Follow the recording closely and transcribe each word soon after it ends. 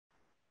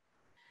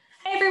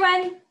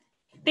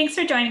Thanks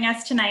for joining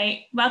us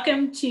tonight.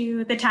 Welcome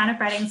to the Town of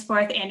Reading's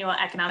 4th Annual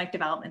Economic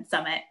Development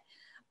Summit.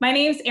 My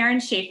name is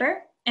Erin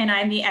Schaefer, and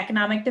I'm the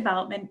Economic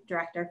Development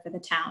Director for the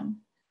town.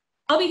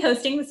 I'll be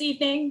hosting this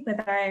evening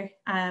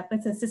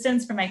with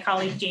assistance from my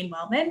colleague Jane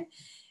Wellman,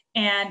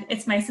 and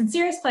it's my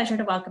sincerest pleasure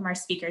to welcome our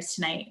speakers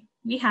tonight.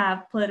 We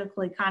have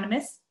political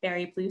economist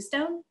Barry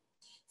Bluestone,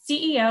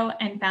 CEO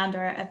and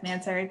founder of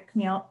Mansard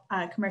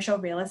Commercial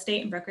Real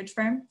Estate and Brokerage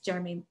Firm,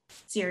 Jeremy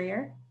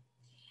Serrier,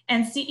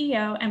 and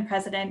CEO and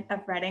President of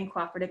Reading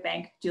Cooperative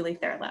Bank, Julie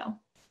Thurlow.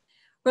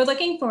 We're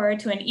looking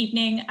forward to an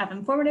evening of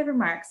informative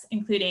remarks,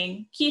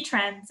 including key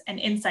trends and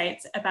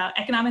insights about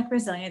economic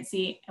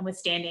resiliency and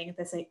withstanding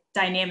this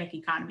dynamic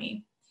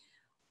economy.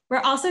 We're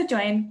also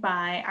joined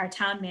by our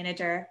town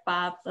manager,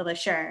 Bob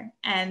LeLacheur,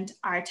 and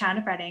our Town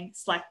of Reading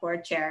Select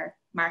Board Chair,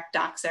 Mark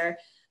Doxer,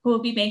 who will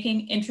be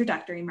making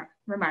introductory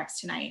remarks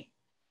tonight.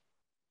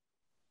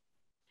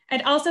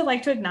 I'd also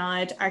like to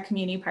acknowledge our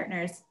community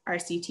partners,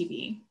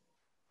 RCTV.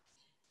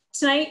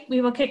 Tonight,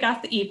 we will kick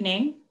off the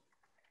evening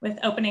with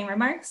opening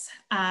remarks,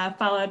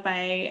 followed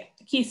by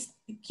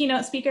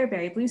keynote speaker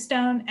Barry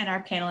Bluestone and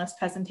our panelist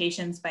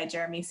presentations by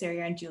Jeremy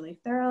Serrier and Julie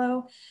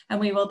Thurlow. And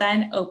we will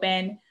then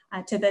open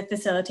to the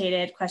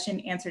facilitated question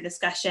and answer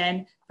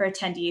discussion for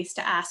attendees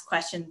to ask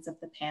questions of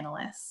the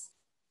panelists.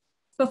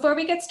 Before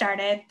we get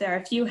started, there are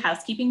a few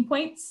housekeeping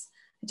points.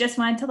 I just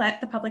wanted to let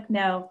the public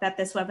know that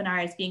this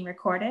webinar is being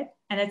recorded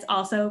and it's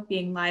also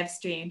being live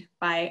streamed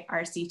by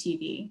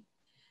RCTV.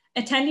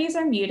 Attendees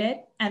are muted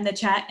and the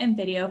chat and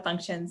video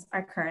functions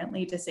are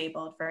currently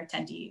disabled for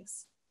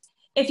attendees.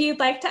 If you'd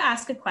like to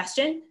ask a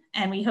question,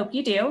 and we hope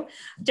you do,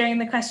 during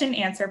the question and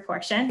answer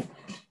portion,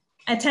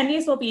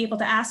 attendees will be able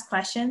to ask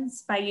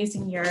questions by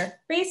using your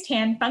raised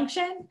hand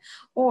function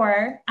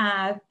or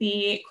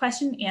the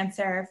question and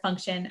answer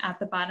function at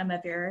the bottom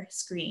of your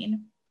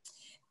screen.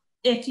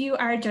 If you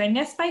are joining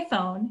us by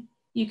phone,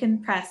 you can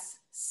press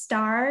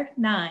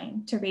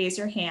 *9 to raise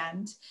your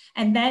hand,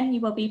 and then you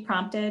will be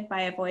prompted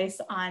by a voice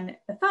on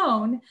the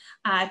phone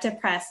to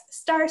press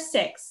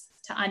 *6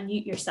 to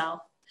unmute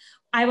yourself.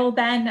 I will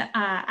then,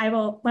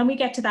 when we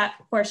get to that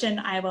portion,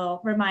 I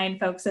will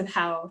remind folks of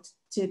how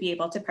to be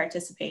able to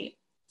participate.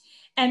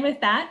 And with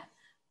that,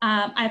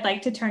 I'd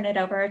like to turn it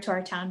over to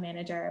our town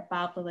manager,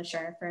 Bob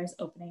LeLacheur, for his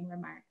opening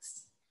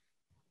remarks.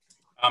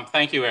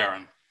 Thank you,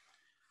 Erin.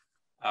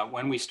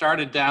 When we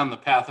started down the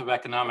path of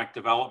economic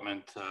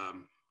development,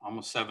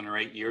 almost 7 or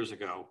 8 years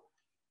ago,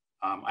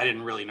 I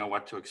didn't really know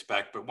what to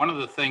expect. But one of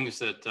the things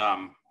that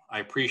I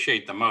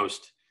appreciate the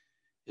most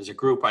is a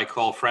group I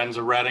call Friends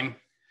of Reading.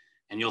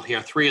 And you'll hear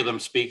 3 of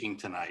them speaking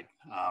tonight,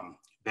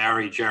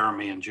 Barry,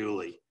 Jeremy, and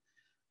Julie.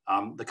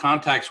 The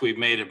contacts we've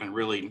made have been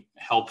really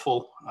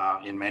helpful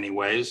in many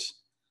ways.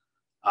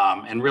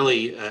 And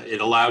really,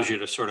 it allows you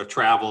to sort of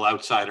travel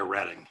outside of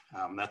Reading.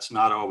 That's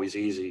not always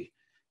easy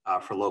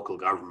for local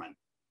government.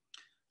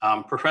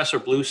 Professor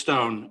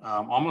Bluestone,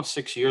 almost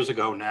 6 years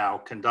ago now,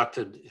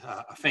 conducted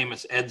a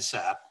famous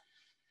EDSAT,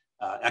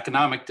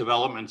 Economic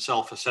Development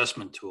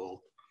Self-Assessment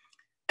Tool.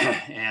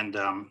 And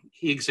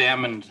he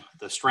examined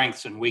the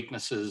strengths and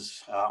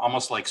weaknesses,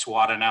 almost like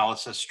SWOT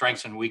analysis,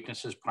 strengths and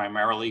weaknesses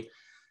primarily.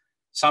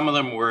 Some of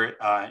them were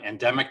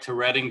endemic to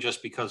Reading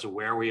just because of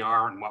where we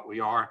are and what we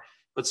are,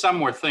 but some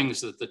were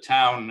things that the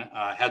town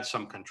had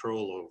some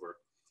control over.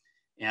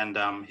 And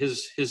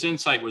his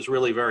insight was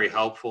really very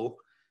helpful.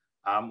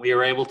 We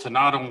were able to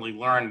not only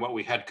learn what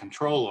we had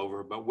control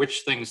over, but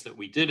which things that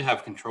we did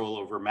have control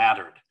over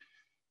mattered.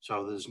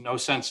 So there's no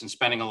sense in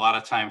spending a lot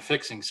of time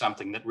fixing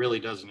something that really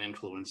doesn't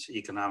influence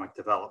economic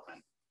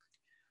development.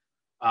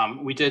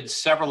 We did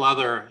several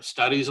other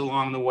studies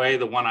along the way.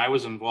 The one I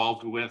was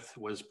involved with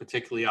was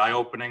particularly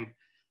eye-opening.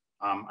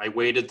 I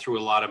waded through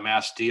a lot of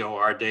Mass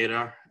DOR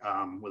data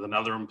with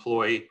another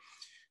employee.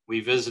 We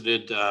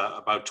visited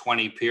about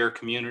 20 peer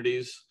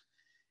communities.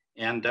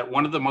 And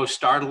one of the most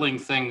startling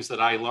things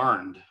that I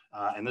learned,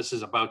 and this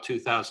is about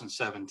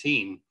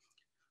 2017,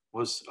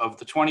 was of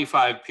the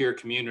 25 peer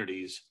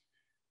communities,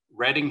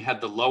 Reading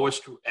had the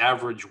lowest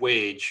average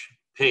wage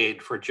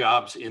paid for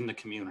jobs in the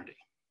community.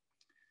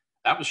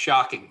 That was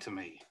shocking to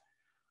me.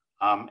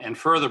 And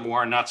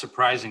furthermore, not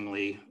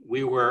surprisingly,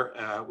 we were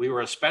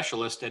a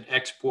specialist at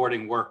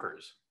exporting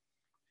workers.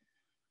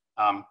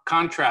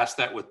 Contrast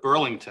that with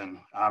Burlington.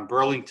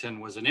 Burlington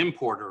was an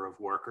importer of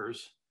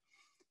workers.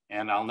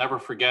 And I'll never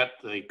forget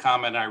the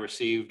comment I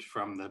received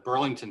from the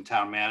Burlington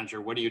town manager,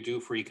 "What do you do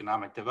for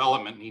economic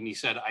development?" And he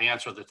said, "I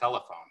answer the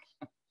telephone."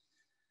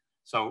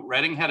 So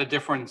Reading had a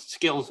different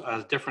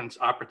different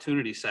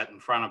opportunity set in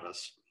front of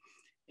us.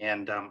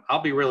 And I'll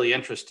be really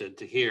interested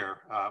to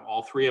hear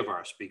all 3 of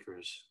our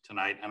speakers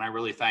tonight. And I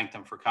really thank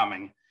them for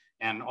coming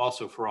and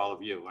also for all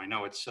of you. I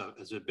know it's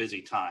a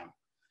busy time.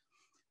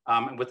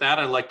 And with that,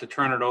 I'd like to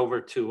turn it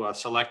over to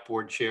Select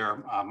Board Chair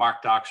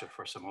Mark Doxer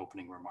for some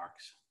opening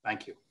remarks.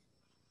 Thank you.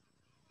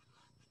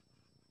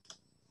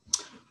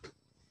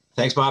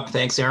 Thanks, Bob.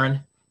 Thanks,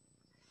 Erin.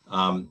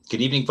 Good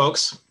evening,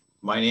 folks.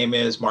 My name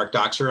is Mark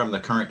Doxer. I'm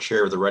the current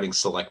chair of the Reading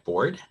Select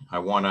Board. I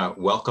want to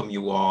welcome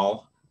you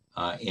all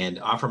and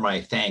offer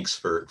my thanks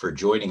for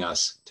joining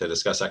us to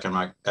discuss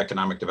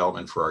economic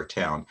development for our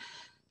town.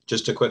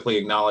 Just to quickly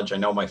acknowledge, I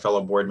know my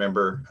fellow board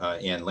member,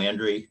 Ann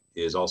Landry,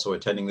 is also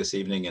attending this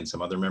evening, and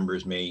some other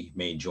members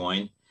may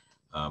join.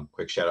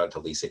 Quick shout out to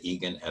Lisa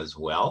Egan as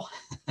well,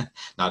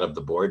 not of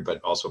the board,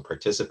 but also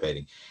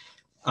participating.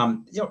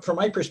 From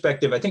my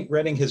perspective, I think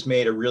Reading has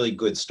made a really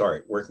good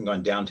start working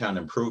on downtown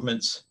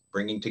improvements,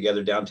 bringing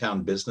together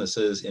downtown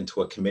businesses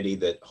into a committee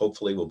that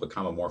hopefully will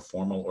become a more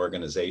formal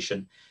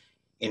organization,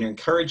 and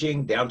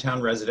encouraging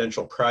downtown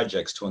residential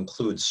projects to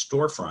include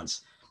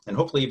storefronts and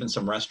hopefully even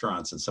some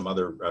restaurants and some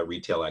other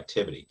retail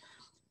activity.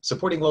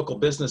 Supporting local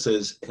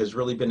businesses has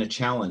really been a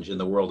challenge in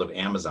the world of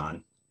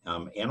Amazon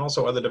and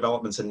also other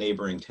developments in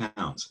neighboring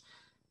towns.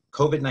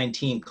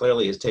 COVID-19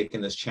 clearly has taken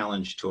this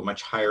challenge to a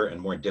much higher and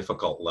more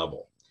difficult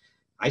level.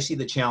 I see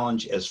the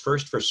challenge as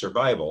first for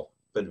survival,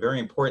 but very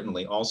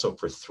importantly also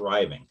for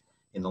thriving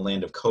in the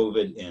land of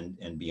COVID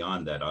and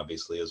beyond that,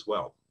 obviously, as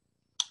well.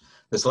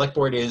 The Select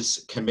Board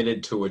is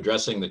committed to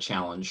addressing the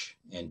challenge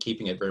and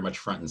keeping it very much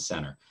front and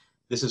center.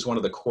 This is one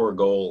of the core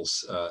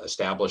goals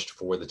established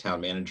for the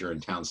town manager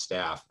and town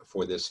staff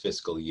for this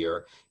fiscal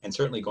year, and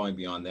certainly going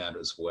beyond that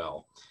as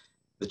well.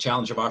 The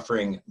challenge of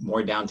offering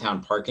more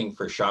downtown parking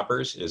for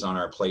shoppers is on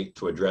our plate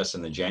to address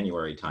in the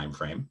January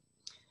timeframe.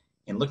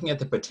 And looking at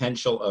the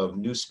potential of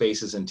new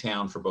spaces in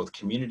town for both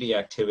community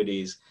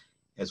activities,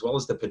 as well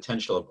as the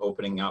potential of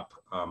opening up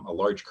a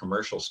large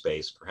commercial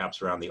space,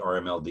 perhaps around the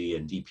RMLD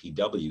and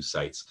DPW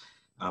sites,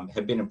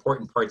 have been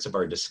important parts of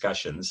our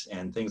discussions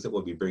and things that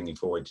we'll be bringing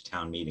forward to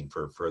town meeting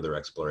for further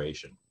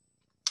exploration.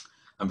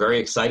 I'm very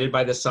excited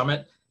by this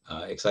summit,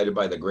 excited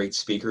by the great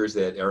speakers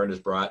that Erin has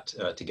brought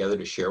together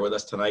to share with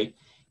us tonight,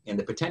 and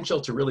the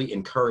potential to really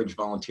encourage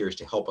volunteers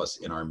to help us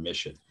in our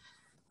mission.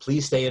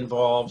 Please stay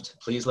involved.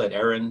 Please let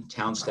Erin,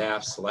 town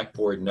staff, select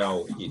board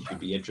know if you'd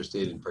be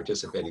interested in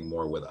participating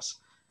more with us.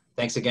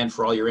 Thanks again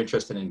for all your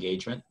interest and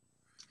engagement.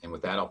 And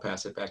with that, I'll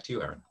pass it back to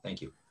you, Erin.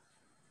 Thank you.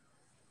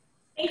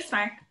 Thanks,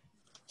 Mark.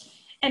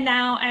 And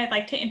now I'd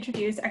like to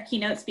introduce our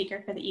keynote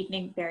speaker for the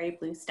evening, Barry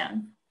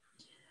Bluestone.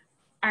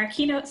 Our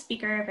keynote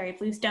speaker, Barry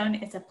Bluestone,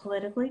 is a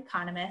political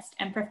economist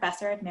and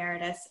professor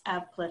emeritus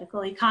of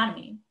political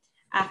economy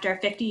after a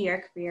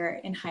 50-year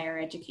career in higher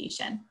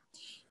education.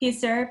 He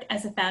served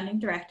as a founding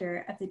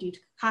director of the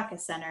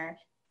Dukakis Center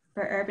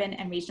for Urban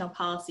and Regional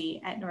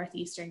Policy at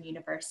Northeastern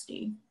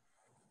University.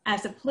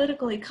 As a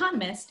political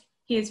economist,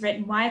 he has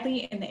written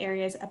widely in the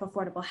areas of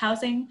affordable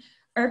housing,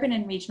 urban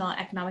and regional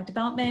economic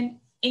development,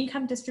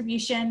 income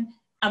distribution,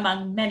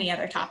 among many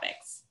other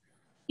topics.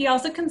 He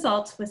also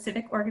consults with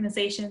civic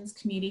organizations,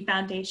 community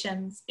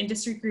foundations,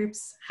 industry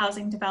groups,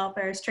 housing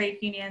developers, trade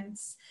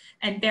unions,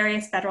 and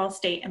various federal,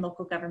 state, and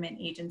local government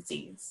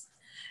agencies.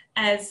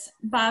 As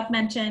Bob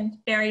mentioned,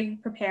 Barry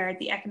prepared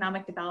the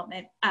economic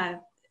development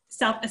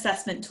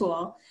self-assessment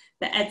tool,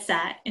 the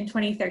EDSAT, in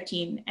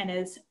 2013, and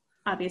is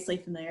obviously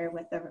familiar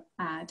with the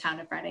town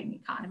of Reading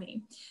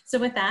economy. So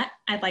with that,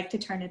 I'd like to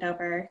turn it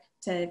over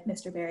to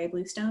Mr. Barry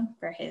Bluestone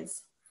for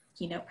his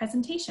keynote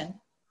presentation.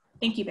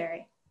 Thank you,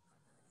 Barry.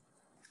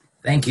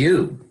 Thank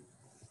you.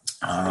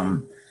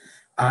 I'm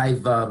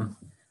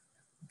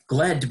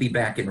glad to be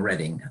back in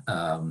Reading.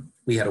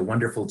 We had a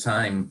wonderful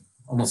time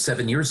almost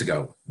 7 years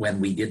ago when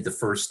we did the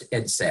first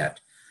EDSAT.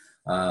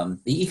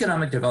 The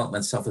Economic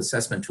Development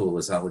Self-Assessment Tool,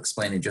 as I'll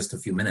explain in just a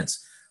few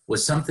minutes,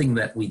 was something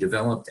that we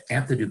developed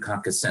at the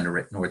Dukakis Center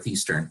at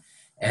Northeastern.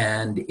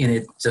 And in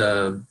it,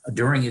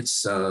 during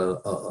its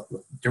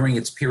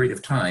period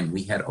of time,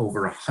 we had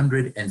over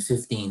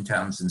 115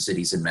 towns and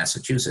cities in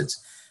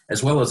Massachusetts,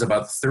 as well as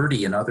about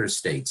 30 in other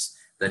states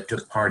that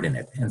took part in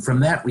it. And from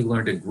that, we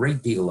learned a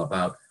great deal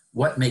about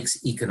what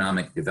makes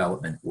economic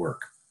development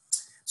work.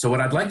 So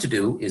what I'd like to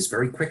do is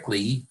very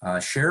quickly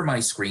share my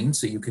screen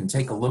so you can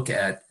take a look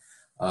at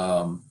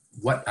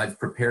what I've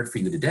prepared for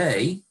you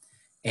today.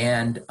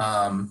 And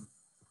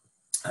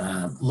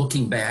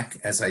looking back,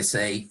 as I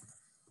say,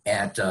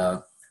 at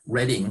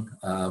Reading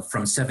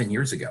from 7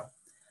 years ago.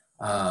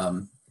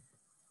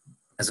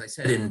 As I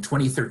said, in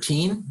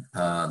 2013,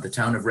 the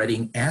town of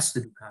Reading asked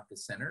the Dukakis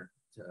Center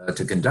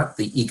to conduct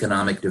the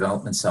Economic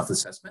Development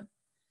Self-Assessment.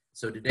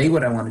 So today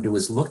what I want to do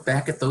is look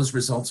back at those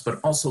results, but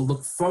also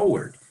look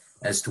forward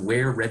as to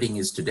where Reading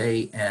is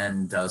today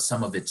and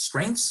some of its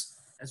strengths,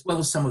 as well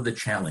as some of the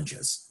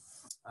challenges.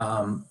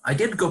 I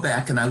did go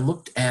back and I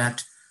looked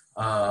at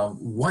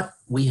what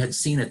we had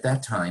seen at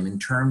that time in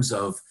terms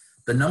of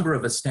the number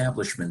of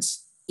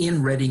establishments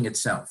in Reading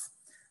itself.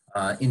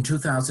 In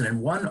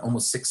 2001,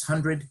 almost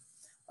 600,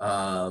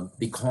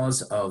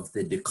 because of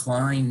the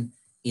decline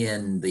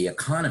in the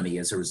economy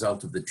as a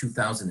result of the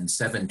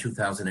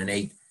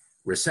 2007-2008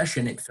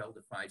 recession, it fell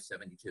to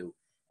 572.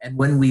 And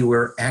when we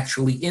were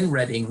actually in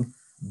Reading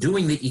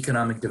doing the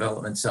economic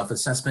development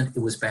self-assessment, it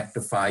was back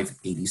to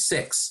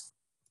 586.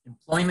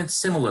 Employment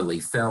similarly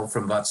fell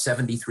from about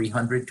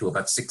 7,300 to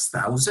about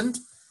 6,000,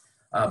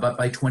 but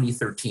by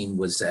 2013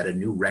 was at a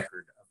new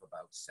record of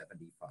about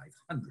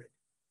 7,500.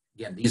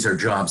 Again, these are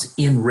jobs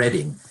in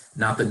Reading,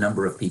 not the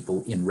number of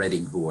people in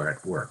Reading who are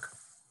at work.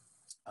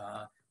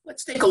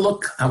 Let's take a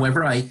look.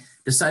 However, I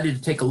decided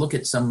to take a look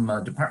at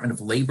some Department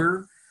of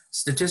Labor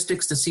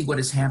statistics to see what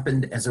has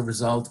happened as a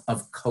result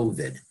of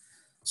COVID.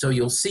 So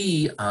you'll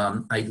see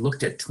I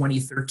looked at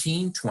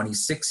 2013,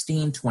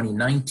 2016,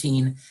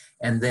 2019,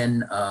 and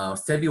then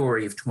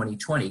February of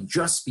 2020,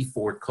 just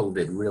before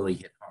COVID really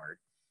hit hard.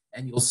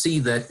 And you'll see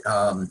that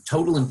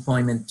total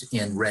employment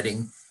in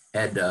Reading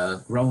had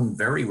grown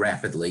very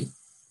rapidly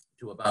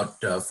to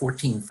about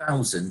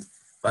 14,000,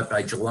 but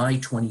by July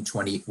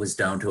 2020, it was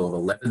down to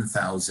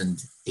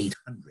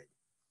 11,800.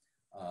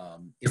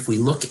 If we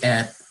look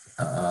at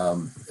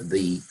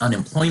the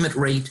unemployment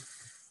rate,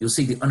 you'll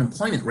see the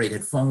unemployment rate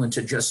had fallen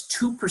to just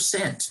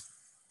 2%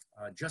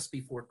 just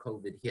before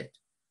COVID hit.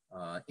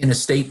 In a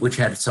state which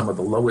had some of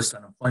the lowest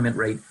unemployment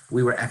rate,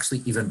 we were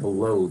actually even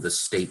below the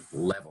state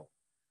level.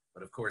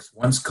 But of course,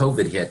 once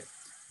COVID hit,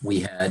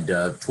 we had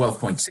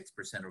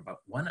 12.6%, or about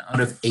 1 out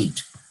of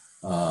 8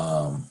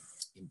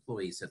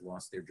 employees had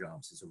lost their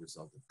jobs as a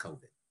result of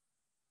COVID.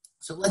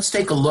 So let's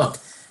take a look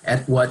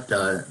at what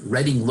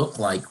Reading looked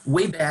like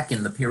way back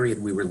in the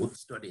period we were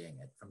studying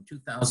it, from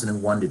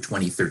 2001 to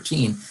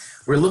 2013.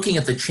 We're looking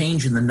at the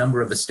change in the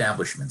number of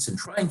establishments, and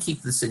try and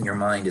keep this in your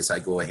mind as I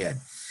go ahead.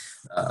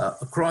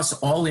 Across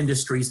all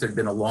industries, there had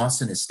been a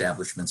loss in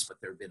establishments, but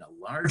there had been a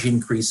large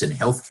increase in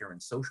healthcare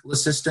and social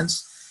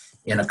assistance,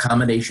 in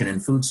accommodation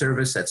and food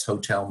service, that's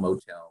hotel,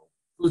 motel,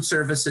 food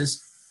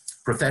services.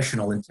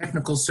 Professional and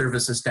technical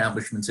service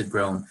establishments had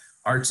grown,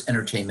 arts,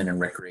 entertainment, and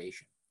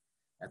recreation.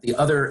 At the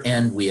other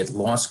end, we had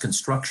lost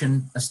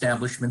construction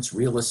establishments,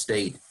 real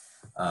estate,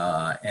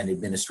 and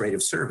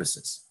administrative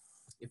services.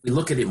 If we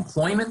look at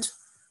employment,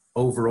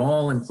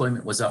 overall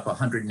employment was up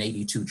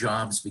 182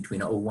 jobs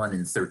between 01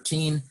 and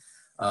 13,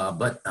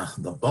 but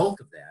the bulk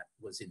of that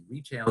was in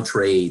retail,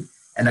 trade,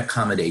 and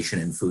accommodation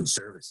and food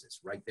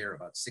services. Right there,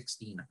 about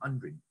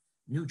 1,600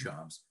 new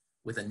jobs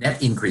with a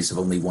net increase of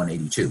only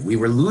 182. We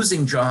were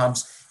losing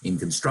jobs in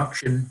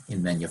construction,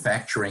 in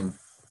manufacturing,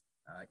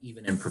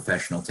 even in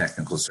professional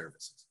technical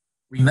services.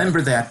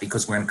 Remember that,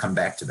 because we're going to come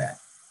back to that.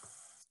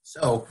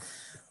 So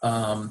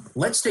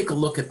let's take a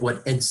look at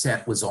what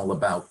EdSat was all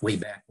about way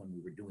back when we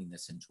were doing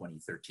this in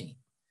 2013.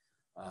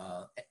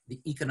 The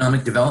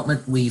economic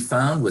development we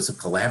found was a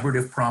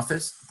collaborative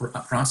process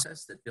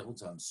that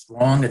builds on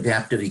strong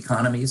adaptive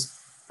economies,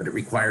 but it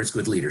requires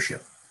good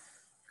leadership.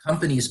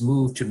 Companies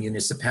move to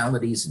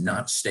municipalities,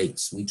 not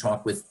states. We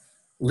talk with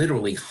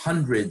literally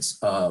hundreds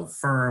of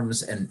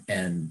firms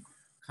and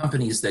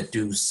companies that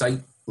do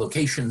site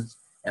locations,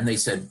 and they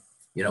said,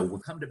 you know, we'll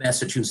come to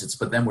Massachusetts,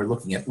 but then we're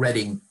looking at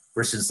Reading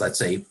versus, let's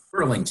say,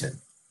 Burlington.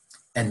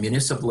 And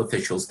municipal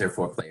officials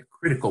therefore play a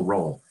critical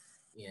role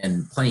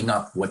in playing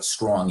up what's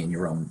strong in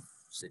your own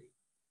city.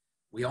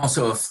 We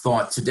also have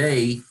thought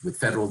today, with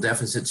federal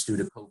deficits due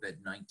to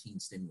COVID-19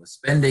 stimulus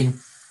spending,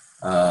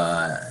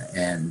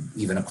 and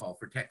even a call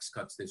for tax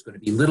cuts, there's going to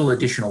be little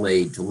additional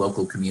aid to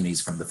local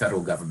communities from the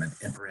federal government,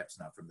 and perhaps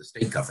not from the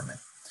state government.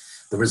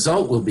 The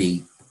result will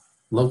be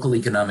local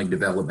economic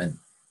development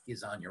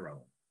is on your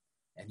own,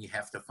 and you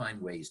have to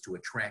find ways to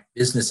attract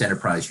business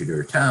enterprise to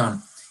your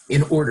town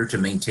in order to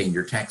maintain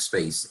your tax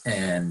base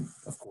and,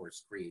 of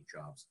course, create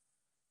jobs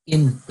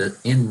in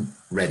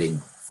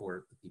Reading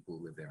for the people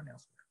who live there and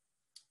elsewhere.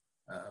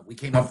 We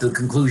came up to the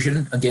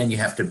conclusion, again, you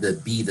have to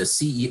be the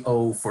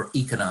CEO for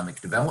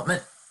economic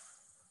development.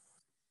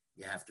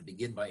 You have to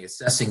begin by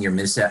assessing your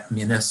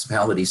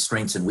municipality's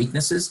strengths and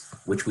weaknesses,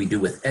 which we do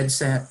with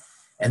EdSat.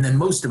 And then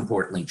most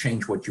importantly,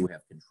 change what you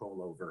have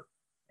control over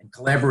and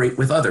collaborate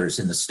with others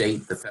in the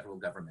state, the federal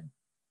government,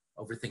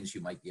 over things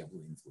you might be able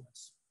to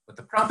influence. But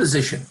the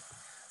proposition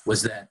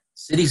was that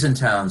cities and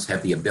towns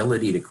have the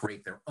ability to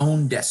create their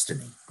own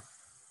destiny,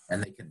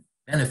 and they can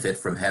benefit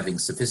from having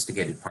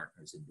sophisticated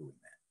partners in doing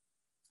that.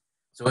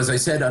 So as I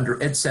said, under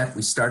EdSat,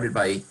 we started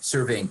by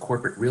surveying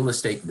corporate real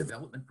estate and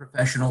development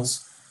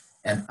professionals,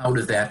 and out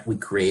of that, we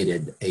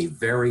created a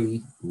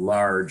very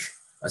large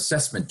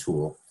assessment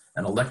tool,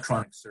 an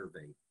electronic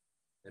survey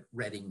that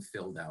Reading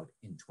filled out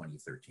in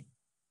 2013.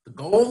 The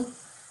goal,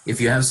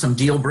 if you have some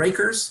deal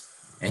breakers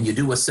and you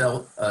do a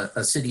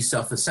city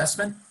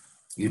self-assessment,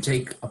 you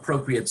take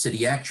appropriate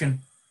city action,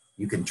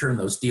 you can turn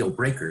those deal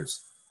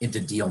breakers into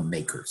deal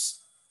makers.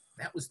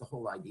 That was the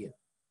whole idea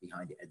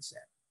behind EdSat.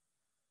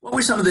 What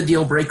were some of the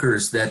deal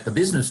breakers that the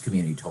business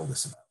community told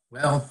us about?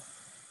 Well,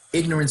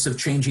 ignorance of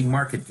changing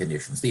market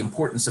conditions, the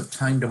importance of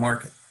time to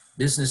market.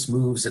 Business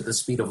moves at the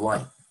speed of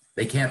light.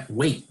 They can't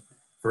wait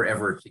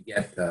forever to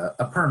get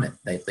a permit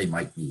that they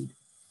might need.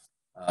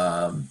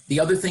 The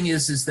other thing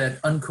is that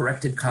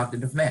uncorrected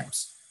cognitive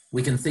maps.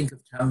 We can think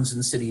of towns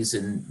and cities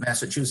in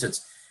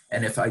Massachusetts,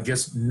 and if I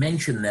just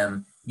mention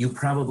them, you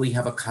probably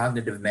have a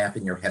cognitive map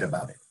in your head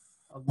about it.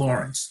 A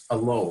Lawrence, a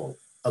Lowell,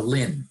 a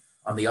Lynn.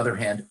 On the other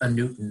hand, a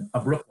Newton, a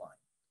Brookline.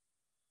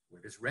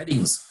 Where does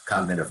Reading's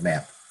cognitive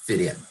map fit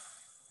in?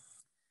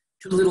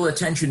 Too little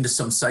attention to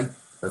some site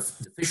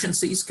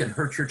deficiencies can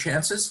hurt your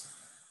chances.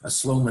 A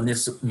slow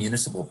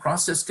municipal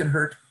process can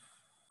hurt.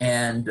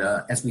 And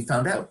as we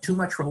found out, too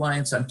much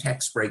reliance on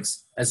tax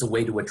breaks as a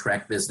way to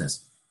attract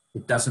business.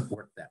 It doesn't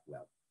work that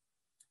well.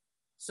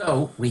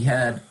 So we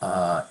had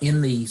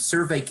in the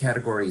survey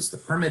categories, the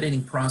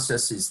permitting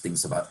processes,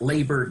 things about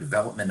labor,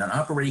 development and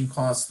operating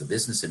costs, the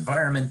business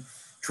environment,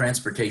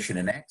 transportation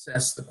and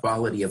access, the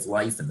quality of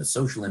life and the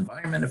social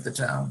environment of the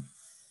town.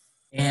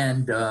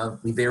 And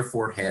we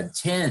therefore had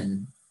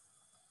 10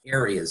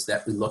 areas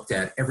that we looked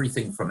at,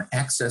 everything from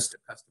access to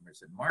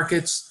customers and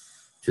markets,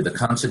 to the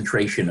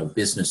concentration of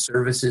business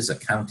services,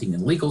 accounting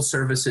and legal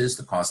services,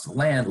 the cost of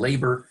land,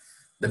 labor,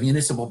 the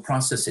municipal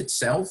process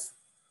itself,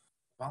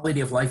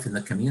 quality of life in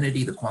the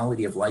community, the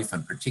quality of life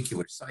on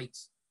particular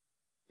sites,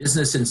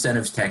 business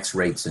incentives, tax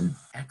rates, and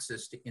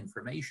access to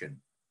information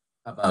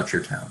about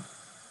your town.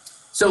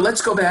 So let's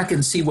go back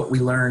and see what we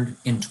learned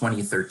in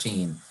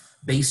 2013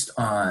 based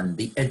on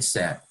the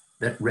EdSat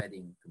that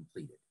Reading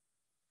completed.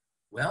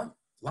 Well,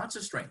 lots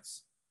of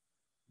strengths.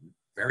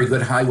 Very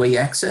good highway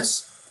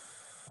access.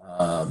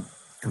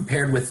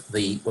 Compared with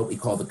what we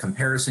call the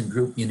comparison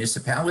group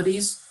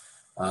municipalities,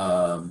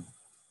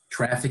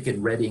 traffic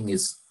in Reading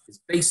is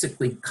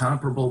basically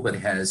comparable, but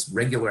has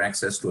regular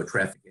access to a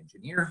traffic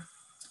engineer.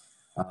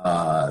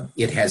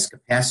 It has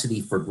capacity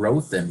for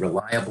growth and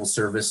reliable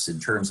service in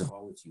terms of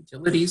all its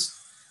utilities.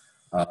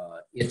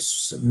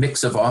 Its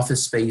mix of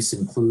office space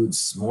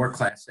includes more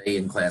Class A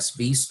and Class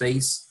B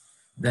space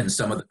than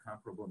some of the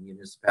comparable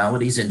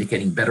municipalities,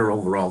 indicating better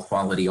overall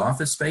quality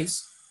office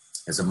space.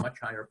 Has a much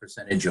higher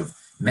percentage of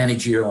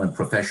managerial and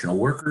professional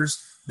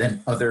workers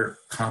than other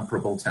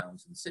comparable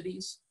towns and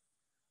cities.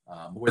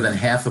 More than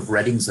half of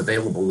Reading's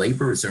available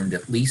labor has earned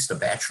at least a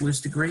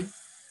bachelor's degree.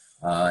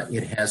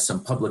 It has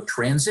some public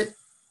transit.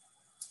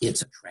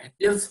 It's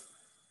attractive.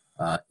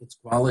 Its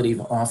quality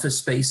of office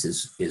space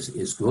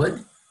is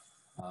good.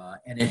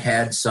 And it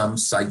had some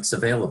sites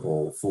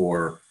available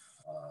for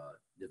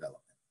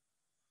development.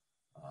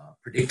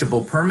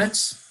 Predictable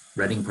permits.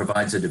 Reading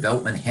provides a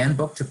development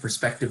handbook to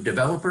prospective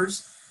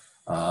developers.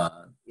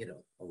 It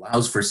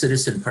allows for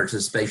citizen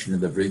participation in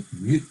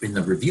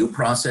the review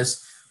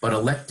process, but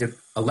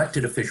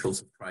elected officials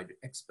have tried to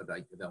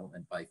expedite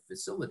development by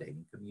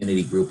facilitating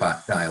community group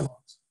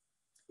dialogues.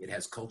 It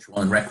has cultural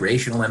and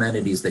recreational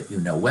amenities that you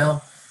know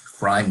well.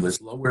 Crime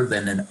was lower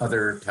than in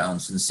other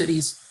towns and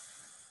cities.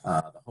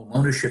 The home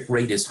ownership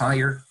rate is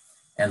higher,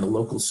 and the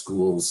local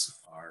schools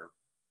are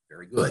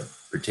very good,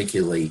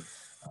 particularly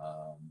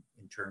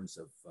in terms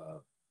of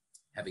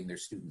having their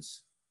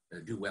students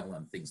do well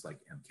on things like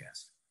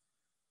MCAS.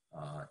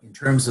 In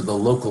terms of the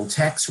local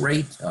tax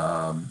rate,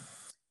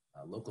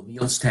 local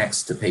meals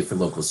tax to pay for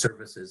local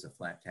services, a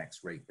flat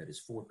tax rate that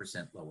is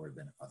 4% lower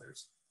than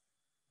others.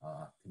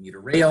 Commuter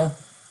rail,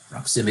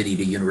 proximity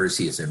to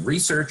universities and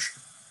research.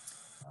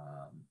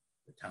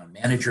 The town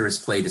manager has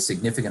played a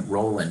significant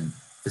role in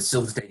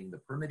facilitating the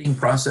permitting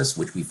process,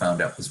 which we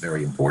found out was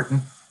very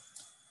important.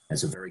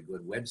 Has a very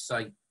good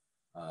website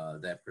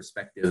that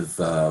prospective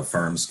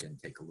firms can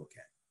take a look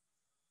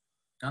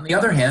at. On the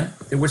other hand,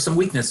 there were some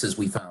weaknesses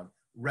we found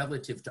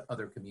relative to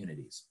other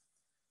communities.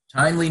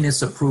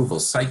 Timeliness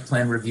approval, site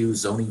plan review,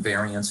 zoning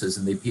variances,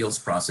 and the appeals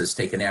process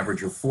take an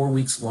average of 4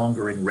 weeks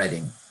longer in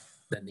Reading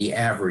than the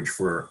average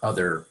for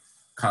other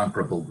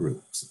comparable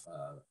groups,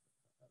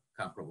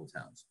 comparable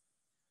towns.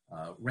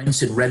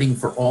 Rents in Reading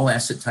for all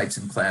asset types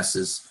and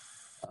classes,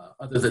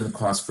 other than the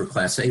cost for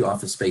Class A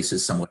office space,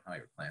 is somewhat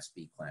higher, Class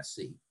B, Class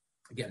C.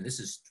 Again, this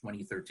is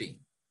 2013.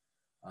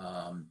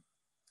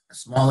 A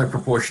smaller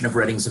proportion of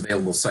Reading's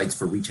available sites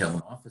for retail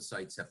and office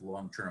sites have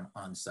long-term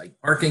on-site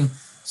parking,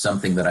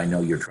 something that I know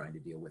you're trying to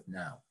deal with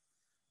now.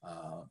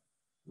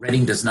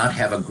 Reading does not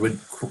have a good,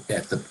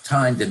 at the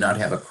time, did not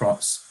have a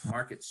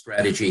cross-market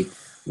strategy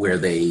where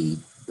the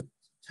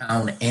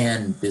town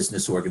and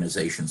business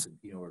organizations and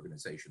PO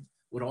organizations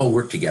would all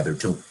work together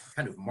to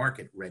kind of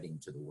market Reading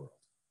to the world.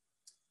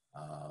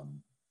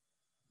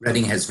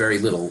 Reading has very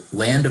little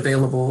land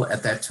available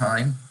at that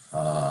time,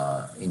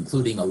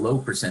 including a low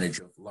percentage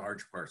of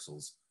large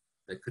parcels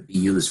that could be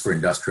used for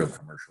industrial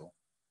commercial.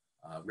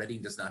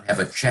 Reading does not have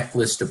a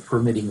checklist of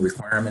permitting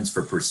requirements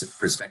for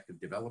prospective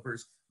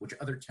developers, which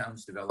other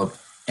towns develop,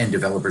 and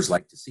developers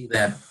like to see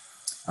that.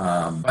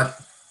 But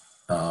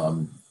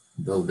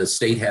though the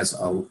state has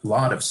a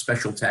lot of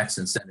special tax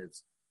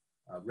incentives,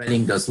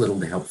 Reading does little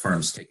to help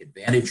firms take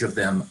advantage of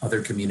them.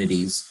 Other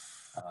communities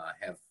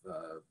have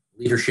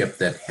leadership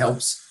that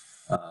helps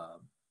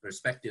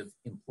prospective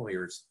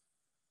employers,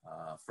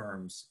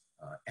 firms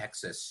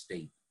access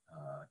state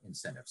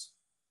incentives.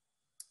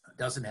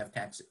 Doesn't have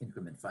tax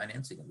increment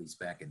financing, at least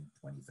back in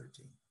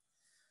 2013.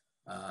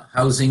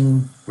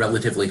 Housing,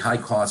 relatively high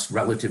cost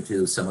relative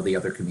to some of the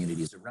other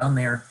communities around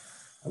there.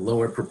 A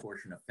lower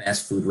proportion of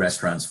fast food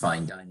restaurants,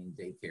 fine dining,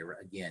 daycare,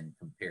 again,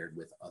 compared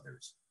with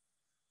others.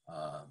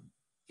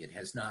 It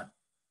has not,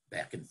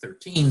 back in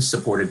 13,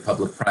 supported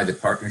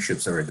public-private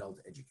partnerships or adult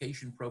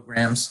education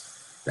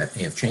programs. That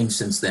may have changed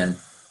since then.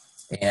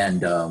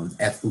 And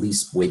at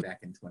least way back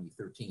in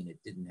 2013, it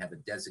didn't have a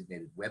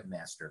designated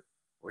webmaster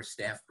or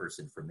staff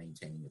person for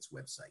maintaining its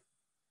website.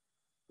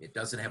 It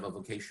doesn't have a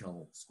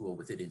vocational school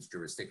within its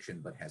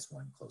jurisdiction, but has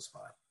one close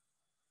by.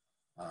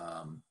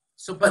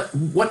 But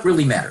what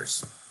really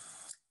matters?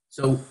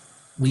 So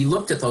we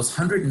looked at those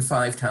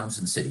 105 towns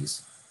and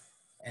cities,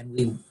 and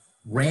we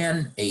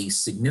ran a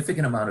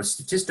significant amount of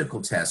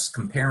statistical tests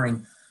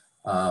comparing,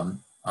 on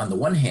the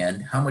one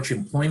hand, how much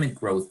employment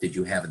growth did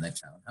you have in that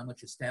town? How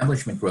much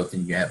establishment growth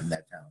did you have in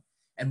that town?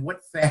 And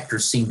what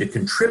factors seem to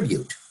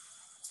contribute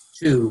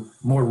to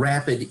more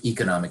rapid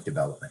economic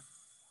development,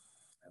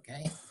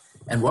 okay?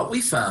 And what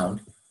we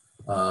found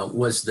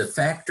was the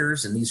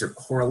factors, and these are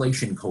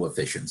correlation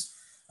coefficients,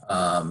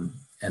 and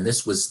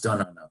this was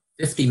done on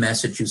 50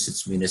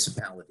 Massachusetts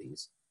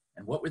municipalities.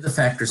 And what were the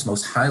factors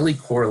most highly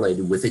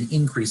correlated with an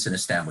increase in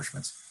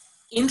establishments?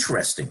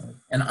 Interestingly,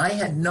 and I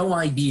had no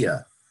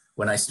idea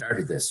when I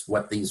started this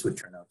what these would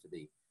turn out to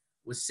be,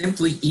 was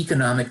simply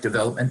economic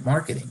development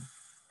marketing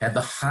had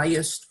the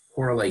highest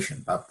correlation,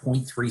 about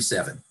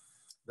 0.37.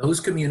 Those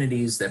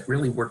communities that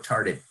really worked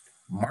hard at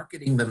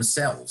marketing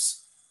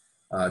themselves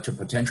to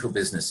potential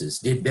businesses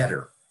did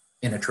better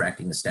in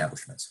attracting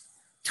establishments.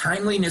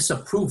 Timeliness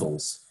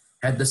approvals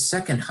had the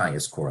second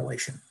highest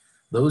correlation.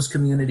 Those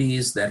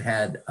communities that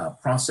had a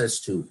process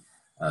to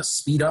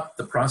speed up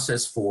the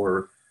process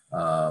for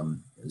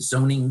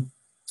zoning,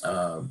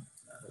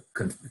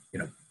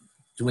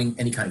 doing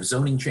any kind of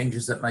zoning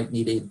changes that might be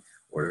needed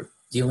or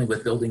dealing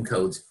with building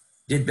codes,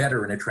 did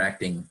better in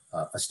attracting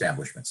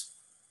establishments.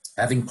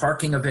 Having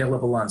parking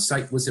available on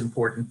site was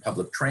important.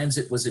 Public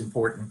transit was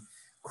important.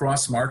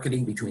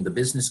 Cross-marketing between the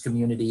business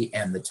community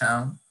and the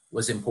town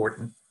was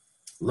important.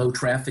 Low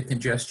traffic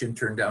congestion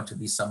turned out to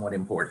be somewhat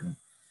important.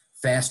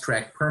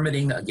 Fast-track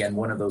permitting, again,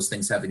 one of those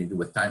things having to do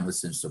with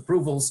timelessness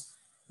approvals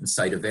and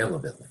site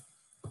availability.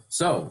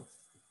 So,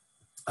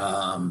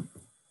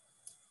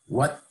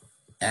 what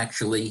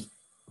actually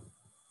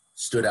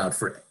stood out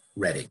for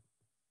Reading?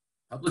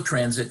 Public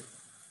transit,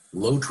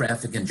 low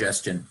traffic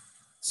congestion,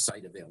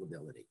 site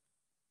availability.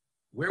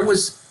 Where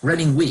was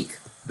Reading weak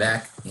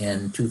back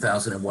in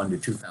 2001 to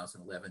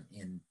 2011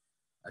 in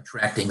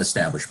attracting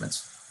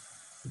establishments?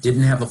 It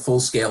didn't have a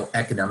full-scale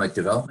economic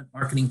development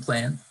marketing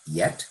plan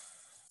yet.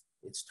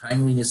 Its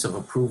timeliness of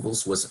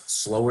approvals was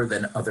slower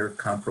than other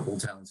comparable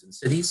towns and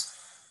cities.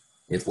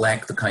 It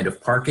lacked the kind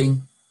of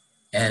parking,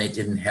 and it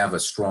didn't have a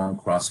strong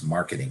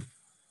cross-marketing,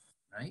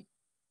 right?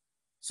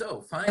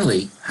 So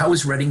finally, how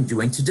is Reading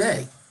doing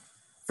today?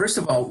 First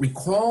of all,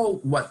 recall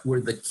what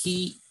were the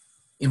key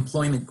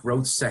employment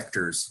growth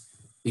sectors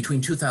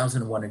between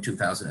 2001 and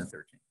 2013.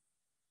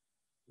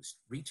 It was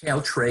retail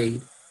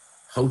trade,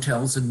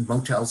 hotels and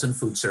motels and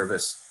food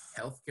service,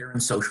 healthcare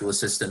and social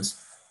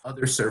assistance,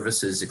 other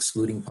services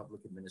excluding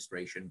public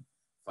administration,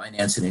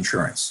 finance and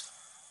insurance.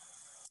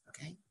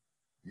 Okay,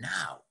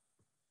 now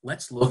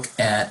let's look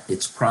at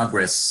its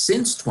progress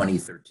since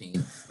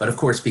 2013, but of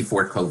course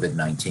before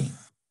COVID-19.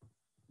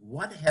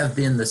 What have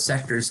been the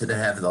sectors that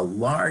have the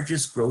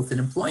largest growth in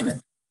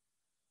employment?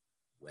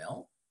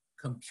 Well,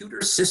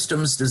 computer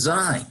systems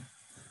design,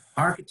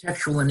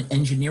 architectural and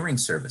engineering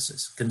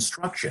services,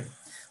 construction,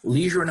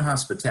 leisure and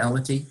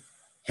hospitality,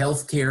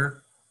 healthcare,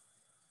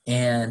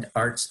 and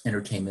arts,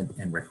 entertainment,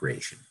 and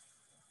recreation.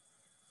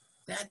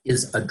 That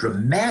is a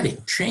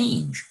dramatic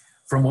change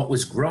from what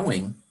was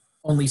growing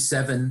only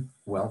 7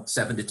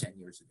 to 10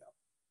 years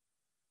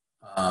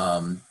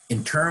ago.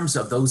 In terms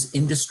of those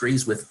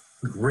industries with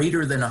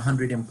greater than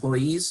 100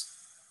 employees,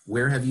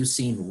 where have you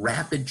seen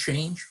rapid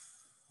change?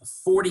 A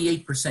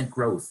 48%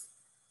 growth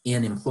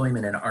in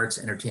employment in arts,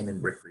 entertainment,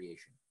 and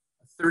recreation.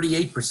 A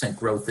 38%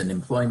 growth in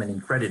employment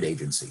in credit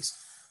agencies.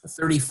 A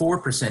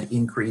 34%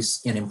 increase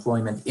in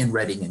employment in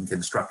Reading and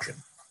construction.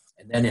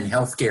 And then in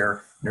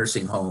healthcare,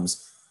 nursing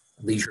homes,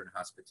 leisure and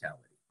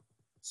hospitality.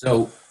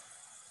 So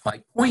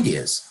my point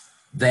is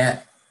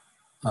that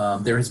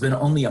there has been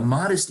only a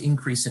modest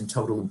increase in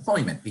total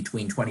employment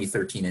between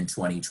 2013 and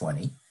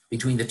 2020,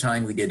 between the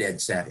time we did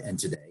EdSat and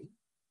today,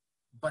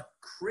 but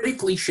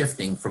critically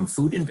shifting from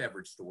food and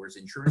beverage stores,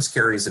 insurance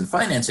carriers, and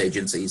finance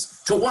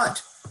agencies to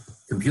what?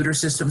 Computer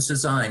systems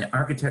design,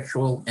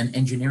 architectural and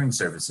engineering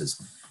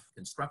services,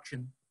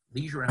 construction,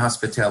 leisure and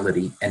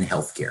hospitality, and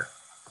healthcare.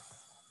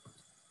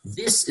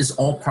 This is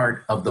all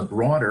part of the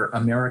broader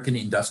American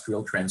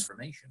industrial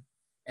transformation,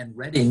 and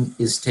Reading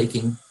is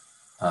taking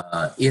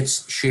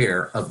its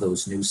share of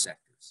those new sectors.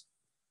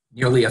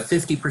 Nearly a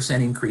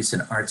 50% increase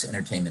in arts,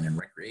 entertainment, and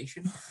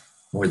recreation,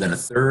 more than a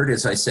third,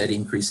 as I said,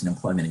 increase in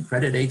employment in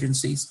credit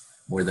agencies,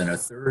 more than a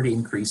third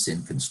increase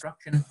in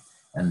construction,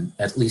 and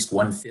at least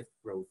 1/5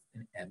 growth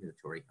in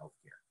ambulatory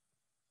healthcare.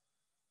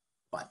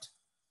 But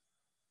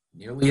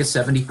nearly a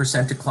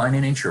 70% decline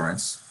in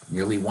insurance,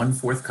 nearly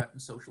 1/4 cut in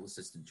social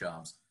assistant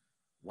jobs,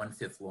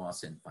 1/5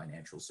 loss in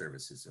financial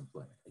services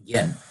employment.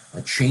 Again,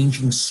 a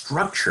changing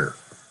structure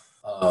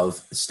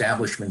of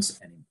establishments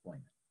and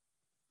employment.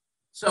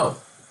 So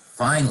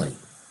finally,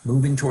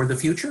 moving toward the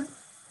future,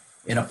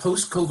 in a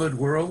post-COVID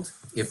world,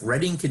 if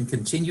Reading can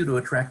continue to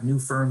attract new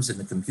firms in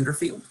the computer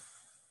field,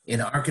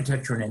 in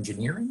architecture and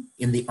engineering,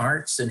 in the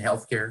arts and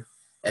healthcare,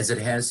 as it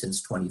has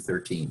since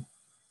 2013,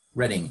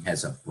 Reading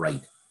has a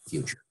bright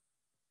future.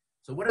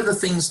 So what are the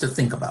things to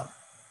think about?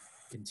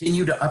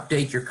 Continue to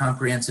update your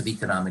comprehensive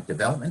economic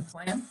development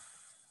plan.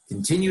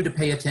 continue to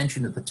pay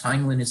attention to the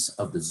timeliness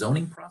of the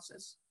zoning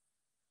process,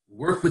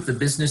 work with the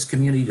business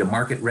community to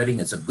market Reading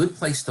as a good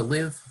place to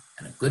live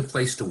and a good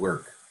place to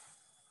work.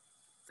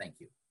 Thank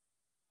you.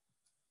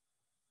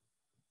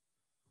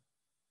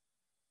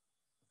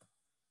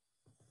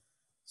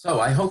 So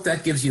I hope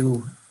that gives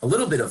you a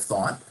little bit of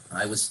thought.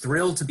 I was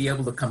thrilled to be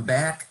able to come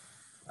back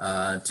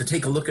to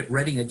take a look at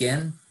Reading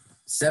again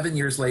 7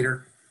 years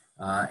later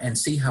and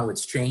see how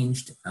it's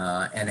changed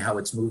and how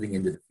it's moving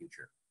into the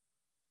future.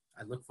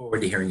 I look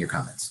forward to hearing your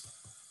comments.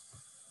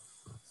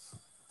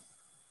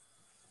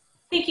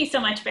 Thank you so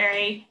much,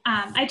 Barry.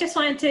 I just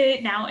wanted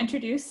to now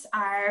introduce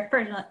our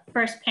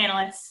first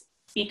panelist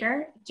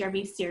speaker,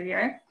 Jeremy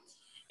Serrier.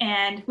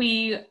 And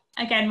we,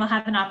 again, will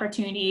have an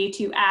opportunity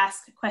to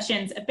ask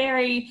questions of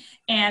Barry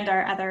and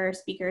our other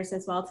speakers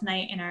as well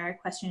tonight in our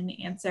question and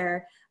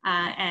answer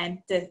and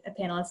the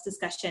panelist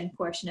discussion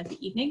portion of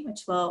the evening,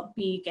 which will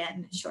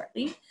begin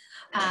shortly.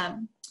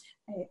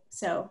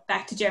 So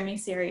back to Jeremy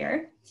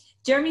Serrier.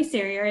 Jeremy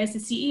Serrier is the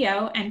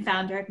CEO and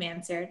founder of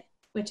Mansard,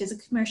 which is a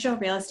commercial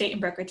real estate and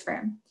brokerage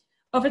firm.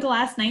 Over the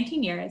last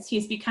 19 years, he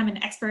has become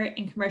an expert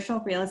in commercial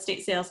real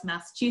estate sales in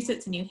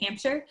Massachusetts and New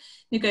Hampshire,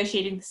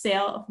 negotiating the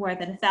sale of more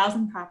than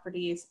 1,000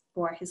 properties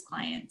for his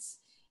clients.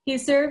 He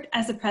has served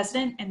as the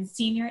president and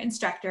senior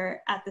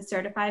instructor at the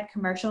Certified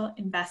Commercial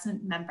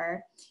Investment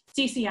Member,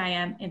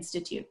 CCIM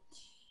Institute,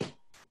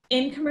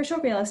 in commercial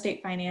real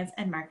estate finance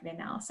and market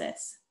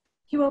analysis.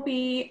 He will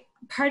be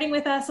parting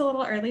with us a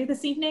little early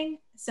this evening,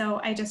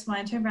 so I just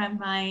wanted to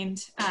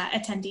remind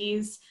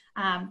attendees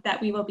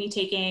that we will be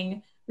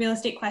taking real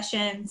estate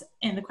questions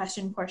in the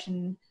question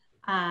portion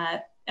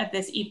of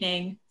this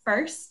evening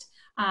first,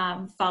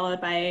 followed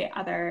by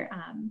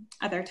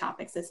other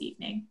topics this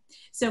evening.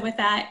 So with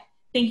that,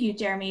 thank you,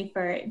 Jeremy,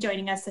 for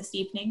joining us this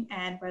evening,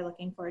 and we're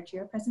looking forward to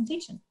your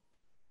presentation.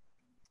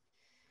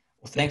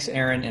 Well, thanks,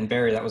 Erin and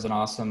Barry. That was an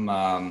awesome,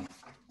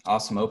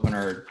 awesome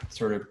opener,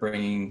 sort of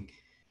bringing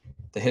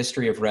the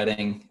history of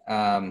Reading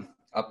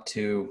up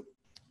to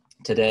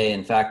today.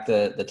 In fact,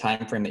 the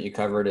time frame that you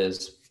covered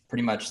is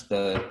pretty much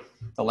the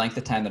length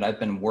of time that I've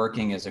been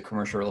working as a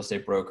commercial real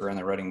estate broker in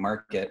the Reading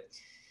market,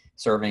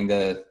 serving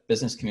the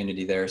business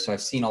community there. So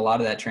I've seen a lot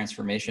of that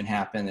transformation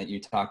happen that you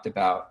talked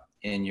about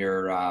in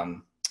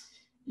your,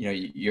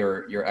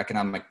 your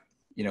economic,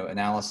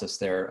 analysis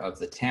there of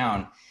the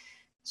town.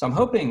 So I'm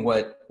hoping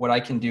what I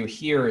can do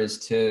here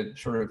is to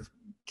sort of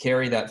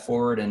carry that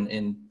forward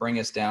and bring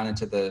us down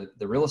into the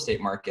real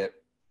estate market.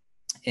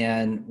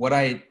 And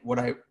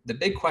the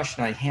big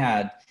question I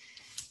had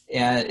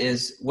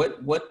is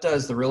what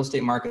does the real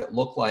estate market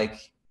look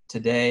like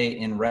today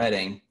in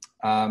Reading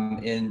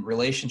in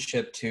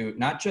relationship to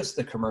not just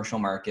the commercial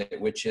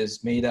market, which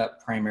is made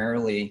up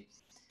primarily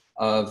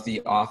of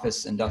the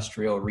office,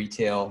 industrial,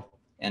 retail,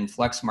 and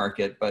flex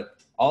market, but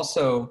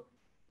also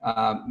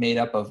made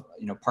up of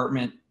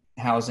apartment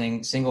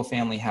housing, single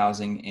family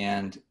housing,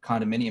 and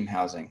condominium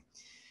housing.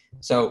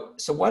 So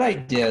what I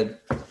did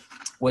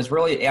was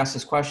really ask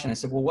this question. I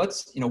said, well,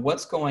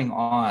 what's going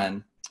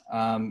on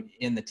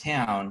in the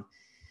town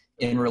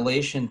in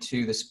relation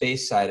to the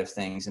space side of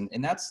things?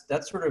 And that's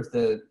sort of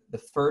the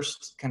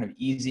first kind of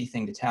easy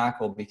thing to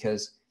tackle,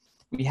 because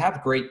we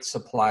have great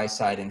supply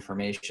side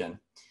information.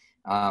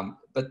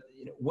 But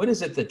what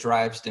is it that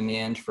drives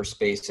demand for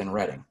space in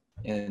Reading?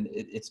 And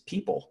it's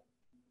people.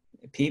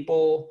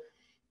 People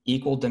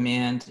equal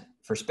demand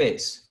for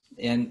space.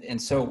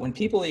 And so when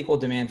people equal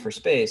demand for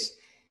space,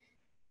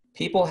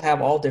 people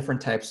have all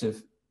different types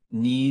of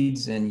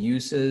needs and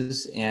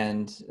uses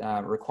and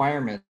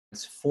requirements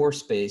for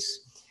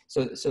space.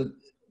 So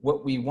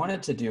what we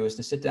wanted to do is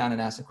to sit down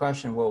and ask the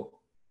question,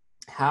 well,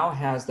 how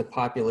has the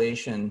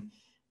population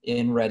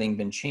in Reading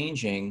been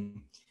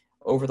changing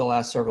over the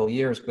last several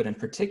years, but in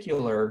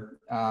particular,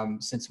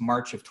 since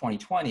March of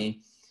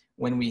 2020,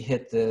 when we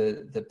hit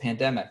the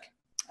pandemic,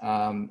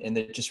 and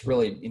it just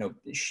really,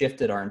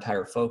 shifted our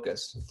entire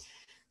focus.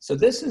 So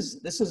this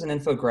is an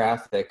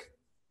infographic,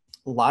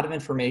 a lot of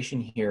information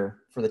here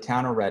for the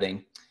town of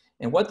Reading.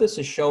 And what this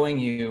is showing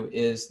you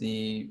is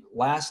the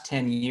last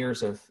 10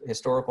 years of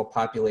historical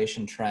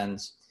population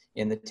trends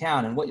in the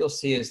town. And what you'll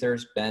see is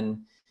there's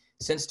been,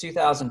 since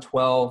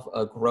 2012,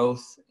 a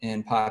growth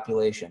in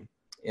population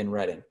in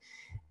Reading.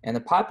 And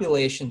the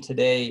population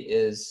today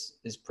is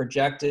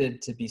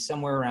projected to be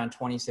somewhere around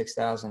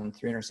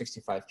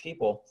 26,365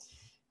 people,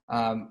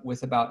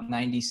 with about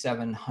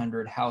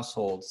 9,700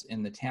 households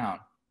in the town.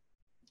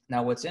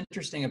 Now, what's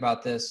interesting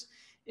about this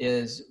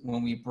is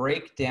when we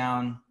break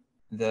down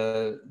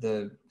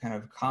the kind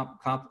of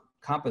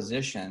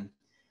composition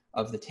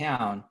of the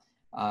town,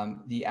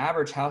 the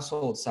average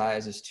household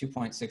size is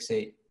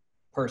 2.68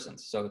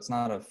 persons. So it's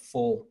not a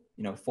full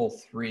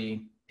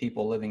 3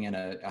 people living in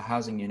a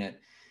housing unit,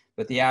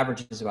 but the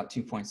average is about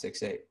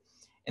 2.68.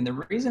 And the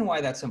reason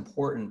why that's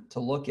important to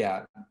look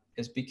at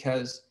is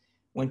because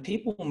when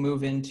people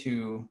move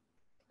into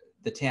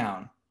the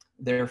town,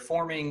 they're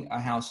forming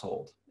a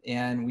household.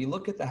 And we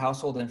look at the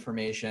household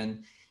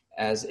information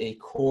as a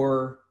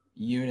core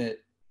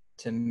unit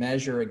to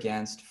measure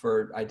against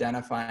for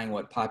identifying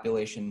what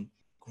population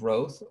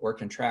growth or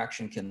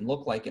contraction can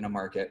look like in a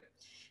market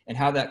and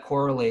how that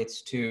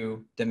correlates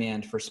to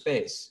demand for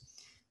space.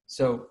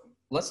 So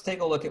let's take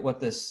a look at what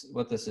this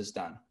has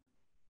done.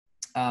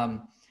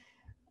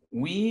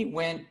 We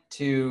went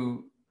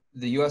to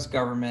the US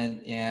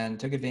government and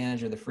took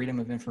advantage of the Freedom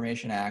of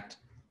Information Act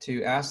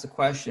to ask the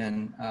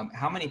question,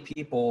 how many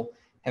people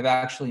have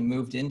actually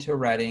moved into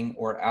Reading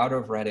or out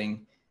of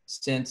Reading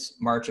since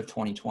March of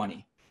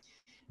 2020?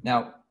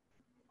 Now,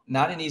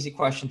 not an easy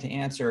question to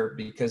answer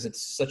because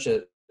it's such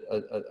a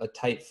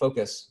tight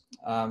focus.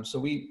 So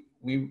we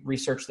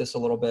researched this a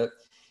little bit,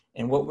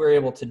 and what we were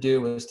able to do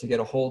was to get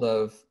a hold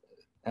of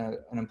an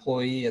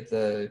employee at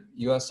the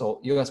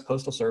US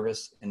Postal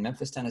Service in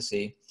Memphis,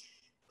 Tennessee,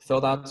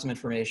 filled out some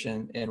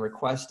information and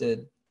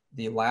requested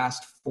the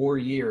last 4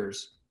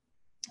 years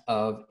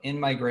of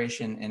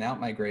in-migration and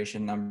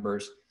out-migration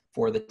numbers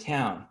for the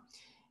town.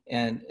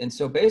 And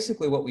so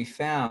basically what we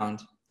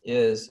found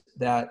is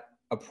that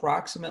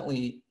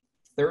approximately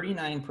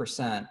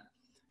 39%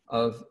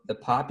 of the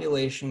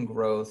population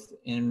growth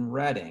in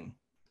Reading,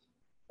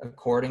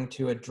 according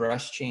to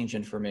address change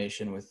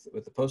information with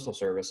the Postal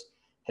Service,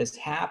 has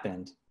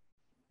happened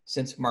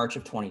since March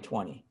of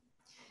 2020.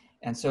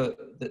 And so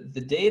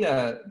the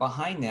data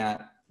behind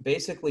that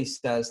basically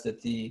says that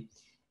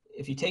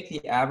if you take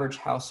the average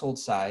household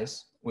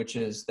size, which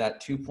is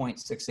that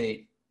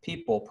 2.68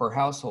 people per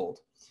household,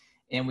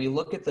 and we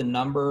look at the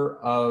number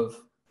of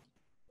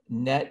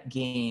net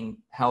gain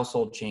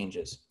household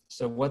changes.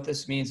 So what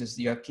this means is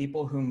you have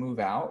people who move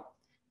out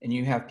and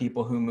you have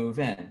people who move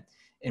in.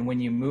 And when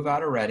you move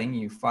out of Reading,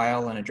 you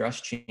file an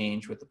address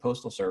change with the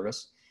Postal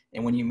Service.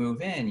 And when you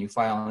move in, you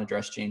file an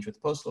address change with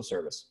the Postal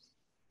Service.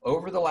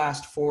 Over the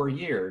last 4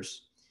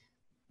 years,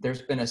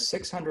 there's been a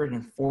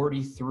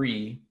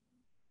 643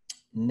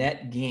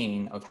 net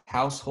gain of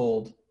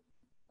households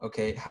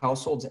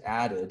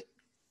added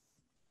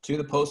to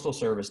the Postal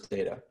Service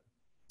data.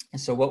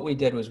 And so what we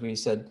did was we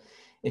said,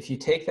 if you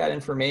take that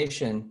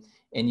information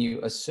and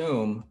you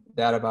assume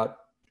that about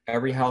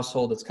every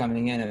household that's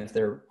coming in, if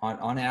they're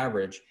on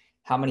average,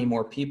 how many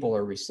more people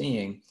are we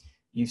seeing?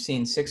 You've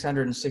seen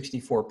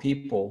 664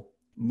 people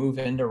move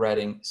into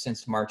Reading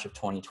since March of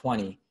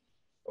 2020.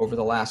 Over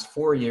the last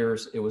 4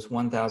 years, it was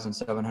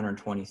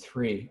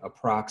 1,723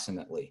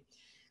 approximately.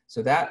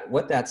 So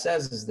what that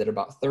says is that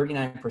about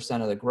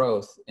 39% of the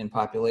growth in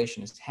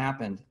population has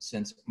happened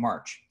since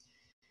March.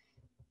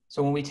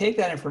 So when we take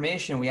that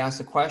information, we ask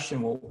the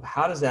question, well,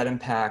 how does that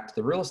impact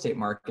the real estate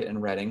market in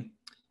Reading?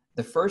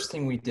 The first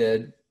thing we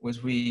did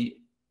was we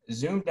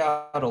zoomed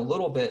out a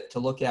little bit to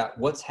look at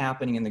what's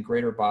happening in the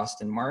greater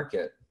Boston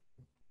market.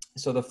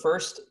 So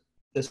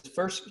this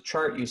first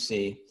chart you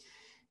see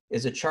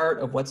is a chart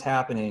of what's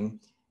happening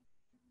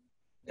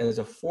as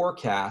a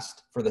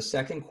forecast for the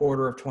second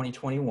quarter of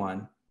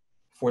 2021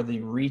 for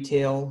the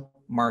retail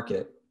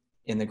market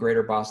in the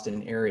greater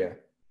Boston area.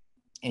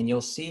 And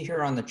you'll see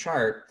here on the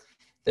chart,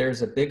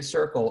 there's a big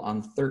circle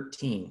on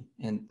 13.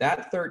 And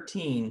that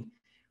 13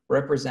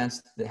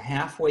 represents the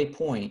halfway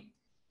point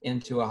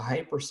into a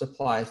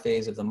hypersupply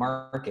phase of the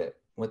market.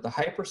 What the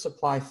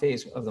hypersupply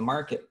phase of the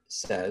market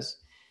says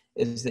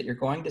is that you're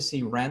going to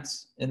see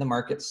rents in the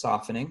market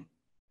softening,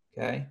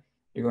 okay?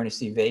 You're going to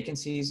see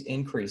vacancies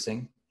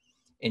increasing,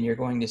 and you're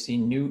going to see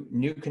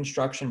new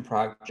construction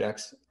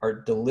projects are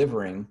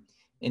delivering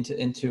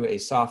into a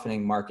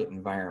softening market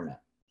environment.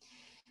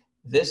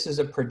 This is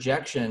a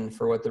projection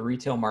for what the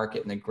retail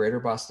market in the greater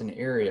Boston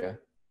area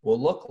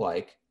will look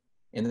like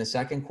in the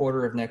second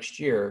quarter of next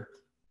year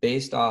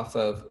based off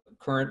of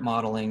current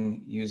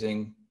modeling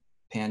using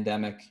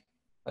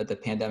the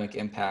pandemic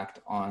impact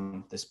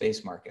on the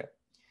space market.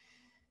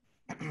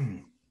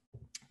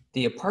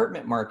 The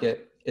apartment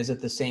market is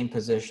at the same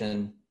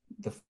position.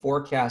 The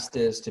forecast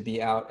is to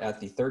be out at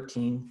the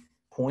 13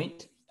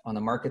 point on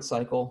the market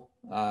cycle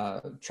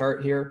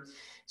chart here.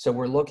 So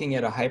we're looking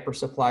at a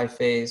hypersupply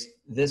phase.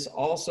 This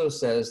also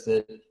says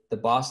that the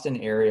Boston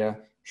area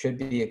should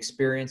be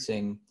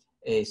experiencing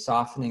a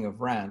softening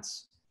of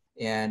rents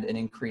and an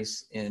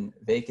increase in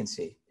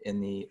vacancy in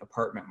the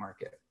apartment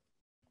market.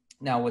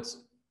 Now, what's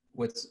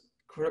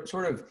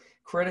sort of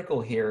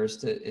critical here is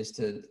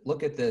to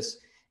look at this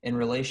in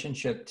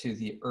relationship to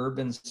the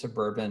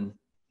urban-suburban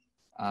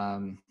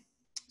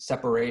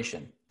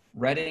separation.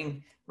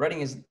 Living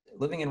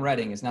in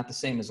Reading is not the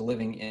same as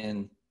living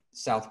in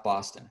South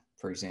Boston,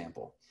 for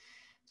example.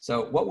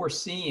 So what we're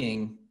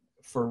seeing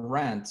for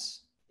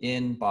rents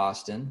in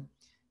Boston,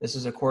 this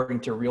is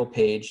according to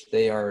RealPage.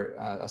 They are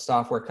a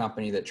software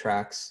company that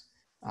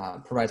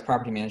provides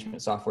property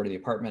management software to the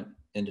apartment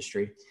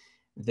industry.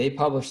 They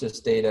published this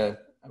data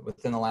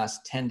within the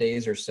last 10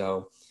 days or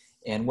so.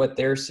 And what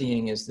they're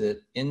seeing is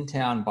that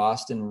in-town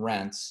Boston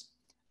rents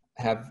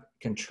have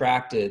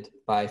contracted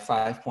by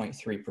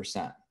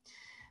 5.3%.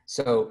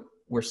 So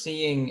we're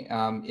seeing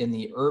in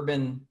the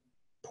urban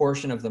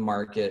portion of the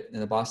market in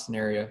the Boston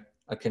area,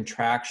 a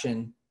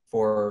contraction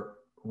for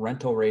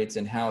rental rates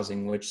and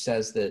housing, which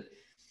says that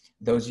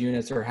those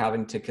units are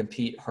having to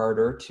compete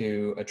harder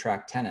to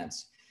attract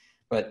tenants.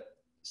 But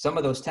some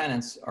of those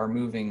tenants are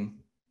moving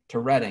to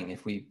Reading.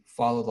 If we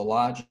follow the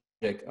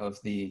logic of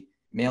the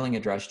mailing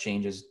address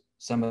changes,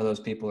 some of those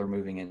people are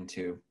moving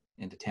into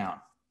town.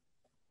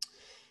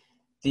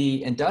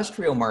 The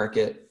industrial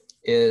market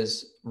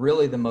is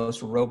really the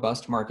most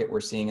robust market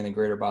we're seeing in the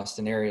greater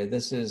Boston area.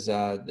 This is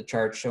the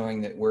chart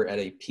showing that we're at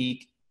a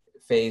peak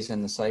phase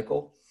in the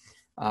cycle.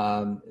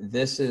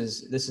 This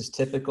is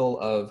typical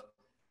of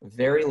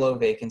very low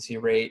vacancy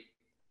rate,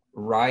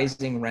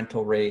 rising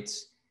rental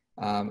rates,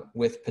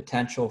 with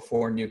potential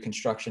for new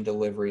construction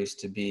deliveries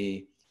to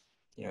be,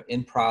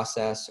 in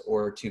process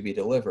or to be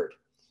delivered.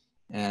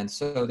 And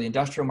so the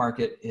industrial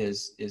market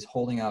is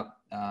holding up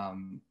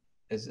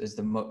is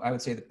I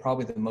would say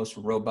probably the most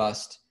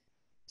robust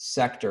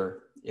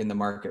sector in the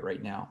market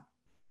right now.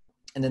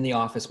 And then the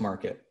office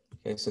market.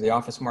 Okay, so the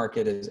office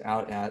market is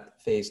out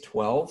at phase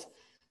 12.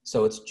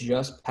 So it's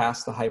just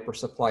past the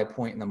hypersupply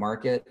point in the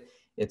market.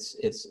 It's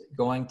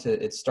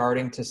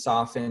starting to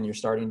soften.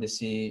 You're starting to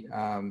see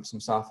some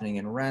softening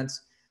in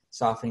rents,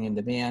 softening in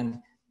demand.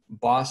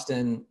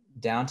 Boston,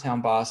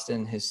 downtown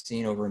Boston has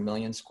seen over 1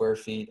 million square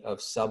feet of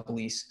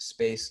sublease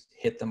space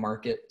hit the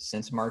market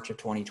since March of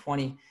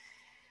 2020.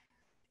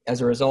 As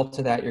a result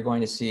of that, you're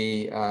going to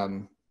see a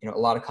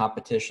lot of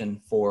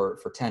competition for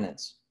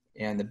tenants.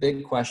 And the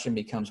big question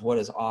becomes, what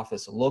does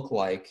office look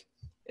like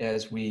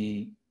as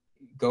we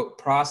go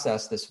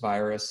process this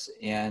virus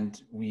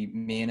and we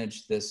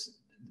manage this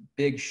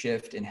big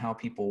shift in how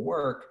people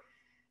work,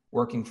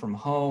 working from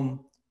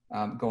home,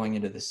 going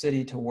into the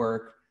city to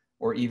work,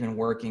 or even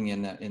working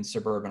in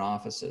suburban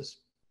offices.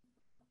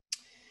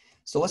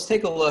 So let's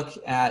take a look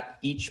at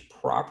each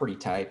property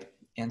type.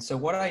 And so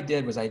what I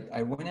did was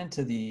I went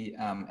into the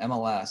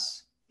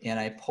MLS and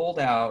I pulled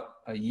out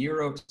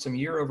some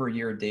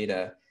year-over-year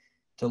data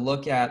to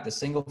look at the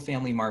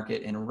single-family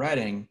market in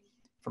Reading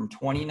from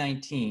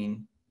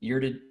 2019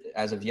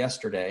 as of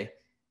yesterday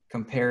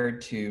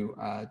compared to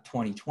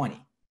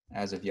 2020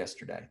 as of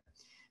yesterday.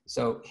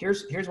 So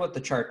here's what the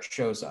chart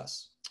shows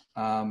us.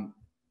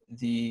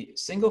 The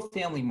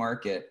single-family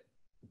market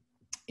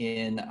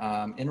in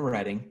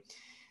Reading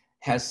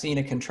has seen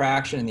a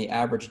contraction in the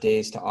average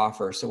days to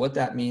offer. So what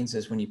that means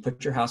is when you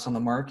put your house on the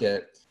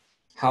market,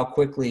 how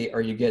quickly are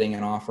you getting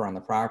an offer on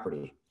the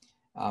property?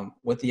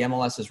 What the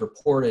MLS has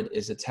reported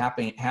is it's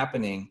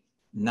happening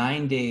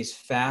 9 days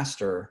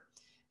faster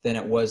than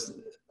it was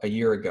a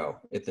year ago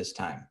at this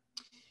time.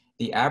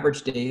 The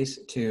average days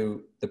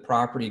to the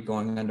property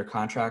going under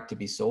contract to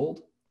be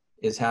sold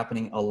is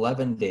happening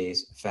 11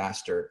 days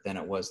faster than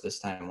it was this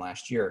time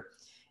last year.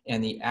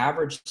 And the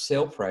average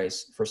sale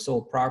price for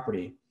sold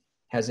property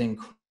has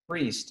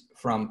increased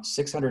from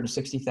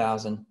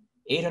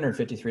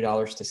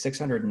 $660,853 to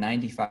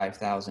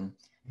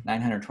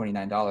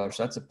 $695,929.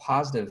 So that's a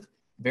positive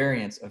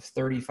variance of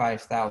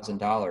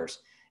 $35,000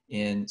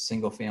 in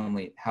single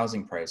family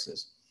housing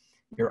prices.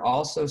 You're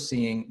also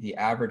seeing the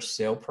average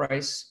sale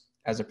price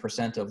as a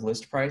percent of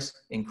list price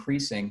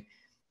increasing,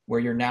 where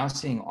you're now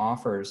seeing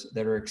offers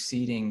that are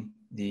exceeding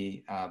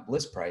the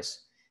list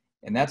price.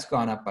 And that's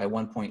gone up by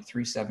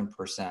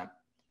 1.37%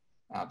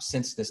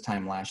 since this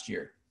time last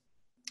year.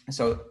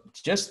 So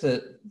just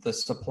the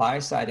supply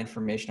side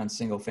information on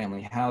single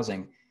family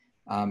housing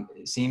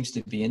seems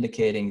to be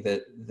indicating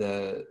that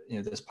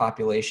this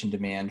population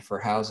demand for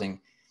housing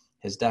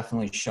has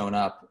definitely shown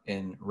up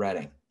in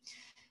Reading.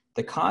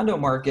 The condo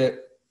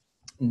market,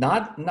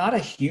 not a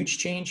huge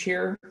change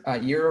here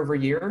year over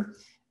year.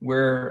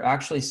 We're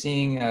actually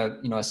seeing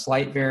a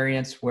slight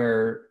variance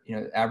where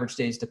average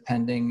days to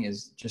pending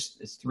is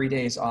 3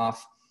 days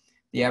off.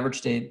 The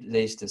average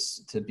days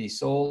to be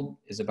sold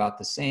is about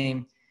the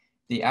same.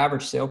 The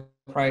average sale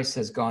price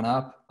has gone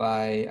up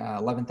by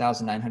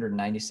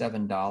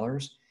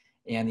 $11,997,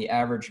 and the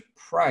average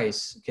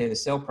price, the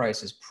sale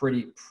price is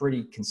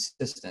pretty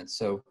consistent.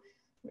 So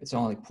it's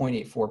only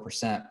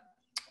 0.84%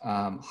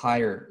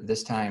 higher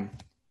this time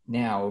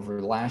now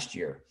over last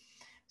year.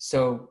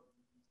 So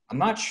I'm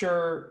not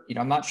sure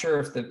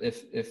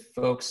if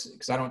folks,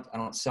 because I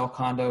don't sell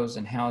condos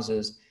and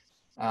houses,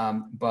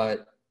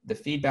 but the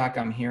feedback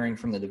I'm hearing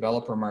from the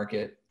developer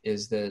market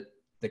is that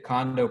the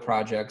condo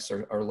projects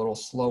are a little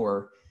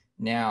slower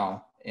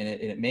now, and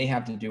it may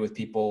have to do with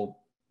people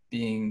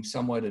being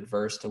somewhat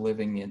adverse to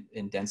living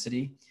in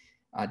density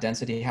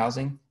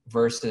housing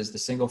versus the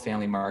single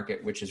family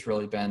market, which has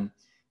really been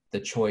the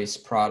choice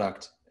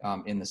product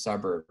in the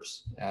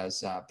suburbs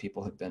as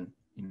people have been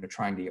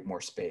trying to get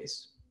more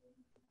space.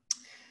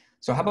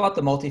 So how about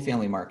the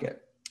multifamily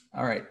market?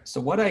 All right,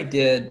 so what I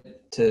did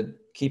to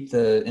keep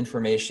the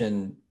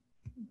information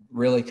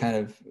really kind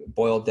of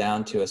boiled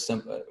down to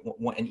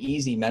an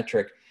easy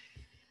metric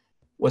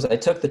was I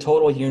took the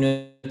total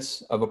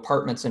units of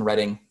apartments in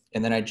Reading,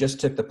 and then I just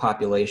took the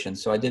population.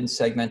 So I didn't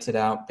segment it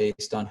out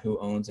based on who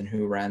owns and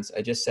who rents.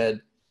 I just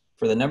said,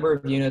 for the number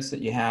of units that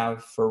you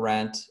have for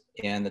rent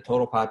and the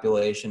total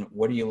population,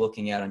 what are you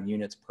looking at on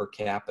units per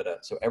capita?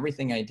 So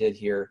everything I did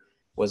here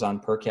was on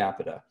per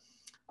capita.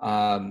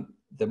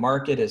 The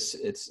market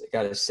it's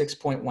got a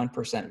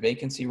 6.1%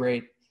 vacancy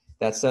rate.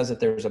 That says that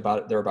there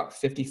are about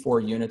 54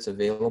 units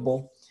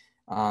available.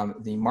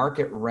 The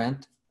market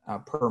rent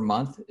per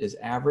month is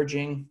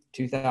averaging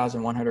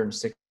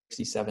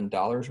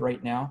 $2,167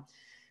 right now.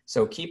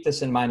 So keep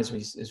this in mind as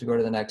we go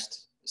to the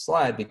next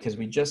slide, because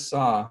we just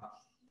saw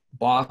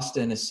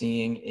Boston is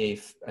seeing a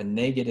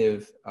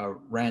negative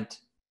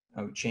rent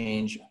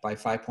change by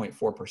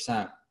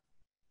 5.4%.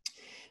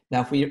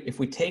 Now, if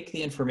we take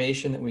the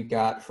information that we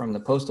got from the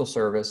Postal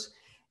Service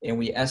and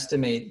we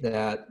estimate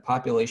that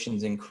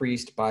populations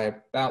increased by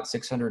about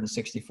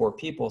 664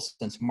 people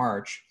since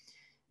March,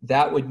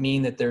 that would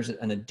mean that there's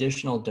an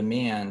additional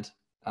demand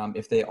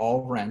if they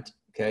all rent,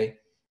 okay?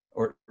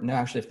 Or no,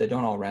 actually, if they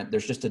don't all rent,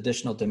 there's just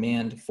additional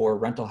demand for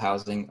rental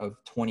housing of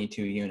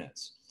 22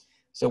 units.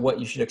 So what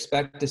you should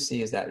expect to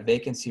see is that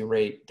vacancy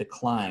rate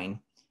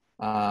decline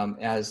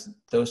as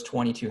those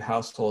 22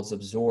 households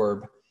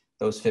absorb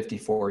those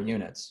 54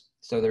 units.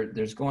 So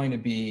there's going to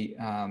be,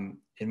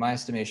 in my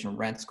estimation,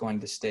 rent's going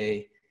to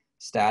stay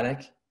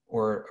static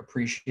or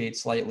appreciate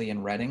slightly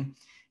in Reading.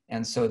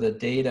 And so the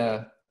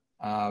data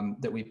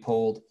that we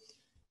pulled,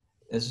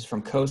 this is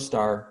from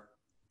CoStar,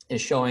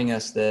 is showing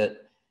us that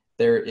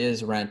there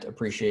is rent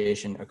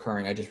appreciation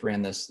occurring. I just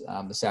ran this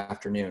this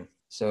afternoon.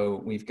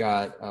 So we've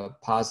got a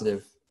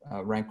positive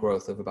rent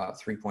growth of about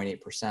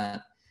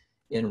 3.8%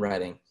 in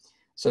Reading.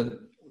 So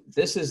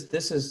this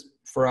is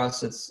for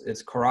us,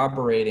 it's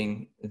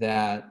corroborating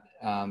that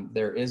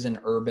there is an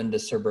urban to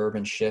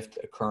suburban shift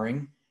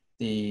occurring.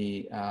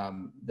 The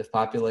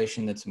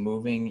population that's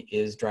moving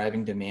is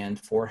driving demand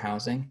for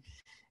housing.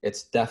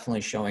 It's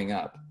definitely showing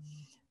up.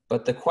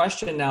 But the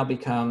question now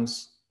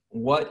becomes,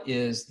 what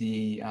is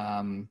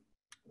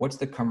what's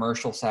the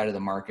commercial side of the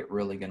market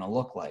really going to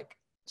look like?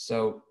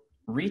 So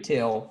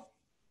retail,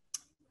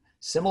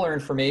 similar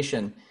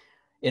information.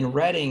 In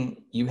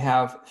Reading, you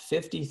have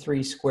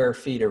 53 square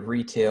feet of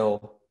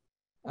retail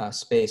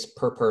space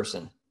per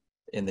person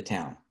in the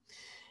town.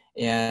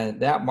 And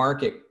that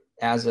market,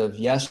 as of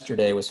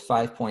yesterday, was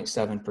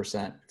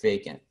 5.7%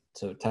 vacant.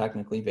 So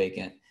technically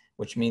vacant,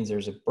 which means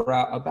there's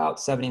about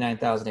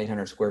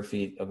 79,800 square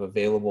feet of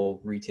available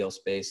retail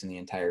space in the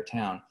entire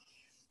town.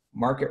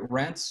 Market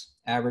rents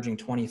averaging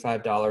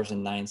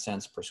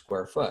 $25.09 per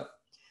square foot.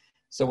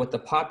 So with the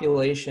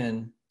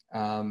population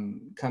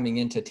coming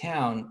into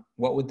town,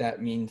 what would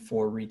that mean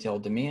for retail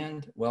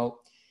demand?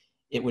 Well,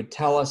 it would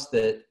tell us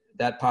that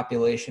that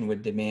population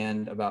would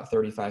demand about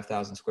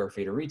 35,000 square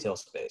feet of retail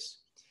space.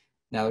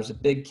 Now, there's a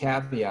big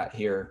caveat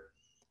here,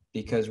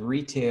 because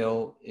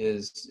retail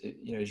is,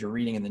 you know, as you're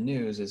reading in the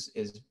news,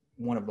 is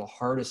one of the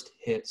hardest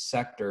hit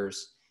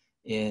sectors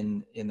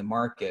in the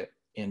market.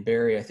 And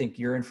Barry, I think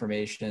your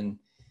information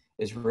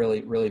is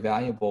really, really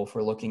valuable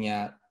for looking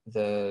at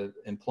the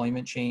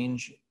employment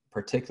change,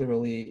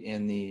 particularly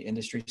in the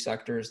industry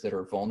sectors that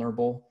are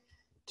vulnerable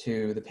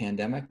to the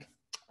pandemic,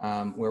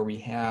 where we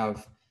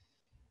have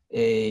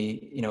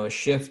a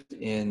shift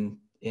in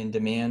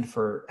demand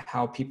for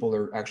how people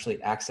are actually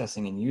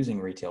accessing and using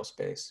retail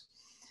space.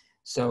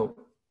 So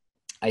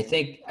I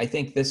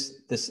think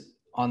this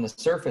on the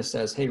surface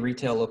says, hey,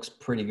 retail looks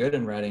pretty good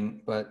in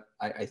Reading, but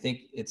I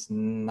think it's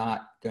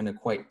not going to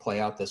quite play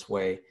out this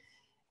way,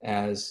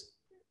 as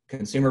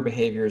consumer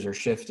behaviors are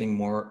shifting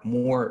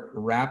more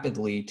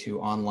rapidly to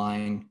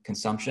online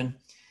consumption,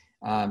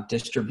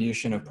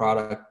 distribution of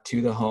product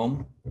to the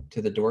home,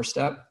 to the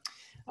doorstep,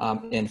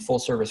 and full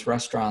service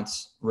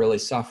restaurants really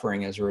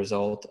suffering as a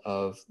result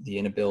of the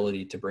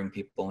inability to bring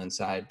people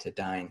inside to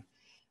dine,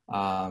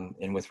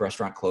 and with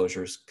restaurant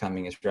closures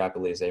coming as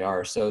rapidly as they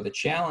are. So the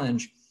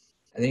challenge,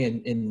 I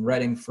think, in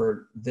Reading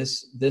for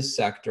this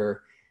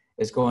sector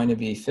is going to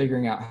be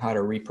figuring out how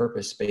to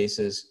repurpose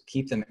spaces,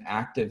 keep them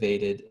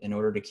activated in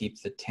order to keep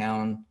the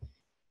town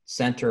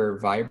center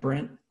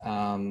vibrant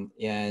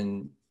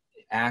and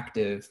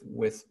active,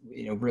 with,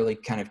 you know, really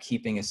kind of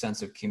keeping a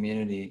sense of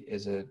community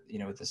as a, you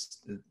know, the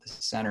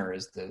center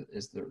is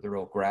the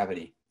real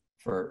gravity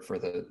for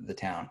the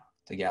town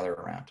to gather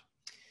around.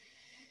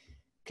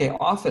 Okay,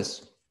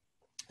 office.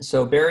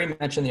 So Barry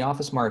mentioned the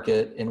office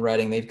market in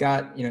Reading. They've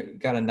got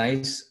a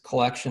nice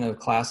collection of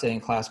Class A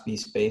and Class B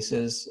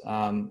spaces.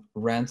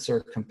 Rents are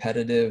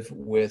competitive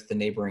with the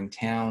neighboring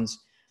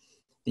towns.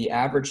 The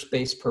average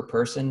space per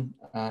person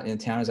in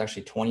town is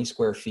actually 20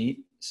 square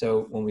feet.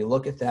 So when we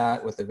look at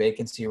that with the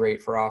vacancy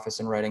rate for office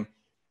in Reading,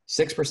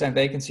 6%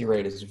 vacancy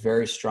rate is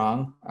very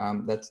strong.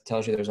 That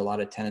tells you there's a lot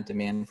of tenant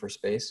demand for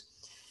space.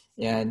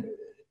 And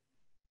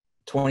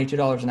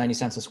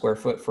 $22.90 a square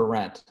foot for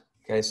rent.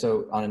 Okay,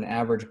 so on an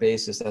average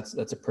basis,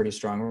 that's a pretty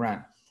strong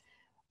rent.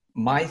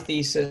 My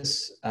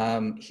thesis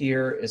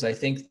here is I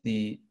think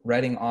the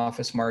Reading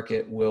office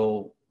market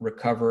will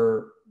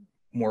recover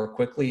more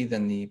quickly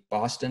than the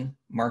Boston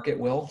market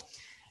will.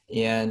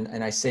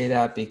 And I say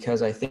that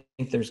because I think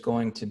there's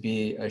going to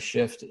be a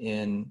shift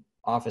in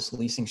office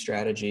leasing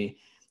strategy.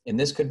 And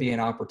this could be an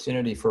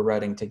opportunity for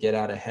Reading to get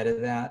out ahead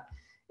of that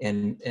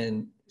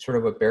and sort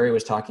of what Barry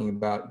was talking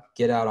about,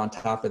 get out on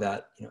top of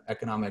that, you know,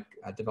 economic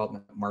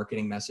development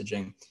marketing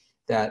messaging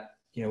that,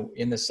 you know,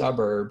 in the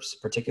suburbs,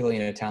 particularly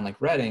in a town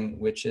like Reading,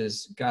 which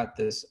has got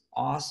this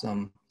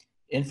awesome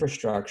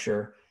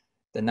infrastructure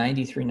the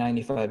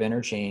 93-95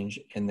 interchange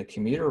and the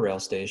commuter rail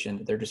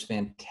station, they're just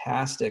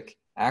fantastic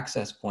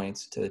access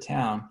points to the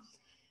town.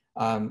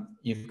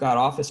 You've got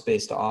office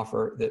space to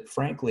offer that,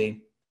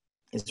 frankly,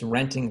 is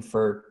renting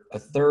for a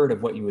third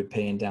of what you would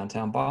pay in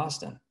downtown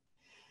Boston.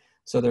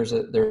 So there's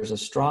a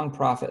strong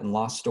profit and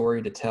loss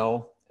story to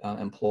tell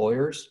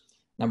employers.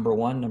 Number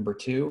one. Number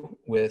two,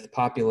 with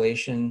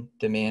population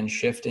demand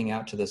shifting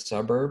out to the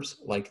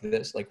suburbs like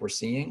we're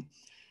seeing,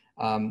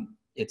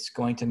 it's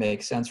going to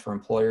make sense for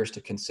employers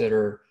to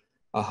consider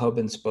a hub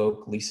and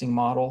spoke leasing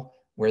model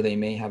where they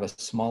may have a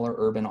smaller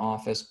urban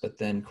office, but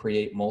then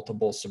create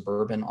multiple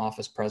suburban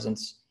office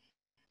presence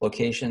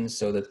locations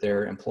so that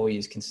their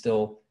employees can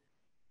still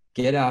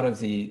get out of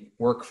the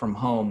work from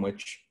home,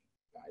 which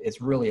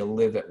is really a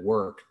live at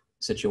work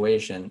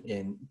situation,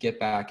 and get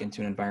back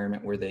into an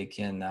environment where they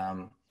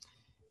can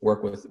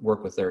work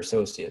with their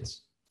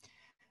associates.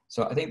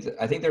 So I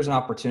think there's an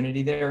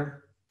opportunity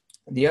there.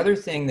 The other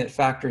thing that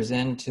factors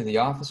into the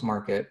office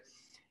market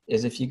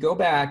is if you go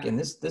back, and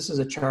this is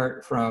a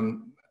chart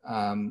from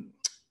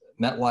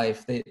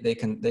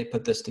MetLife. They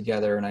put this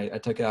together, and I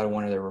took it out of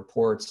one of their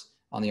reports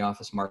on the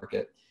office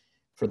market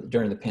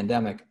during the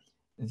pandemic.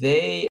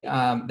 They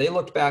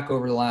looked back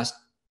over the last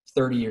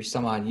 30 or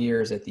some odd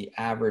years at the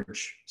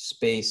average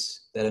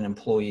space that an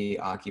employee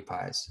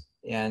occupies.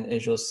 And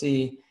as you'll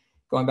see,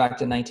 going back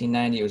to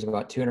 1990, it was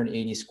about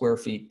 280 square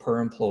feet per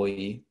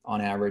employee on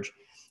average.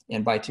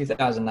 And by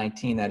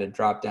 2019, that had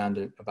dropped down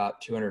to about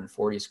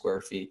 240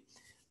 square feet.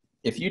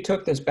 If you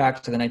took this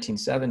back to the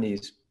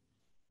 1970s,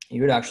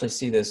 you would actually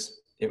see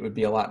this, it'd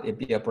be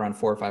up around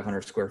 400 or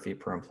 500 square feet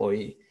per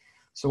employee.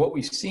 So what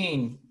we've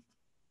seen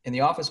in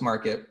the office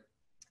market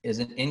is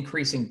an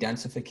increasing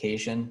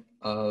densification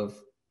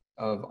of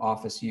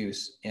office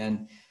use.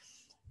 And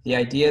the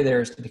idea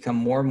there is to become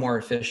more and more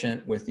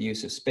efficient with the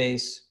use of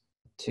space,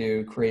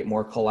 to create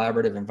more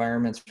collaborative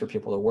environments for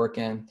people to work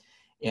in.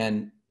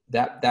 And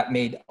that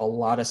made a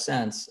lot of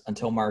sense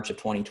until March of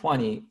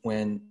 2020,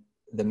 when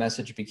the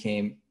message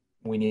became,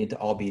 we need to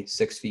all be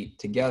 6 feet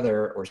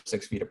together or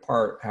 6 feet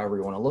apart, however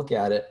you want to look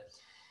at it.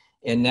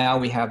 And now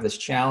we have this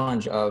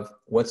challenge of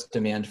what's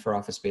demand for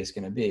office space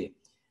going to be.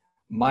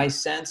 My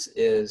sense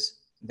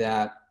is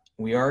that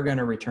we are going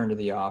to return to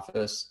the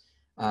office,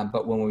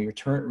 but when we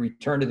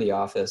return to the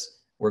office,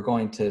 we're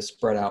going to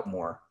spread out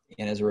more.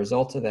 And as a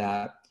result of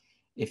that,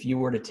 if you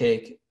were to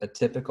take a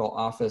typical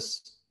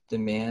office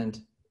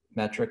demand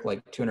metric like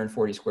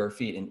 240 square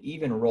feet and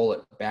even roll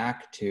it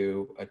back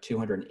to a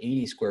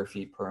 280 square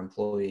feet per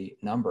employee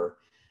number,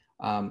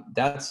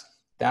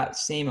 that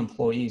same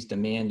employee is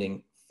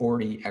demanding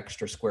 40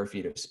 extra square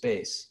feet of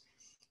space.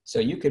 So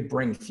you could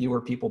bring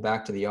fewer people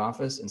back to the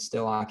office and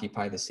still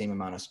occupy the same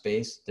amount of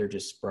space. They're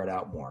just spread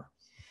out more.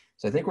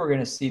 So I think we're going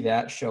to see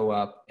that show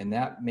up, and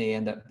that may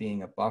end up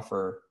being a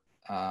buffer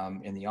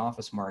in the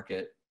office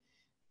market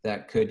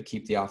that could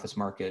keep the office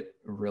market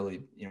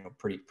really,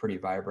 pretty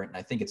vibrant. And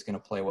I think it's going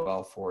to play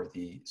well for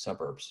the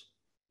suburbs,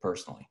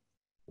 personally.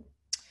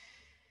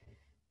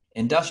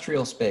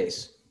 Industrial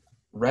space.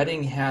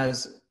 Reading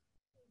has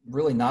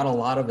really not a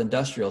lot of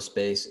industrial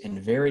space and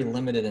very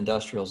limited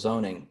industrial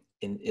zoning.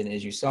 And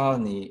as you saw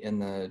in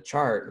the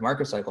chart, the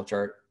market cycle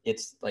chart,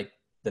 it's like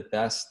the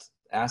best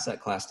asset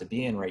class to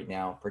be in right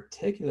now,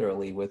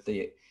 particularly with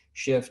the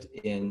shift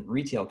in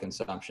retail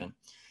consumption.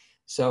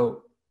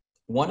 So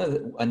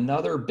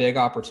another big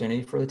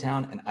opportunity for the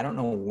town, and I don't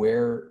know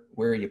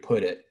where you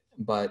put it,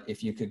 but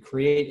if you could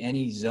create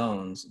any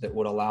zones that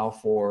would allow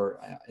for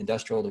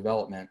industrial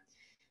development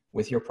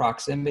with your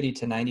proximity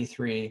to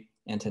 93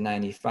 and to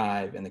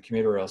 95 and the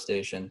commuter rail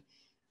station,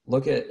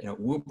 look at,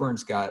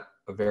 Woodburn's got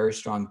a very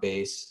strong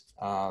base.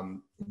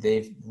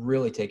 They've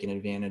really taken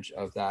advantage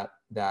of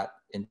that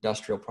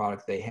industrial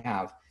product they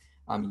have.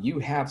 You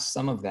have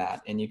some of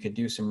that, and you could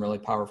do some really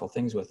powerful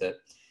things with it.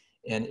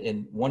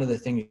 And one of the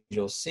things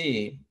you'll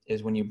see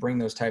is when you bring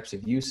those types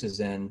of uses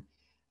in,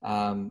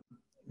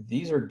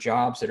 these are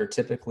jobs that are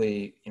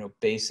typically,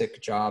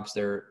 basic jobs.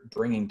 They're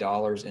bringing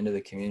dollars into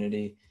the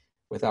community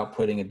without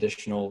putting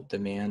additional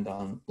demand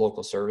on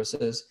local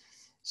services.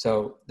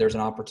 So there's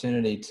an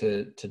opportunity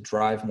to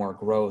drive more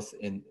growth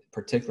in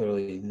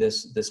particularly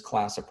this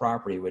class of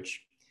property,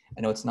 which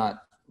I know it's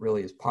not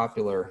really as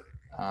popular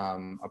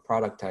a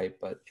product type,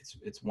 but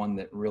it's one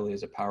that really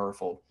is a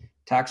powerful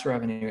tax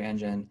revenue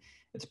engine.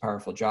 It's a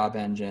powerful job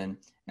engine,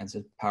 and it's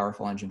a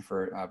powerful engine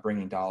for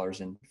bringing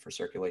dollars in for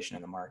circulation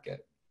in the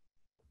market.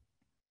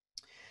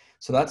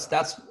 So that's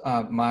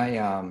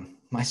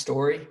my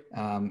story.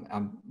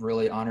 I'm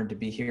really honored to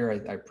be here.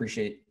 I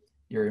appreciate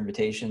your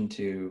invitation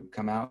to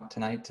come out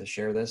tonight to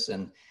share this,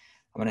 and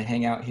I'm going to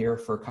hang out here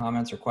for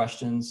comments or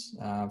questions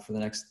for the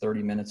next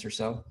 30 minutes or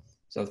so.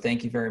 So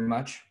thank you very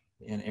much,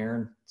 and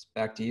Aaron, it's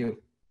back to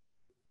you.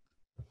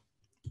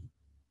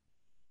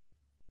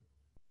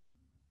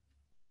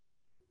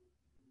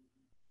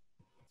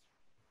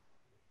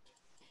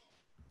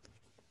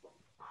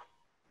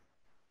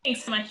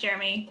 Thanks so much,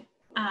 Jeremy.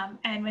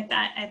 And with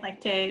that, I'd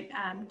like to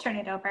turn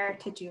it over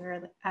to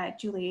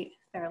Julie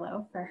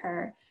Thurlow for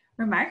her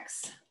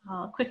remarks.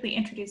 I'll quickly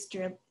introduce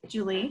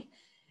Julie.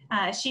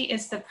 She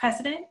is the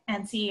president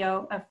and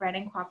CEO of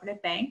Reading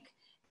Cooperative Bank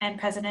and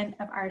president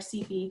of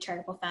RCTV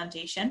Charitable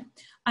Foundation.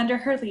 Under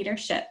her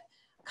leadership,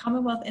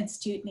 Commonwealth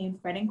Institute named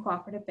Reading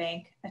Cooperative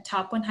Bank a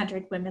top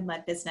 100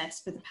 women-led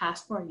business for the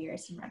past 4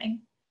 years in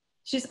Reading.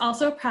 She's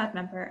also a proud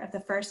member of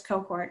the first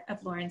cohort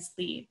of Lawrence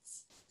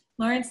Leads.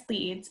 Lawrence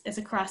Leads is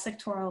a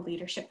cross-sectoral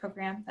leadership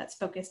program that's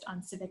focused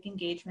on civic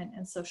engagement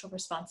and social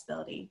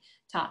responsibility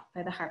taught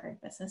by the Harvard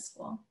Business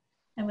School.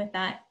 And with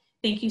that,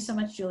 thank you so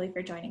much, Julie,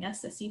 for joining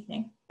us this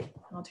evening.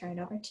 I'll turn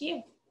it over to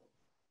you.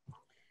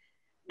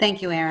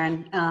 Thank you,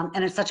 Erin.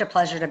 And it's such a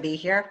pleasure to be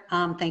here.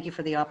 Thank you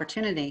for the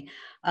opportunity.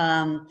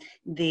 And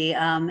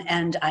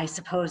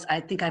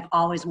I think I've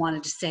always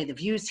wanted to say the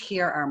views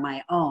here are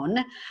my own,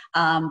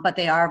 but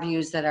they are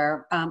views that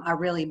are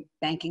really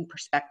banking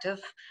perspective,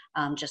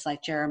 just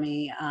like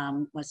Jeremy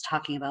was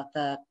talking about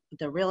the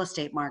real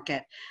estate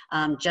market,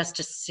 just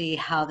to see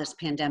how this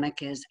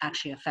pandemic is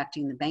actually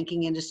affecting the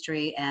banking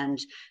industry and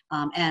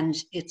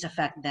its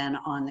effect then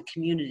on the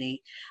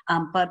community.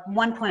 But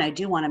one point I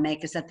do want to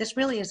make is that this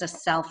really is a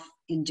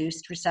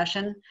self-induced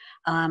recession.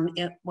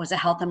 It was a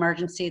health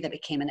emergency that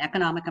became an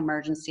economic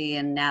emergency,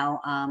 and now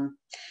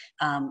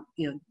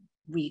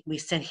we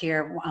sit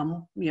here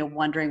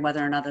wondering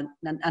whether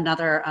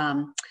another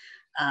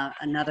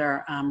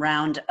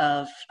round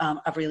of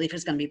relief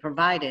is going to be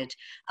provided.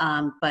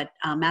 But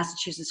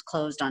Massachusetts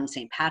closed on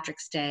St.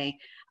 Patrick's Day.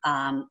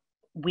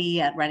 We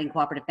at Reading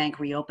Cooperative Bank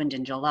reopened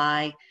in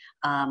July.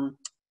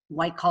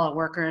 White collar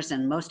workers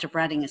and most of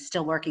Reading is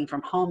still working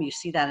from home. You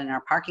see that in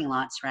our parking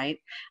lots, right?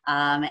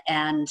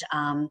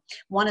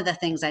 One of the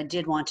things I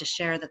did want to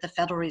share that the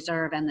Federal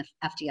Reserve and the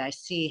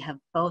FDIC have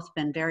both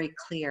been very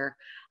clear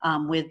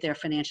with their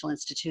financial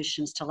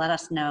institutions to let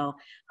us know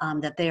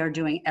that they are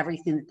doing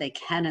everything that they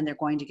can, and they're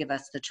going to give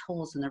us the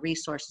tools and the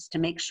resources to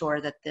make sure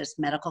that this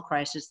medical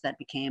crisis that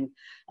became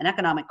an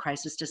economic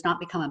crisis does not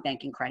become a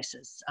banking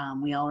crisis.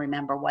 We all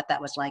remember what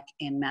that was like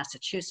in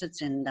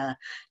Massachusetts in the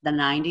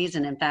 90s,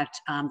 and in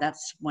fact,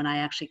 that's when I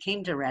actually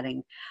came to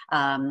Reading.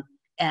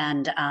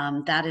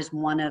 That is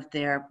one of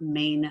their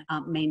main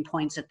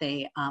points that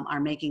they are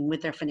making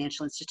with their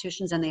financial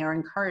institutions, and they are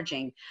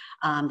encouraging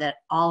that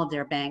all of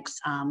their banks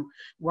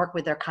work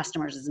with their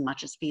customers as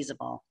much as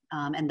feasible.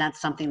 And that's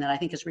something that I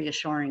think is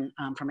reassuring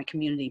from a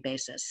community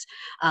basis.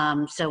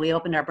 So we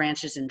opened our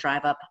branches in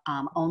drive-up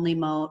only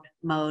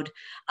mode.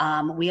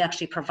 We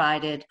actually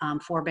provided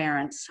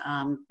forbearance,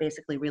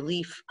 basically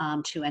relief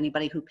to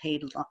anybody who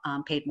paid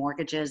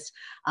mortgages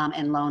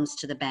and loans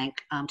to the bank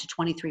to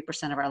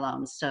 23% of our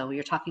loans. So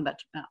you're talking about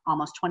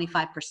almost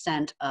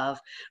 25% of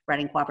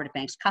Reading Cooperative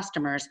Bank's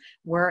customers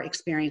were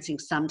experiencing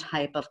some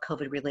type of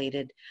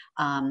COVID-related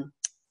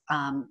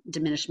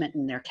diminishment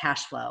in their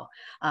cash flow.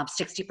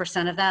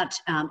 60% of that,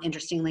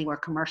 interestingly, were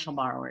commercial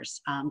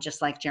borrowers,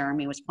 just like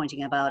Jeremy was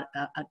pointing about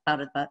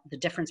the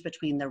difference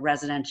between the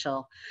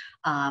residential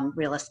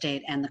real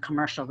estate and the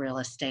commercial real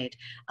estate.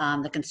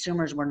 The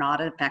consumers were not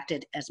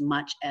affected as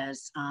much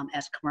as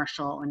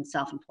commercial and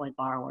self-employed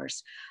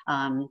borrowers.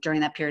 During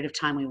that period of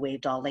time, we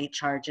waived all late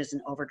charges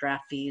and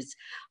overdraft fees,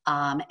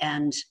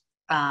 and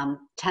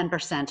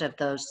 10% of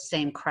those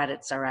same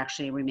credits are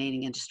actually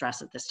remaining in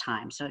distress at this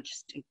time. So it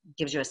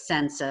gives you a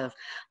sense of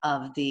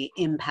the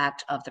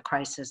impact of the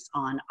crisis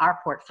on our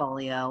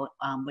portfolio,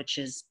 which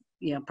is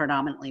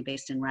predominantly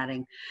based in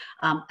Reading.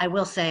 I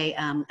will say,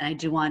 and I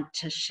do want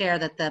to share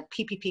that the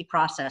PPP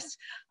process,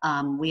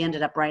 we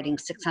ended up writing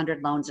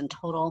 600 loans in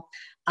total.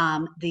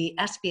 The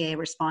SBA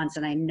response,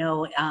 and I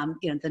know,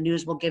 the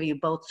news will give you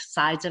both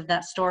sides of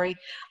that story,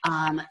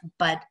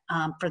 but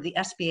for the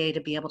SBA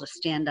to be able to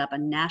stand up a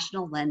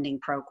national lending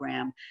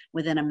program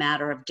within a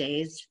matter of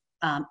days,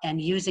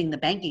 and using the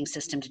banking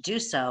system to do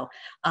so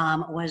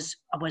was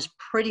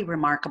pretty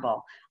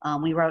remarkable.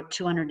 We wrote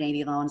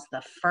 280 loans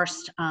the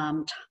first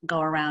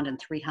go around and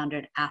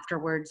 300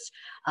 afterwards,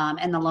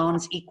 and the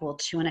loans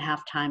equaled 2.5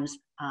 times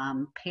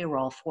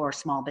payroll for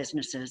small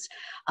businesses.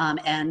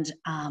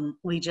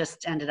 We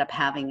just ended up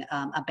having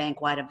a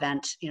bank-wide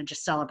event,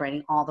 just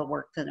celebrating all the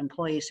work that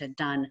employees had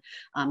done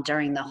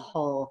during the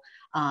whole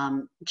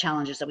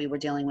challenges that we were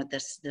dealing with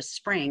this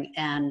spring,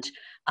 and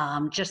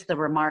just the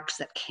remarks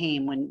that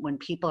came when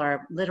people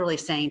are literally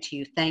saying to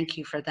you, thank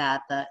you for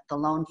that, the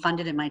loan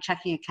funded in my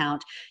checking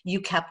account, you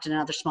kept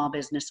another small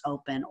business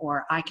open,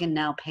 or I can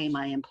now pay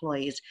my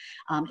employees.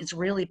 It's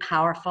really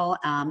powerful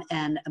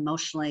and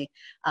emotionally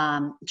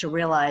to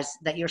realize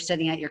that you're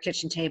sitting at your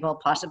kitchen table,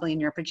 possibly in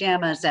your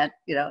pajamas at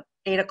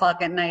 8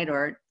 o'clock at night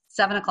or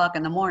 7 o'clock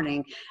in the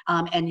morning,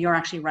 and you're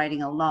actually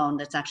writing a loan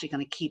that's actually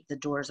going to keep the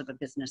doors of a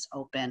business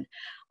open,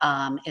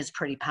 is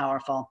pretty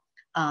powerful.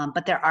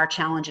 But there are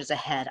challenges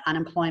ahead.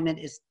 Unemployment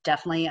is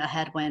definitely a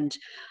headwind,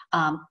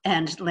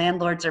 and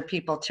landlords are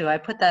people too. I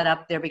put that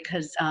up there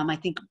because I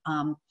think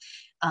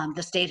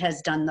the state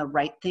has done the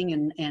right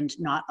thing and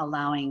not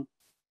allowing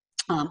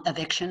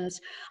evictions,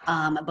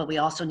 but we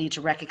also need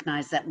to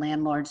recognize that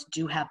landlords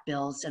do have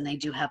bills and they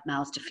do have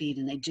mouths to feed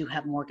and they do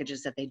have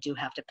mortgages that they do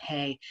have to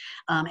pay,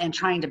 and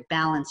trying to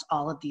balance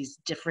all of these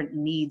different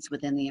needs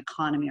within the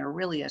economy are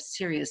really a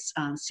serious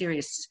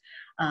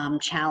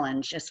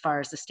challenge as far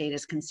as the state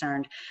is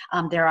concerned.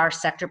 There are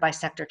sector by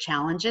sector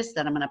challenges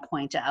that I'm going to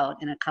point out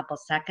in a couple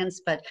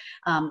seconds, but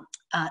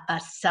a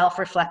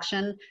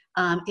self-reflection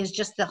is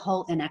just the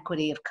whole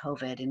inequity of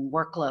COVID and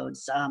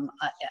workloads.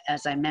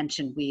 As I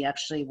mentioned, we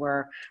actually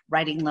were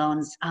writing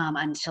loans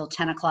until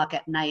 10 o'clock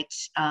at night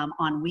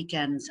on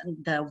weekends.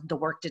 The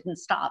work didn't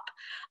stop,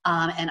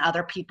 and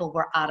other people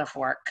were out of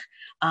work.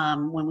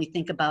 When we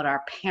think about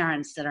our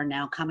parents that are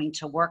now coming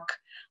to work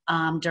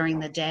during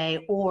the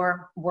day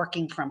or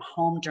working from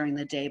home during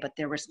the day, but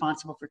they're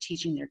responsible for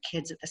teaching their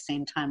kids at the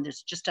same time.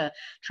 There's just a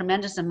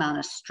tremendous amount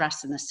of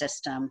stress in the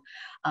system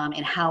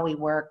in how we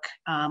work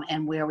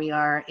and where we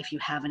are. If you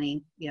have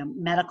any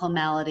medical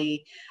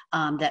malady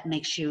that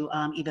makes you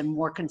even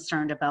more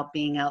concerned about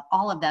being out,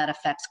 all of that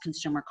affects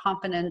consumer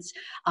confidence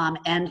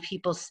and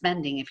people's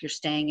spending. If you're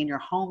staying in your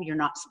home, you're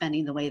not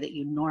spending the way that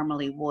you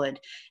normally would,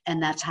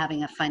 and that's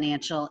having a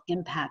financial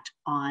impact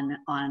on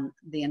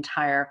the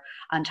entire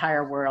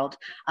world.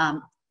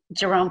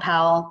 Jerome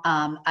Powell,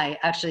 I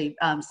actually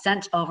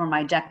sent over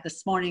my deck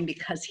this morning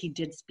because he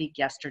did speak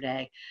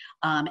yesterday.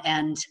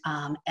 And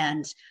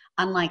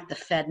unlike the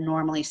Fed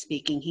normally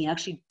speaking, he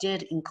actually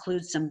did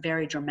include some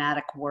very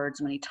dramatic words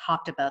when he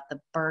talked about the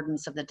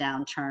burdens of the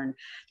downturn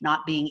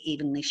not being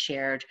evenly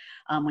shared.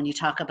 When you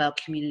talk about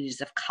communities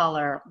of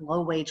color,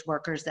 low-wage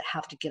workers that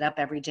have to get up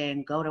every day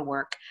and go to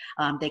work,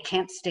 they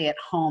can't stay at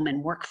home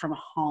and work from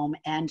home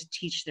and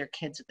teach their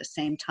kids at the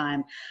same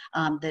time.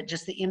 That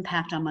just the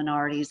impact on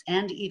minorities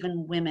and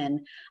even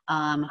women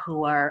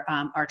who are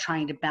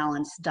trying to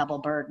balance double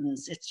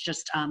burdens. It's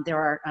just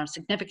there are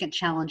significant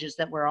challenges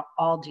that we're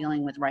all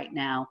dealing with right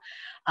now,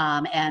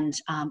 and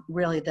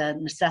really the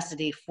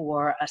necessity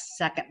for a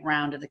second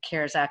round of the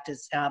CARES Act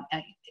is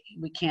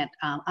we can't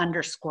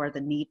underscore the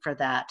need for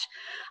that.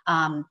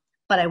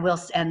 But I will,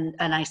 and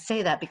I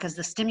say that because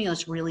the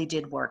stimulus really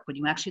did work. When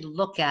you actually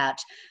look at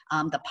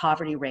the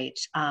poverty rate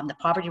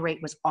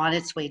was on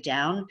its way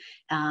down.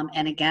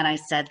 And again, I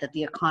said that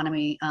the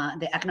economy,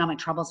 the economic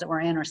troubles that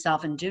we're in are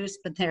self-induced,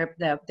 but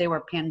they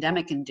were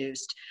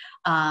pandemic-induced.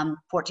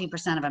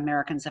 14% of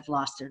Americans have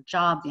lost their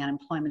job. The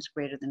unemployment's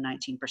greater than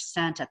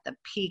 19% at the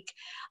peak.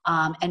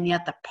 And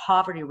yet the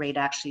poverty rate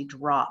actually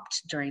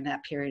dropped during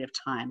that period of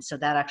time. So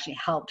that actually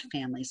helped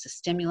families. The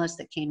stimulus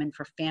that came in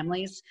for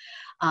families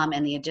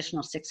and the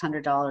additional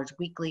 $600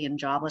 weekly in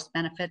jobless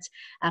benefits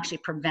actually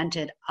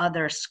prevented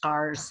other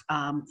scars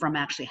from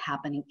actually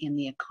happening in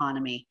the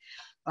economy.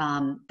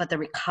 But the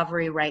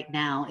recovery right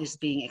now is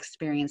being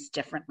experienced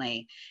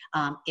differently.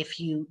 If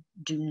you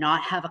do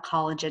not have a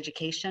college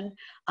education,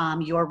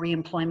 your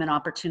reemployment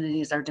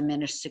opportunities are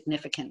diminished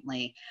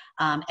significantly.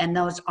 And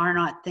those are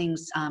not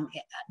things,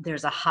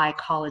 there's a high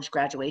college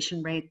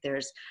graduation rate,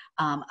 there's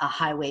a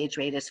high wage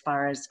rate as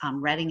far as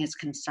Reading is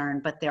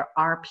concerned, but there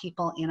are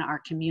people in our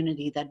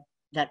community that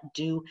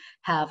do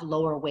have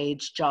lower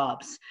wage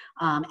jobs,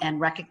 and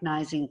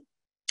recognizing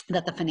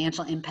that the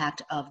financial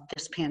impact of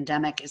this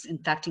pandemic is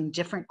infecting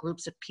different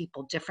groups of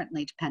people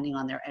differently depending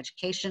on their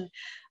education,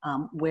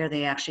 where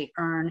they actually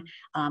earn,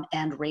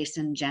 and race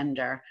and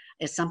gender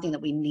is something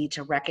that we need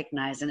to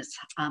recognize. And it's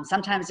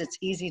sometimes it's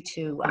easy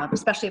to,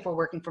 especially if we're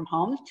working from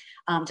home,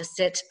 to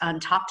sit and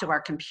talk to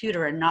our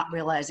computer and not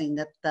realizing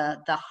that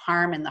the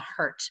harm and the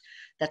hurt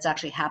that's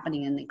actually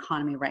happening in the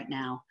economy right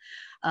now.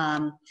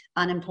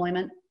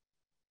 Unemployment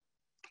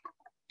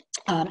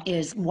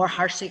is more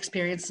harshly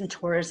experienced in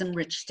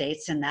tourism-rich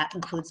states, and that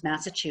includes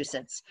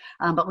Massachusetts.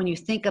 But when you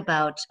think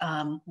about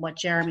what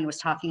Jeremy was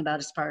talking about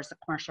as far as the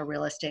commercial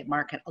real estate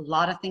market, a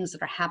lot of things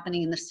that are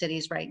happening in the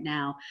cities right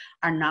now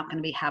are not going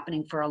to be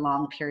happening for a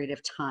long period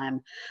of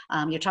time.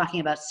 You're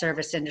talking about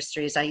service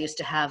industries. I used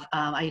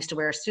to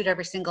wear a suit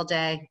every single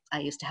day. I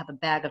used to have a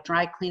bag of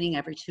dry cleaning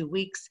every 2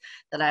 weeks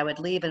that I would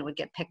leave and would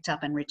get picked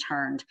up and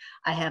returned.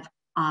 I have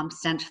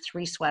sent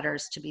 3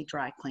 sweaters to be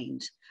dry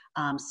cleaned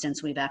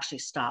since we've actually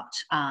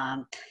stopped.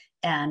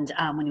 And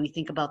when we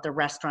think about the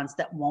restaurants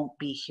that won't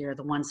be here,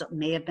 the ones that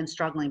may have been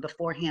struggling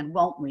beforehand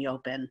won't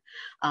reopen,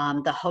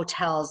 the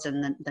hotels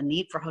and the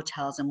need for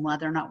hotels and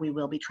whether or not we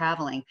will be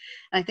traveling.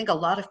 And I think a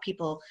lot of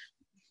people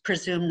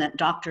presume that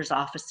doctors'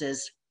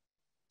 offices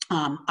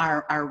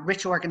are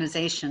rich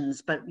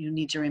organizations, but you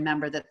need to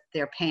remember that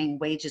they're paying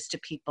wages to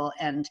people.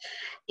 And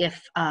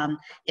if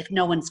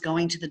no one's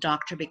going to the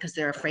doctor because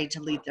they're afraid to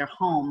leave their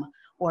home,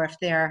 or if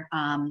they're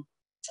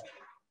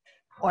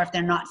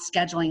not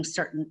scheduling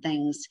certain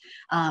things,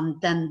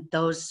 then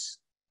those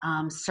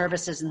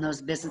services and those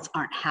visits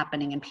aren't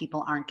happening and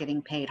people aren't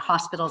getting paid.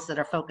 Hospitals that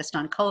are focused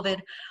on COVID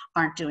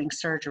aren't doing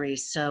surgeries,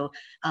 so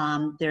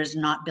there's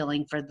not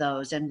billing for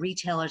those. And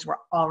retailers were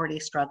already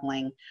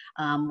struggling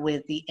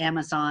with the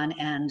Amazon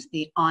and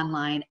the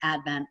online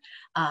advent,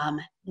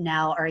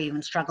 now are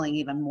even struggling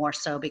even more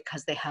so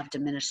because they have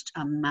diminished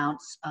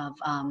amounts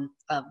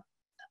of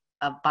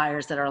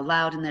buyers that are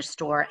allowed in their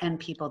store and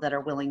people that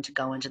are willing to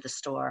go into the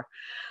store.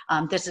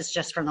 This is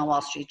just from the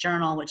Wall Street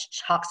Journal, which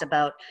talks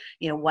about,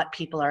 what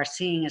people are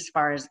seeing as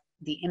far as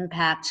the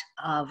impact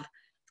of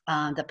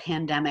the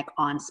pandemic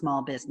on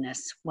small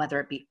business, whether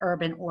it be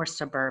urban or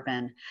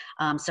suburban.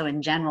 So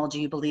in general,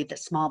 do you believe that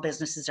small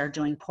businesses are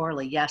doing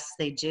poorly? Yes,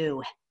 they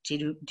do.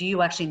 Do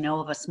you actually know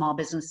of a small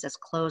business that's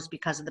closed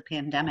because of the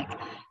pandemic?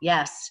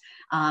 Yes.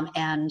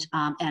 And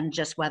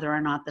just whether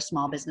or not the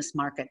small business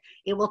market,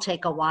 it will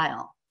take a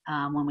while.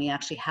 When we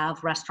actually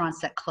have restaurants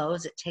that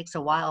close, it takes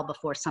a while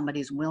before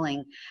somebody's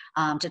willing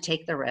to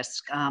take the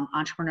risk.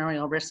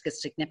 Entrepreneurial risk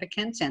is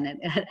significant, and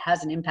it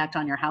has an impact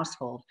on your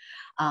household.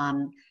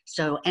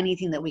 So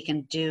anything that we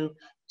can do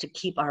to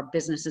keep our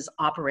businesses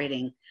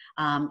operating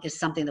is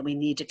something that we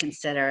need to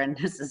consider. And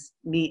this is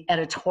me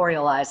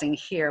editorializing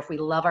here. If we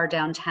love our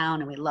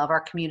downtown and we love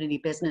our community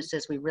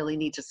businesses, we really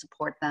need to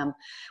support them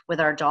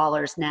with our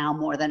dollars now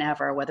more than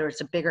ever, whether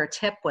it's a bigger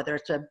tip, whether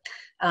it's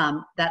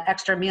that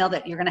extra meal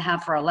that you're gonna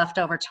have for a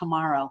leftover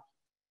tomorrow.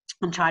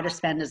 And try to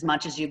spend as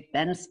much as you've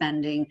been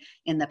spending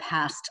in the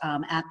past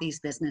at these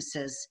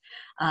businesses.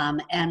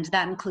 And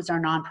that includes our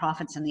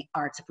nonprofits and the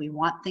arts. If we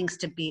want things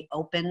to be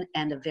open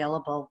and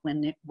available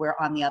when we're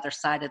on the other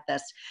side of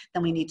this,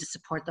 then we need to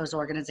support those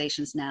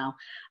organizations now.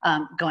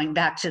 Going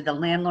back to the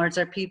landlords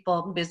are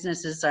people,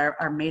 businesses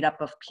are made up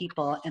of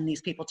people, and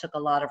these people took a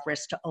lot of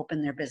risk to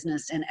open their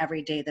business, and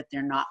every day that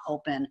they're not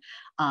open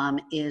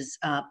is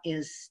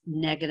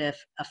negative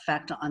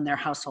effect on their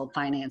household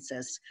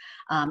finances.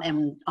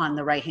 And on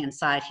the right-hand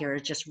side here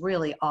is just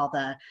really all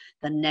the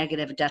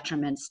negative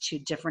detriments to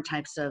different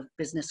types of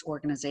business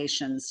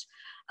organizations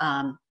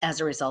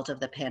as a result of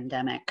the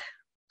pandemic.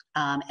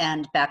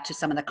 And back to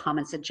some of the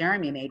comments that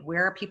Jeremy made,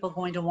 where are people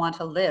going to want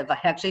to live? I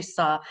actually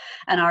saw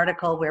an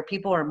article where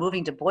people are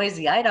moving to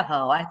Boise,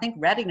 Idaho. I think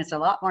Reading is a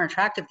lot more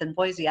attractive than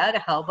Boise,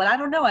 Idaho, but I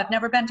don't know, I've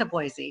never been to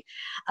Boise.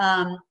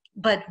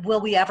 But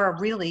will we ever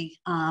really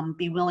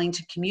be willing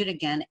to commute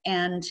again?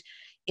 And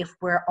if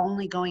we're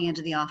only going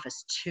into the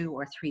office 2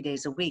 or 3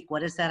 days a week, what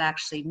does that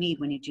actually mean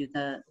when you do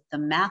the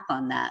math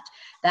on that?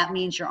 That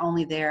means you're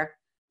only there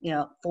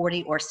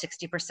 40 or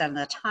 60% of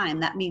the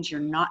time. That means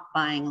you're not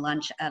buying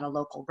lunch at a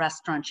local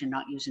restaurant. You're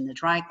not using the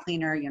dry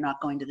cleaner. You're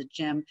not going to the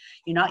gym.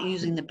 You're not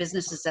using the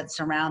businesses that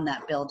surround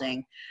that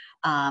building.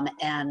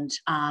 And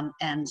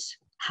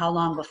how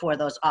long before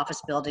those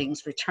office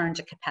buildings return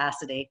to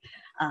capacity?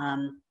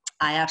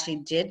 I actually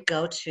did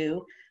go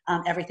to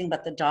Everything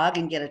But the Dog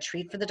and get a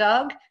treat for the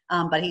dog,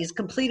 but he's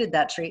completed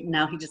that treat, and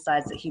now he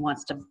decides that he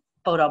wants to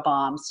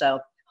photobomb. So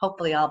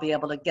hopefully I'll be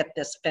able to get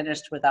this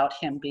finished without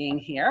him being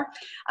here.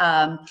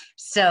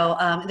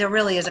 There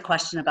really is a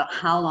question about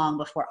how long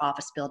before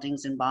office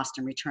buildings in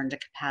Boston return to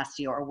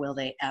capacity, or will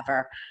they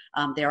ever?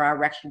 There are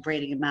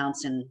record-breaking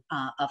amounts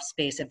of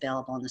space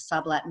available in the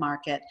sublet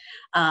market.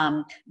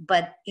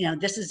 But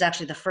this is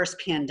actually the first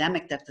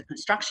pandemic that the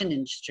construction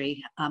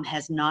industry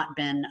has not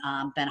been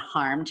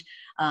harmed,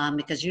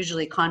 because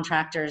usually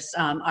contractors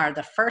are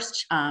the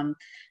first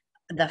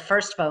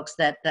folks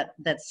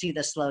that see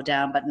the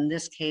slowdown, but in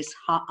this case,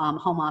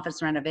 home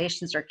office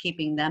renovations are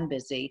keeping them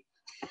busy.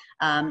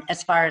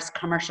 As far as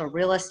commercial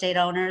real estate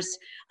owners,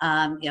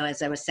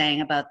 as I was saying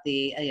about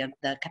the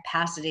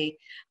capacity,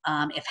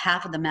 if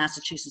half of the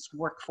Massachusetts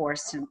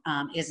workforce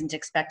isn't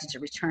expected to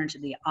return to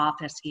the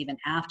office even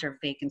after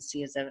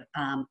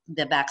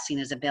the vaccine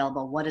is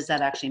available, what does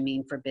that actually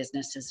mean for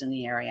businesses in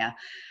the area?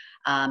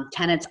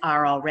 Tenants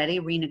are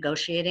already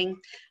renegotiating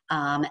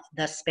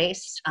the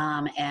space,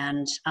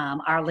 and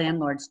our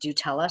landlords do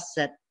tell us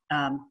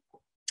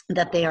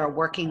that they are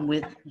working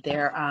with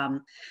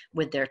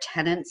their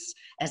tenants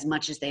as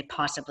much as they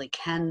possibly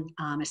can,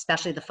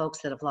 especially the folks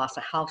that have lost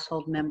a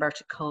household member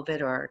to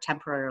COVID or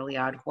temporarily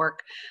out of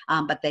work.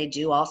 But they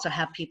do also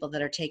have people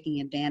that are taking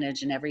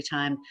advantage, and every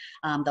time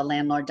the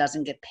landlord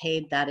doesn't get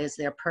paid, that is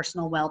their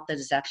personal wealth that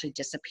is actually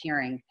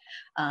disappearing.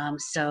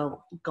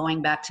 So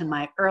going back to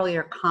my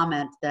earlier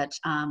comment that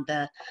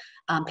the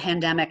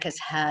pandemic has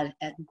had,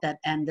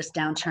 and this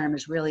downturn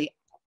is really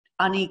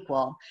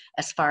unequal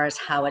as far as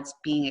how it's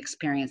being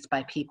experienced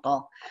by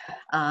people.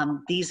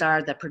 These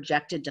are the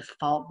projected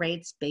default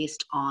rates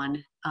based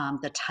on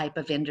the type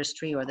of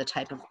industry or the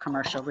type of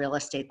commercial real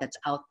estate that's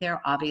out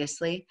there.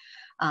 Obviously,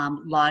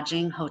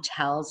 lodging,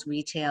 hotels,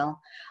 retail,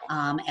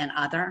 and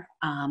other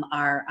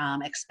are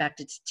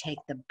expected to take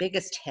the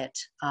biggest hit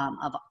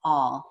of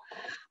all.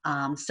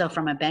 So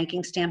from a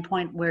banking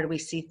standpoint, where do we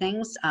see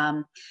things?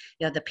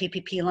 The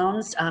PPP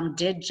loans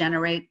did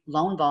generate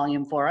loan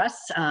volume for us,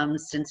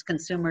 since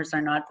consumers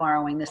are not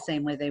borrowing the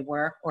same way they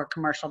were, or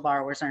commercial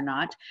borrowers are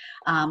not.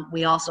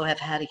 We also have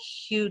had a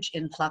huge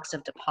influx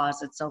of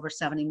deposits, over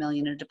 70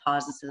 million in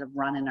deposits that have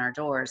run in our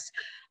doors.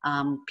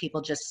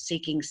 People just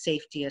seeking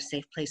safety, a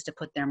safe place to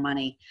put their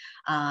money.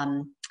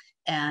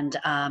 And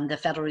the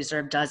Federal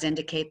Reserve does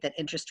indicate that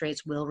interest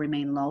rates will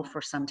remain low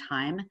for some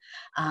time.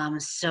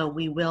 So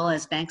we will,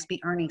 as banks,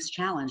 be earnings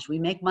challenged. We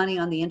make money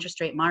on the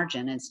interest rate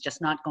margin. It's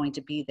just not going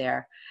to be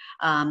there.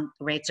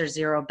 Rates are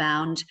zero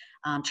bound.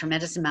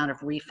 tremendous amount of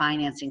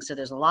refinancing. So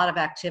there's a lot of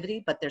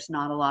activity, but there's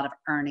not a lot of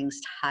earnings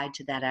tied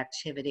to that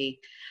activity.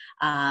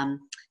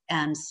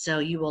 And so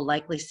you will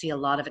likely see a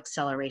lot of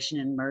acceleration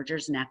in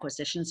mergers and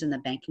acquisitions in the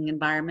banking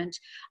environment,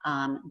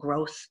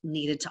 growth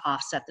needed to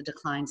offset the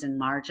declines in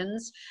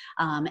margins.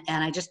 And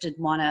I just did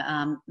want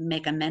to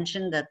make a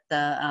mention that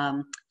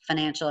the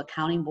Financial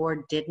Accounting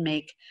Board did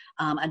make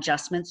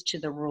adjustments to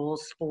the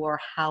rules for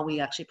how we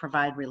actually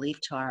provide relief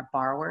to our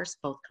borrowers,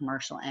 both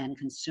commercial and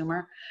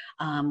consumer,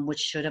 which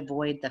should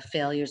avoid the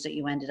failures that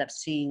you ended up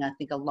seeing. I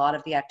think a lot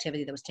of the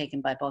activity that was taken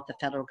by both the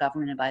federal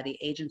government and by the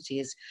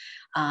agencies,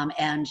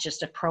 and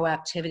just a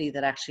proactivity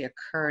that actually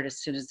occurred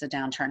as soon as the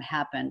downturn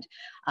happened,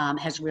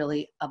 has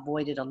really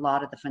avoided a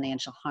lot of the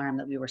financial harm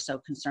that we were so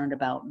concerned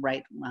about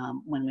right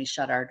when we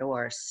shut our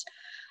doors.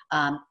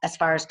 As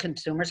far as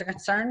consumers are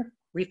concerned,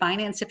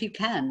 refinance if you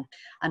can.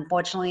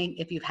 Unfortunately,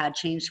 if you've had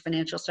changed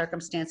financial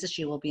circumstances,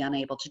 you will be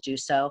unable to do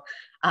so.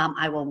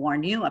 I will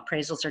warn you,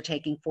 appraisals are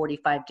taking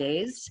 45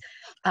 days,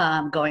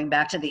 going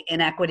back to the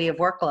inequity of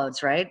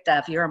workloads, right?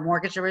 If you're a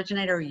mortgage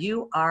originator,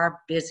 you are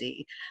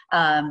busy.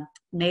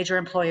 Major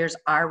employers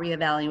are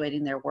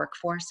reevaluating their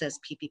workforce as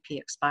PPP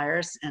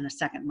expires and a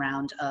second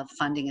round of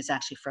funding is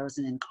actually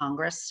frozen in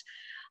Congress.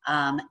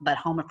 But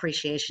home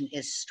appreciation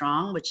is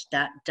strong, which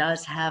that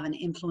does have an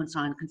influence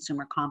on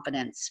consumer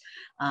confidence.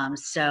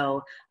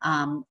 So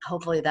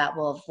hopefully that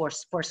will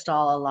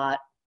forestall a lot.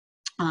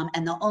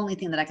 And the only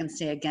thing that I can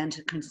say again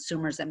to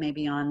consumers that may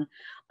be on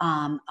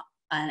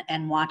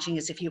and watching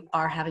is if you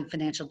are having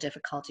financial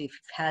difficulty, if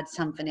you've had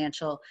some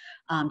financial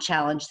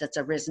challenge that's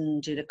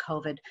arisen due to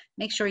COVID,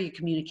 make sure you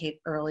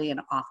communicate early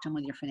and often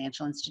with your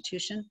financial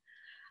institution.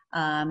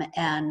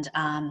 And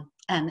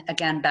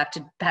again, back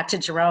to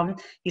Jerome,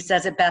 he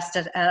says it best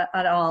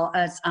at all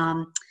as,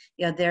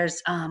 you know,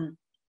 there's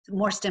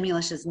more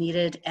stimulus is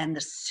needed and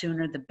the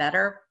sooner the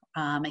better.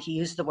 He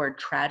used the word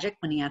tragic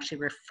when he actually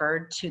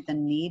referred to the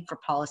need for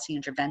policy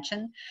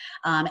intervention.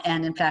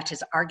 And in fact,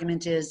 his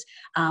argument is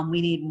we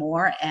need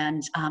more,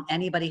 and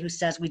anybody who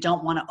says we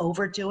don't want to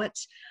overdo it,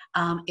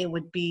 it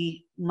would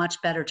be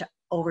much better to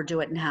overdo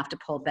it and have to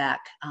pull back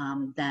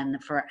than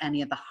for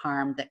any of the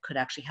harm that could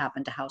actually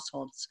happen to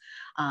households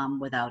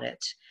without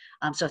it.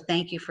 So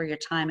thank you for your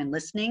time and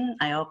listening.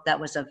 I hope that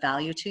was of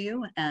value to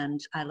you, and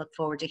I look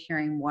forward to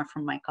hearing more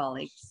from my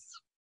colleagues.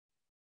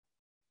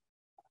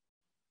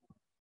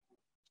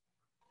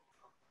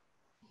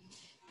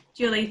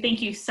 Julie,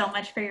 thank you so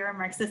much for your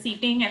remarks this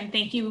evening, and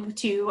thank you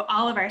to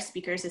all of our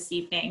speakers this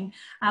evening.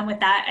 With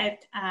that,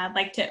 I'd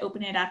like to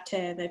open it up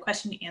to the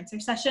question and answer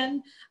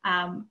session.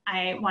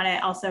 I want to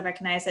also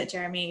recognize that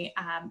Jeremy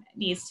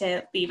needs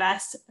to leave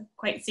us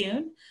quite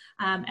soon,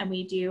 and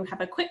we do have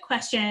a quick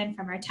question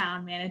from our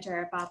town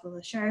manager, Bob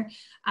LeSure,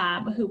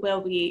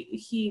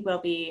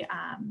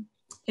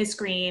 his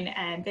screen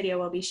and video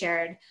will be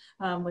shared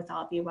with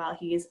all of you while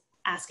he's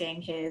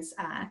asking his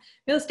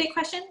real estate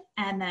question,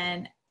 and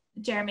then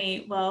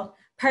Jeremy will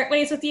part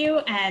ways with you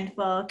and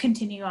we'll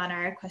continue on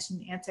our question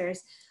and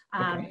answers.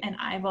 Okay. And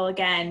I will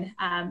again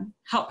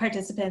help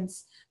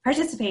participants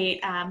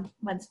participate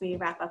once we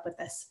wrap up with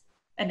this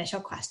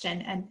initial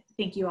question. And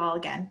thank you all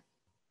again.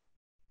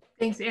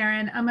 Thanks,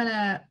 Erin. I'm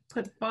gonna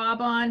put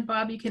Bob on.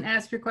 Bob, you can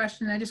ask your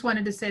question. I just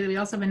wanted to say that we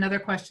also have another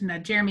question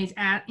that Jeremy's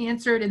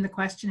answered in the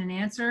question and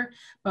answer,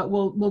 but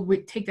we'll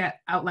take that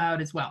out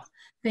loud as well.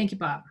 Thank you,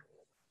 Bob.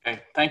 Okay,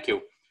 thank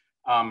you.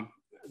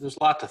 There's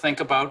a lot to think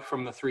about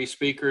from the three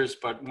speakers,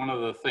 but one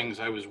of the things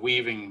I was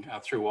weaving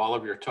through all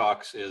of your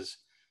talks is,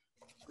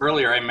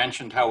 earlier I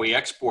mentioned how we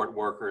export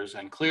workers,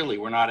 and clearly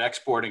we're not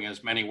exporting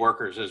as many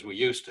workers as we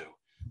used to,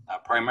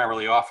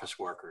 primarily office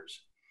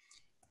workers.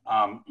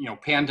 You know,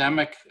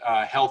 pandemic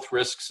health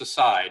risks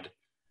aside,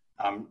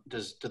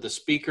 do the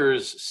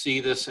speakers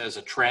see this as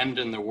a trend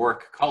in the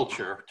work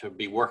culture to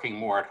be working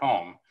more at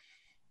home?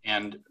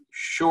 And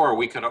sure,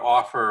 we could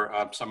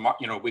offer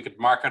we could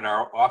market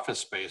our office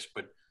space,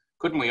 but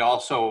couldn't we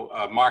also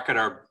market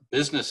our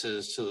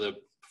businesses to the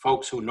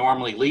folks who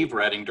normally leave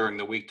Reading during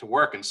the week to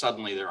work and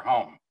suddenly they're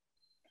home?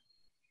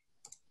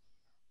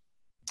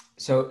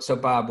 So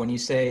Bob, when you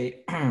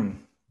say,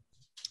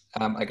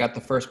 I got the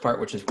first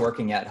part, which is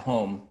working at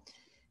home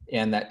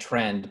and that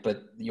trend,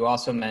 but you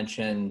also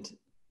mentioned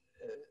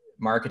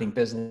marketing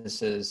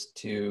businesses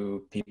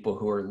to people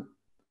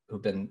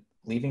who've been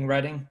leaving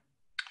Reading.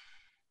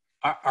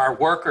 Our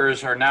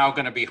workers are now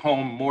going to be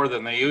home more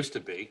than they used to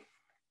be.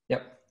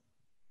 Yep.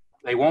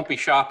 They won't be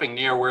shopping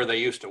near where they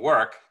used to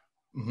work.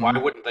 Mm-hmm. Why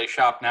wouldn't they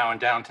shop now in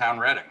downtown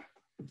Reading?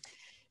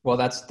 Well,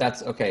 that's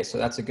okay. So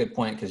that's a good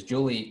point, because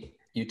Julie,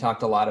 you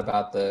talked a lot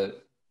about the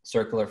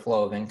circular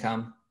flow of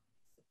income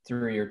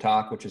through your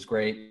talk, which is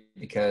great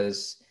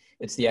because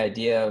it's the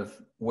idea of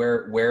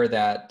where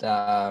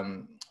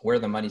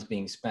the money's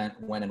being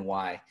spent, when and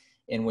why.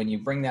 And when you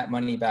bring that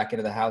money back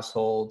into the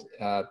household,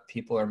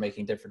 people are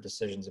making different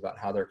decisions about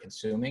how they're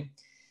consuming.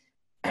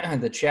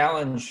 The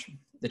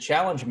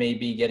challenge may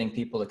be getting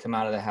people to come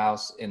out of the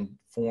house and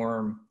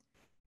form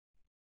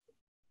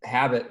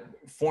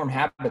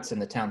habits in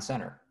the town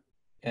center.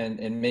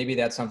 And maybe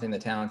that's something the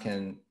town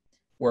can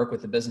work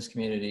with the business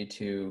community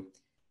to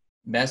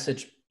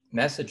message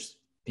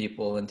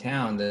people in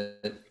town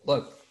that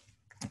look,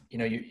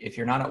 if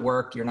you're not at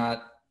work, you're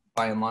not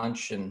buying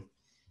lunch and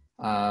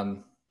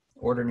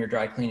ordering your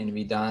dry cleaning to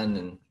be done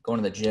and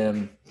going to the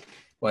gym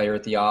while you're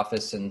at the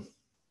office in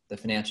the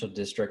financial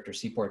district or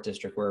Seaport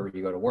district, wherever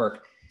you go to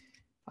work.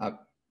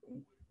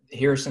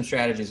 Here are some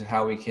strategies of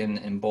how we can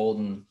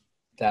embolden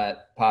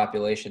that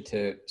population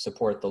to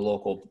support the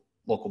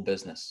local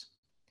business.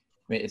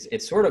 I mean,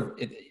 it's sort of,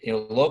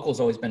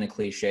 local's always been a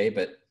cliche,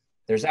 but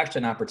there's actually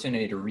an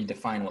opportunity to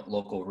redefine what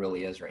local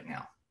really is right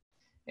now.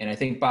 And I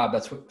think, Bob,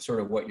 that's sort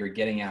of what you're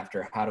getting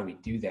after. How do we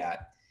do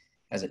that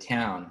as a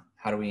town?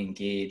 How do we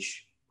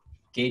engage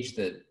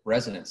the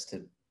residents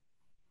to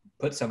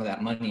put some of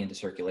that money into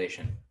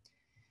circulation?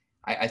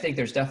 I think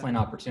there's definitely an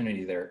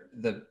opportunity there.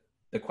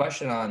 The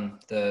question on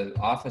the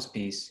office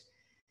piece,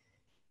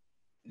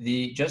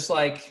 just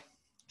like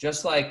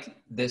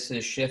this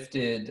has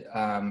shifted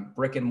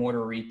brick and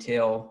mortar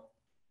retail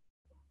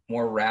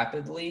more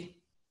rapidly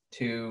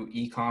to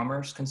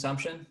e-commerce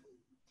consumption,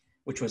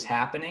 which was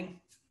happening,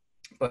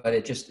 but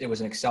it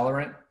was an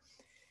accelerant.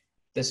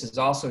 This has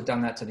also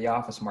done that to the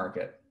office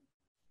market.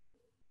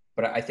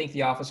 But I think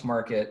the office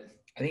market,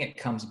 it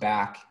comes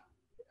back.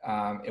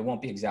 It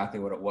won't be exactly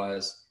what it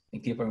was. I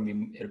think people are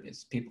going to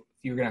be,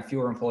 you're going to have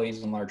fewer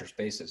employees in larger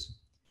spaces.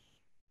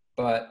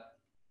 But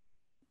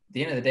at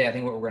the end of the day, I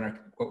think what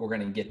we're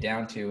going to get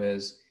down to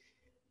is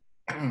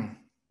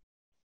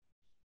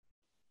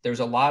there's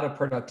a lot of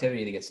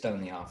productivity that gets done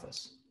in the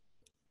office.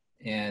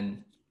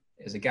 And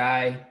as a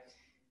guy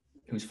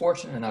who's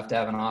fortunate enough to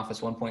have an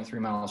office 1.3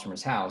 miles from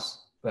his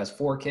house, who has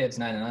 4 kids,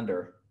 9 and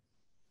under,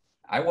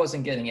 I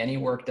wasn't getting any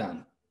work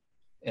done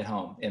at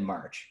home in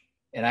March.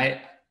 And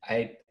I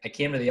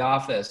came to the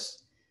office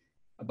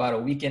about a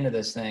week into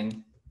this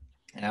thing,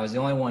 and I was the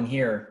only one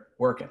here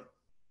working.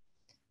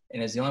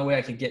 And it's the only way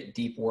I could get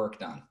deep work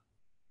done.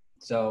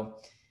 So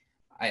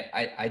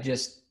I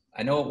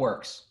know it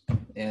works,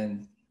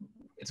 and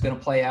it's going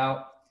to play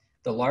out.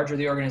 The larger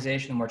the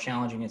organization, the more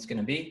challenging it's going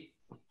to be.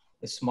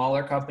 The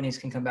smaller companies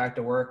can come back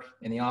to work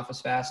in the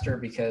office faster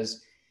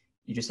because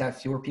you just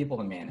have fewer people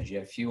to manage. You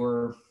have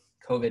fewer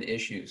COVID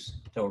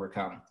issues to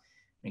overcome.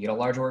 When you get a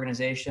large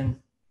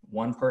organization,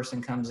 one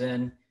person comes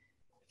in,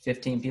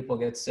 15 people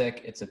get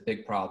sick, it's a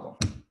big problem.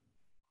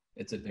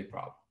 It's a big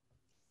problem.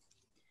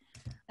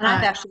 And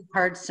I've actually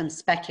heard some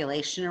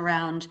speculation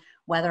around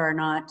whether or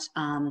not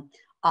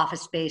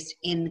office space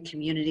in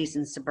communities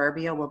in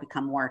suburbia will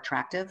become more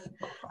attractive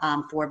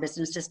for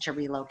businesses to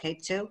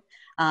relocate to.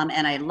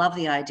 And I love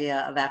the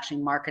idea of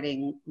actually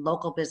marketing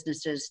local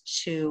businesses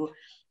to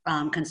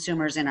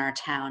consumers in our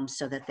town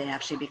so that they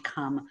actually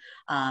become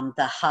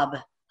the hub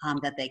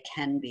that they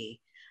can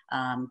be.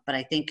 But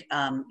I think,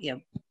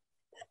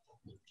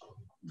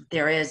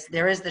 there is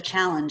the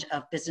challenge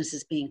of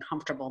businesses being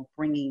comfortable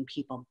bringing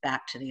people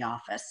back to the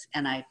office.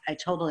 And I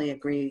totally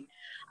agree.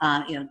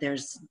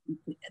 There's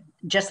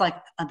just like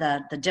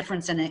the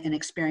difference in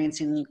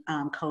experiencing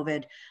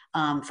COVID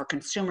for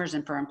consumers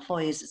and for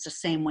employees, it's the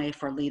same way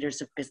for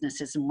leaders of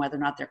businesses, and whether or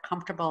not they're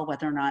comfortable,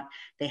 whether or not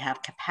they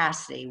have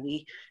capacity.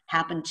 We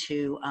happened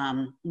to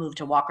move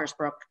to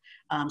Walkersbrook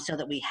so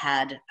that we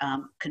had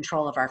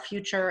control of our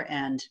future,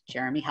 and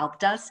Jeremy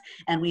helped us,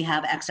 and we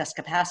have excess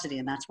capacity,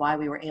 and that's why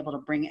we were able to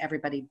bring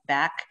everybody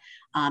back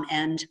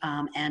and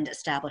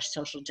establish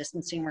social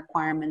distancing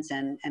requirements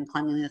and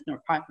cleanliness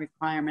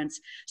requirements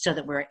so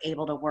that we're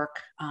able to work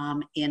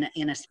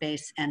in a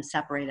space and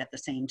separate at the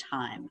same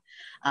time.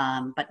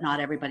 But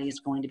not everybody is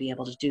going to be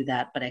able to do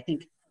that. But I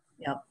think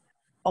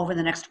over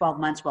the next 12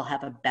 months, we'll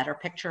have a better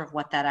picture of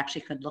what that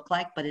actually could look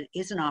like. But it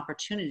is an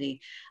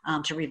opportunity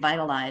to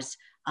revitalize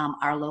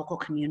our local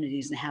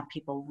communities and have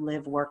people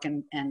live, work,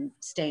 and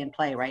stay and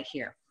play right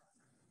here.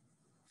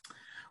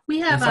 We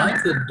have. If I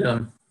could,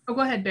 oh,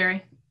 go ahead,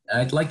 Barry.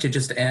 I'd like to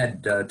just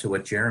add to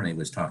what Jeremy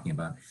was talking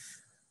about.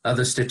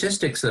 The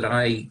statistics that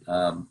I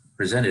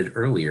presented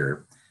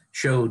earlier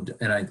showed,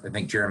 and I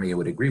think Jeremy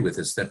would agree with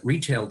this, that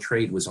retail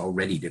trade was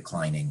already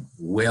declining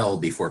well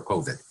before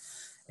COVID,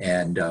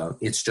 and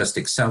it's just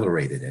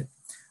accelerated it.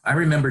 I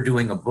remember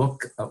doing a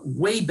book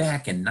way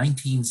back in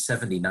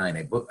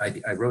 1979.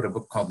 I wrote a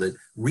book called The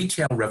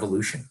Retail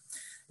Revolution.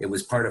 It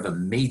was part of a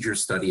major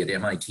study at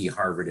MIT,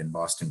 Harvard, and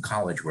Boston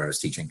College where I was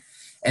teaching.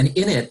 And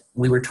in it,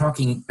 we were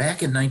talking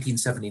back in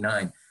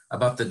 1979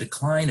 about the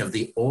decline of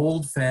the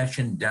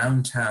old-fashioned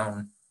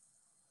downtown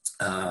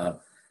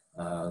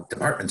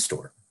department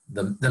store,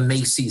 the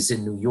Macy's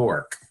in New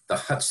York, the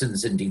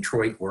Hudson's in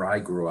Detroit, where I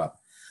grew up,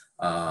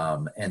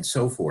 and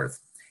so forth.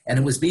 And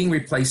it was being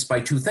replaced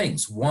by 2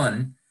 things.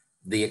 One,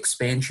 the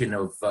expansion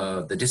of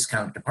the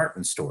discount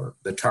department store,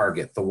 the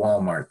Target, the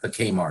Walmart, the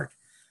Kmart,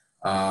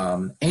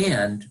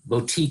 and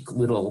boutique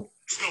little.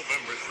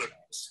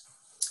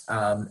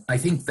 I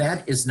think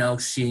that is now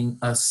seeing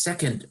a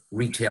second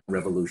retail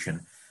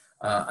revolution.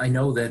 I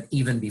know that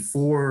even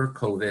before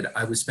COVID,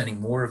 I was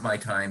spending more of my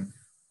time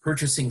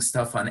purchasing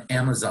stuff on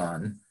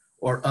Amazon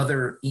or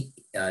other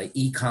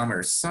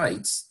e-commerce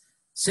sites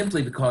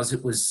simply because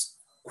it was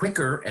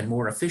quicker and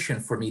more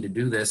efficient for me to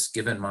do this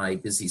given my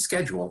busy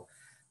schedule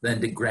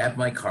than to grab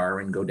my car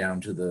and go down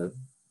to the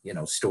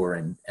store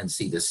and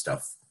see this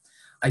stuff.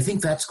 I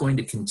think that's going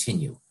to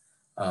continue.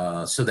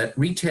 So that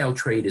retail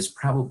trade is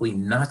probably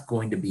not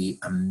going to be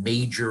a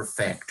major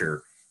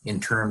factor in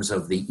terms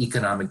of the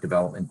economic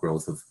development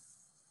growth of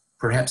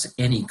perhaps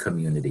any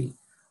community.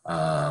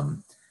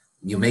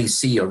 You may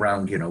see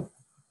around,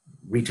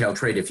 retail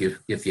trade if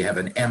you have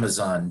an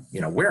Amazon,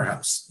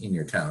 warehouse in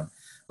your town.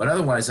 But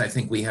otherwise, I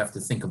think we have to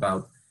think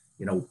about,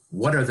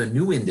 what are the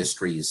new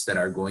industries that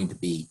are going to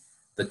be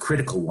the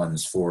critical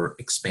ones for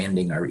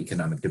expanding our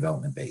economic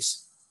development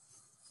base.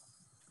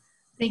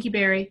 Thank you,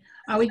 Barry.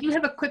 We do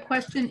have a quick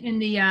question in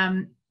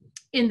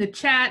the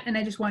chat, and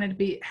I just wanted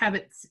to have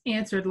it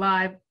answered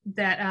live.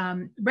 That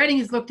Reading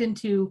has looked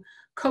into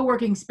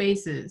co-working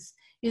spaces.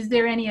 Is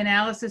there any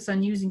analysis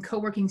on using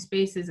co-working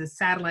spaces as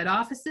satellite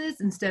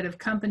offices instead of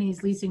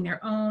companies leasing their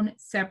own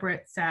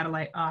separate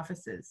satellite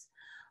offices?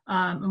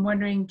 I'm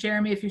wondering,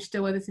 Jeremy, if you're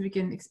still with us, if you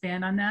can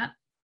expand on that.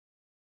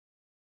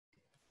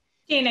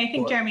 Jane, I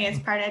think Jeremy is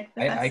part of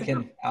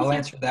the I'll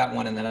answer that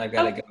one, and then I've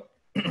got to go.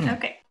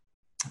 Okay.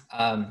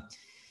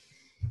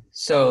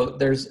 So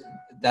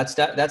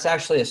that's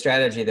actually a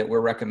strategy that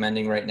we're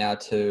recommending right now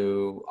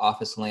to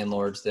office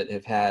landlords that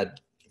have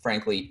had,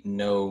 frankly,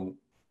 no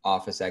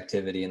office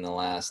activity in the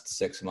last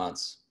 6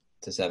 months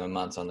to 7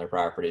 months on their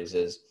properties.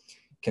 Is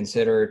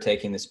consider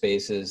taking the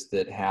spaces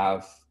that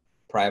have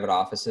private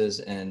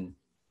offices and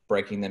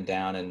breaking them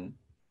down and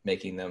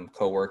making them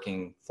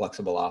co-working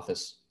flexible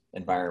office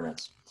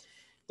environments.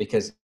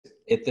 Because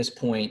at this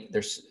point,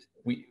 we're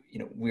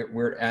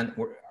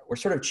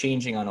sort of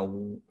changing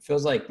on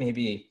feels like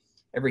maybe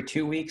every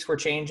 2 weeks we're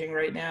changing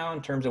right now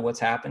in terms of what's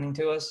happening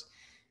to us.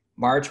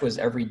 March was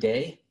every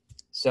day.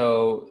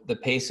 So the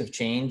pace of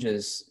change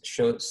is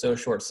so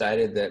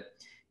short-sighted that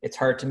it's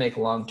hard to make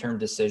long-term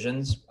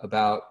decisions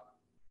about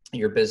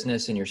your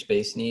business and your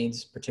space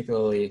needs,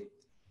 particularly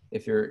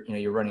if you're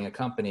running a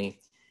company,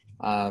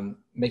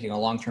 making a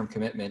long-term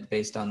commitment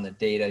based on the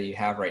data you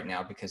have right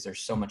now, because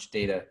there's so much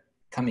data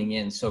coming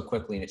in so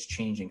quickly and it's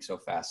changing so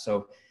fast.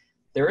 So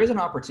there is an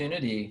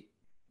opportunity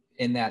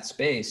in that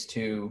space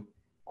to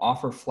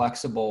offer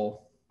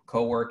flexible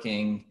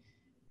co-working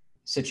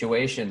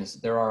situations.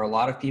 There are a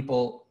lot of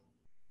people,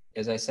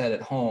 as I said,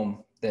 at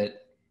home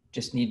that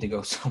just need to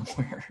go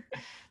somewhere.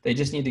 They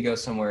just need to go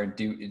somewhere and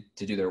to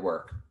do their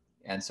work.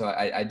 And so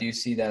I do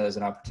see that as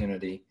an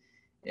opportunity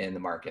in the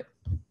market.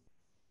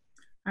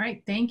 All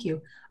right, thank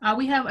you.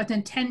 We have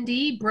an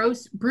attendee,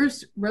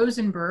 Bruce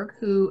Rosenberg,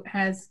 who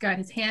has got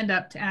his hand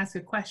up to ask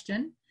a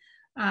question.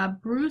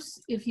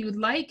 Bruce, if you would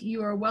like,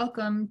 you are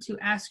welcome to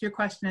ask your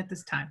question at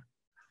this time.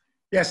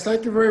 Yes,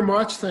 thank you very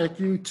much. Thank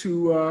you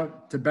to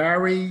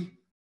Barry,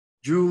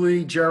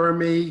 Julie,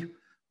 Jeremy.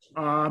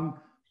 I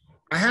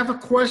have a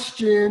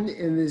question,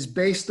 and is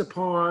based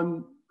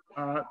upon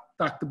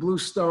Dr.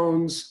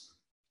 Bluestone's,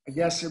 I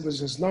guess it was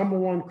his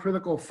 #1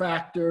 critical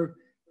factor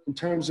in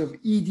terms of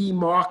ED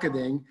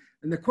marketing.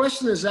 And the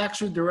question is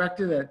actually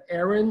directed at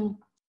Erin,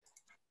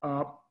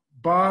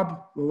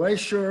 Bob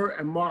Lelecher,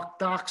 and Mark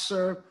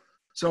Doxer.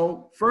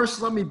 So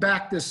first, let me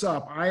back this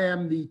up. I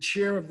am the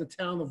chair of the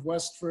Town of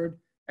Westford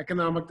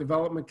Economic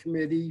Development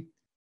Committee.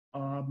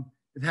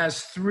 It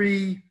has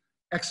 3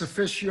 ex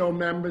officio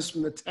members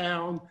from the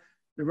town.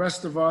 The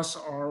rest of us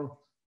are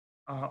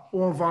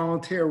all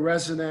volunteer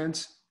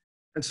residents.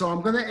 And so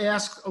I'm going to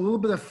ask a little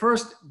bit of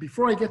first,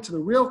 before I get to the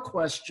real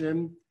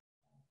question,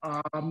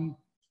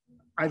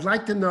 I'd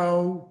like to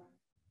know,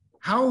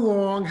 how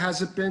long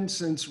has it been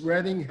since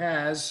Reading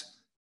has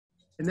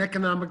an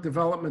economic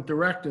development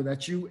director?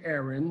 That's you,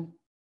 Erin.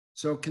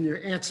 So can you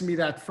answer me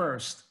that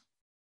first?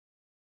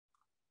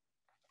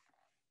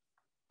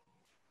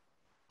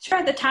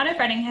 Sure. The town of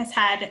Reading has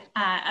had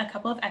a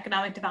couple of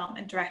economic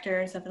development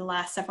directors over the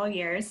last several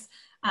years.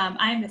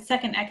 I am the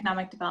 2nd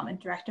economic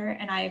development director,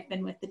 and I have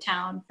been with the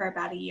town for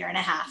about 1.5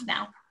 years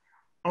now.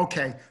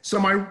 Okay. So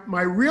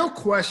my real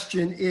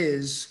question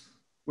is,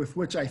 with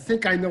which I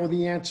think I know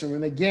the answer,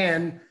 and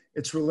again,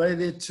 it's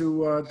related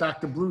to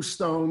Dr.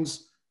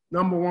 Bluestone's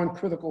 #1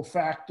 critical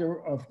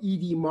factor of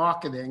ED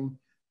marketing.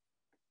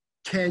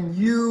 Can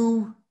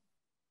you,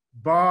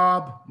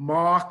 Bob,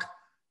 Mark,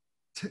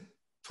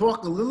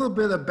 talk a little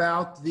bit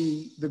about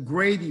the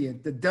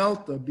gradient, the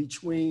delta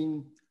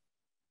between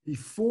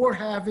before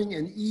having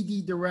an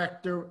ED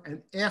director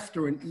and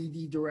after an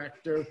ED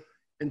director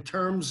in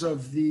terms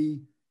of the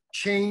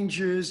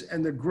changes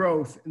and the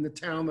growth in the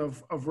town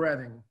of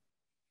Reading?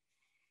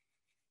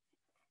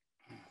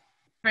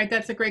 All right,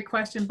 that's a great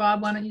question.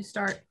 Bob, why don't you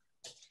start?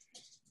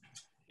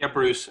 Yeah,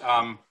 Bruce.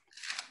 I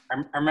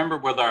remember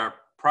with our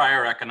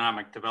prior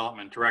economic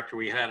development director,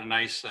 we had a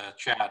nice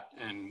chat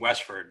in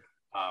Westford.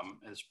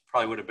 It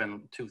probably would have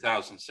been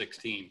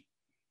 2016.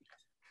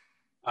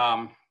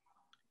 To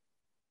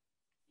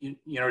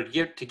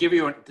give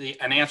you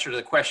an answer to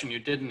the question you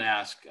didn't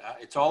ask,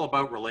 it's all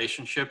about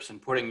relationships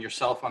and putting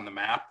yourself on the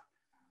map.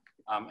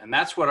 And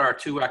that's what our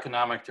 2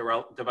 economic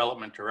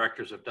development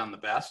directors have done the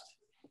best.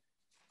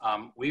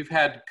 we've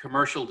had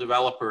commercial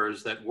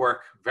developers that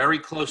work very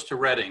close to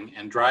Reading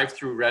and drive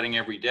through Reading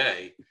every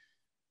day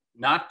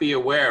not be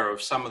aware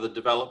of some of the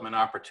development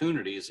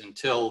opportunities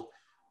until,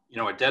 you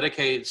know, a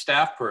dedicated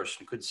staff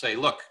person could say,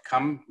 look,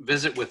 come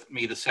visit with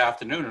me this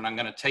afternoon and I'm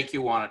going to take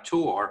you on a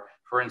tour,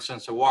 for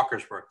instance, of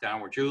Walkersburg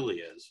down where Julie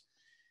is.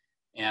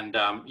 And,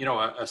 you know,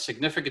 a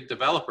significant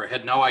developer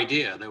had no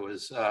idea there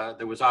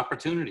was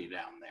opportunity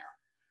down there.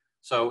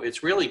 So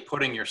it's really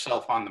putting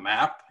yourself on the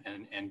map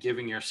and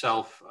giving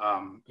yourself,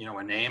 you know,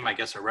 a name, I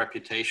guess, a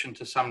reputation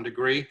to some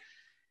degree.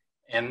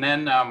 And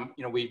then,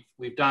 you know,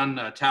 we've done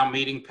a town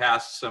meeting,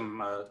 passed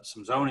some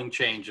zoning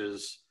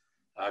changes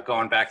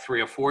going back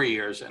 3 or 4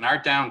 years, and our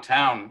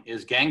downtown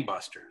is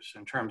gangbusters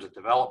in terms of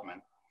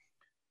development.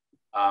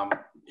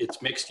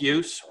 It's mixed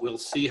use. We'll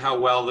see how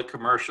well the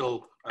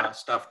commercial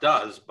stuff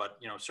does, but,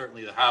 you know,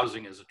 certainly the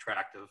housing is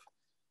attractive.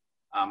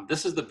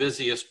 This is the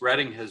busiest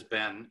Reading has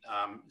been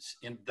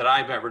that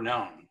I've ever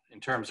known in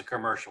terms of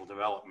commercial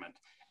development,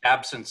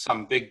 absent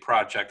some big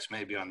projects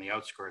maybe on the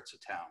outskirts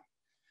of town.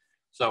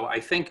 So I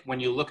think when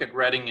you look at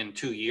Reading in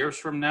 2 years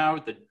from now,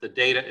 the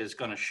data is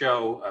going to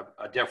show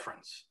a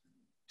difference.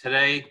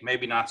 Today,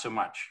 maybe not so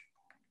much.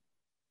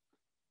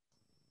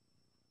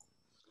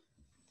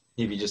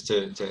 Maybe just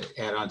to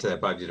add on to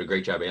that, Bob, you did a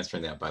great job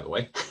answering that, by the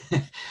way.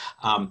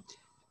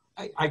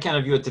 I kind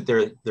of view it that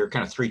there are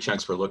kind of 3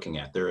 chunks we're looking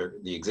at. There are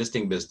the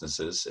existing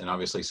businesses, and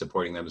obviously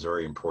supporting them is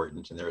very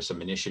important. And there are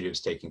some initiatives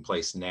taking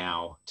place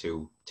now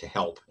to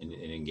help and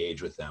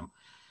engage with them.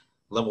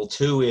 Level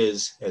 2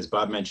 is, as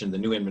Bob mentioned, the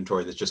new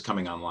inventory that's just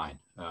coming online.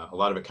 A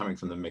lot of it coming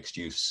from the mixed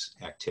use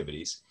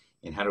activities.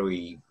 And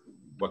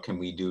what can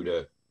we do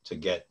to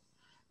get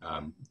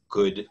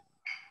good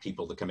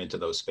people to come into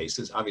those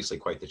spaces? Obviously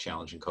quite the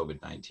challenge in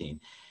COVID-19.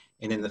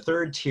 And then the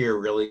third tier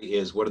really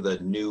is, what are the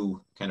new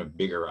kind of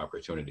bigger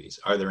opportunities?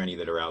 Are there any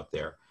that are out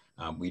there?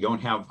 We don't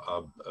have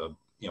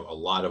a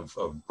lot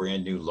of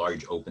brand new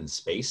large open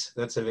space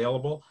that's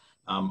available,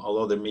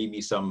 although there may be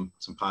some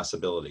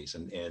possibilities.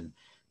 And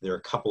there are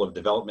a couple of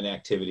development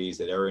activities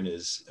that Erin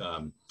is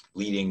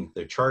leading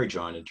the charge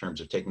on in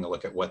terms of taking a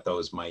look at what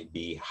those might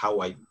be, how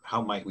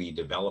might we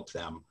develop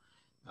them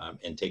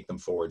and take them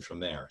forward from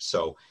there.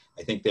 So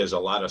I think there's a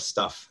lot of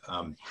stuff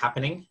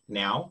happening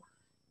now.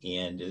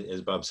 And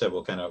as Bob said,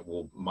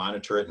 we'll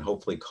monitor it, and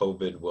hopefully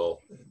COVID will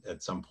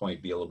at some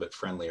point be a little bit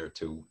friendlier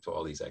to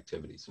all these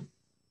activities.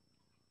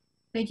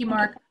 Thank you,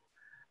 Mark.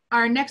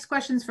 Our next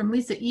question is from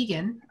Lisa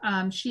Egan.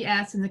 She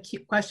asked in the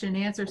question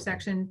and answer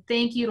section,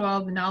 thank you to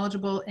all the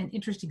knowledgeable and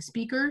interesting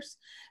speakers.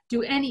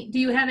 Do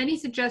you have any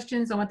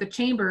suggestions on what the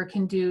Chamber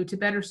can do to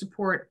better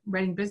support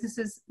Reading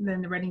businesses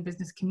than the Reading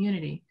business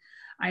community?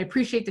 I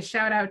appreciate the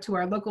shout out to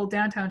our local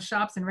downtown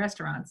shops and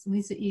restaurants.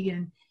 Lisa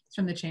Egan is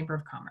from the Chamber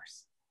of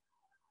Commerce.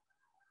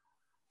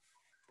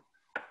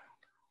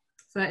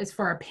 So that is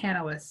for our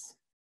panelists.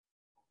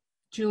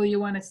 Julie, you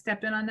want to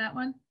step in on that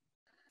one?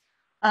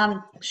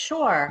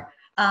 Sure.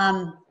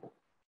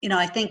 You know,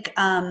 I think,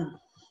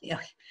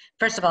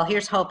 first of all,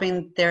 here's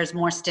hoping there's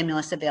more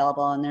stimulus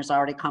available, and there's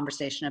already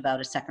conversation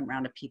about a second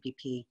round of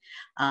PPP.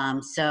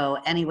 So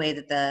any way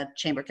that the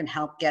Chamber can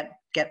help get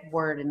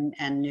word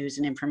and news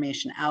and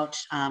information out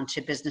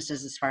to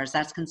businesses as far as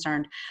that's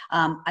concerned.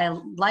 I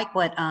like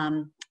what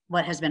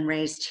has been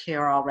raised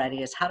here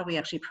already is, how do we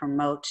actually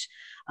promote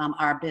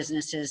our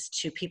businesses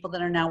to people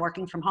that are now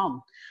working from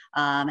home,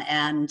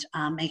 and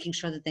making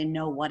sure that they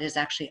know what is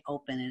actually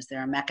open. Is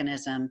there a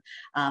mechanism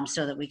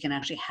so that we can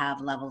actually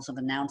have levels of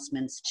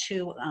announcements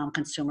to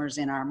consumers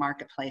in our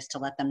marketplace to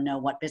let them know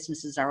what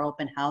businesses are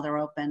open, how they're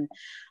open,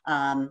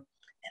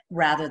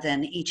 rather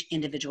than each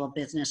individual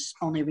business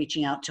only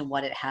reaching out to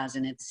what it has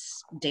in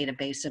its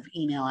database of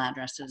email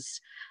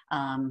addresses.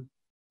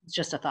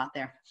 Just a thought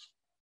there.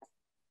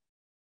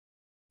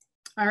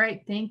 All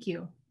right, thank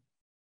you.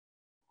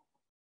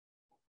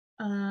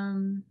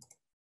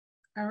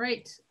 All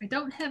right, I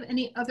don't have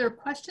any other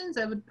questions.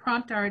 I would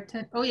prompt our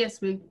oh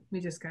yes, we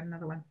just got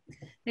another one.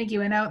 Thank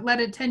you. And I'll let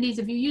attendees,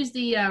 if you use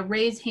the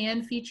raise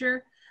hand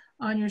feature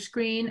on your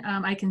screen,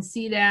 I can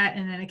see that,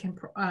 and then I can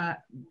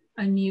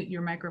unmute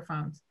your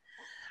microphones.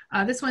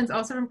 This one's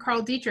also from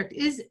Carl Dietrich.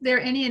 Is there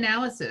any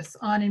analysis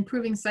on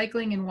improving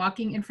cycling and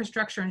walking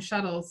infrastructure and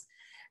shuttles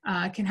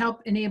can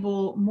help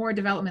enable more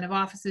development of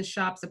offices,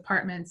 shops,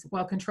 apartments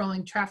while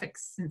controlling traffic,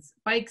 since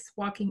bikes,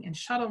 walking, and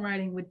shuttle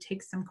riding would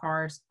take some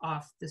cars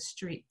off the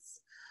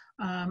streets?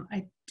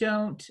 I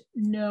don't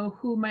know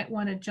who might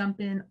want to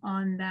jump in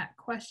on that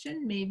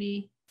question.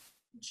 Maybe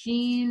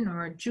Jean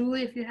or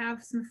Julie, if you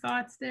have some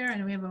thoughts there. I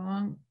know we have a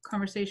long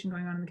conversation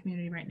going on in the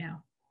community right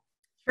now.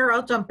 Sure,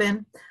 I'll jump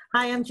in.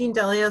 Hi, I'm Jean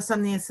Delios.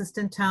 I'm the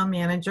Assistant Town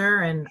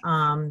Manager, and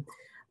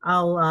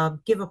I'll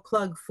give a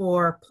plug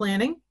for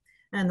planning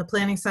and the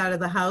planning side of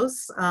the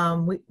house.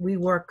 We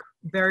work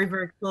very,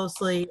 very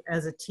closely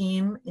as a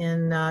team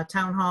in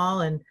Town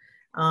Hall,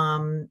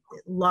 and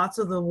lots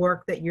of the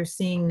work that you're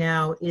seeing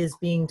now is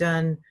being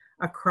done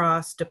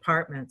across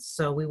departments.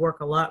 So we work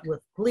a lot with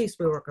police,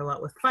 we work a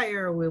lot with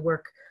fire, we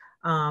work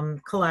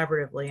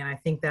collaboratively, and I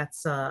think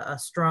that's a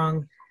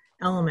strong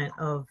element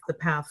of the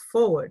path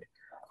forward.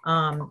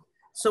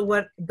 So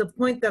what the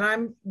point that I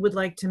would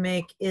like to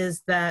make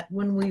is that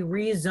when we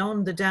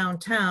rezoned the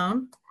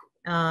downtown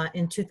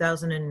in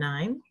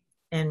 2009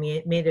 and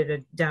we made it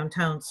a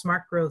downtown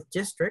smart growth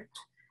district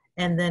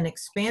and then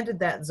expanded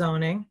that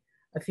zoning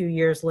a few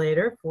years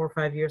later, 4 or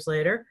 5 years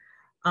later,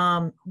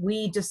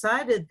 we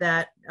decided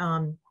that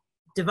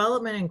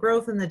development and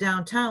growth in the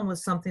downtown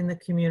was something the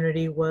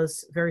community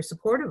was very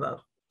supportive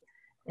of.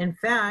 In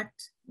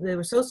fact, they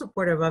were so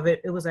supportive of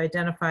it, it was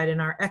identified in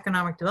our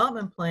economic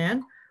development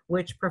plan,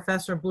 which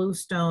Professor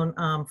Bluestone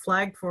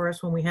flagged for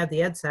us when we had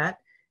the EdSat,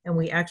 and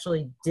we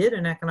actually did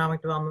an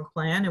economic development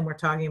plan, and we're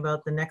talking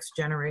about the next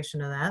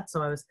generation of that.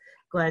 So I was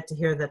glad to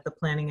hear that the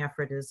planning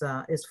effort is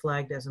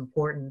flagged as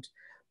important.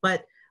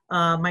 But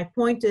my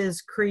point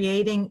is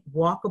creating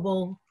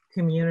walkable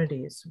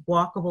communities,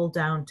 walkable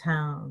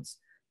downtowns,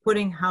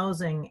 putting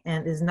housing,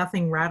 and there's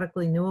nothing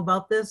radically new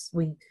about this.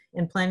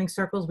 In planning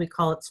circles, we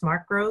call it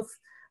smart growth,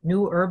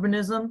 new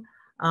urbanism.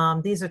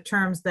 These are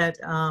terms that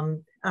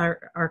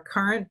are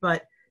current,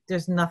 but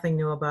there's nothing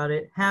new about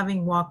it.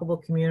 Having walkable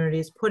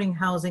communities, putting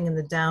housing in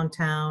the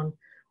downtown,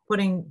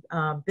 putting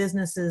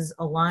businesses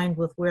aligned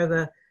with where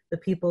the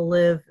people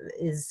live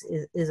is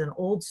an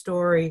old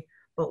story,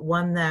 but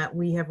one that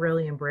we have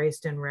really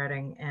embraced in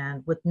Reading.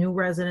 And with new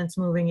residents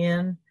moving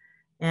in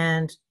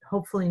and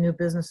hopefully new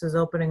businesses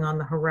opening on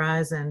the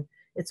horizon,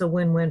 it's a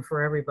win-win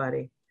for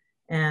everybody.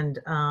 And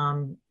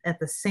at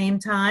the same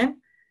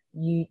time,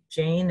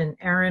 Jane and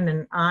Erin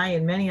and I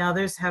and many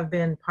others have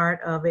been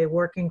part of a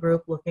working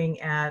group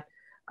looking at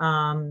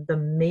the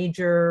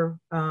major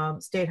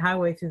state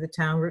highway through the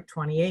town, Route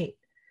 28,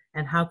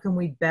 and how can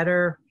we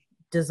better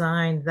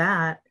design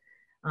that.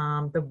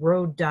 The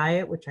road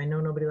diet, which I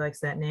know nobody likes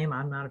that name,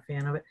 I'm not a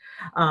fan of it,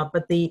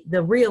 but the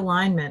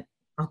realignment,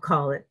 I'll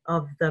call it,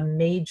 of the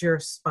major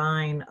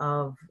spine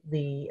of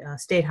the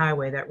state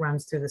highway that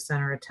runs through the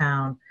center of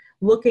town,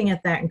 looking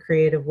at that in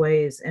creative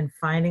ways and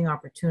finding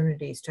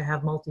opportunities to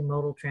have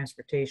multimodal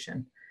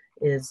transportation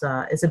is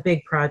a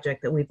big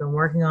project that we've been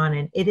working on.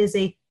 And it is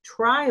a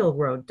trial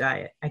road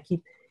diet. I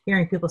keep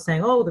hearing people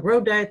saying, oh, the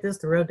road diet this,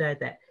 the road diet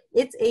that.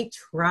 It's a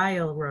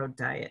trial road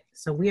diet.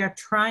 So we are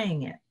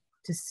trying it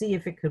to see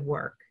if it could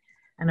work.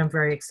 And I'm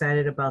very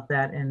excited about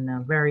that,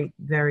 and very,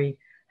 very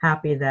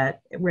happy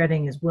that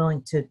Reading is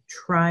willing to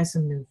try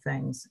some new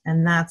things.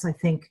 And that's, I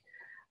think,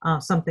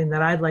 something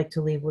that I'd like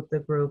to leave with the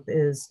group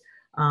is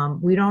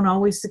we don't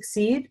always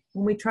succeed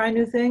when we try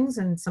new things,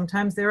 and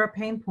sometimes there are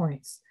pain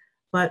points,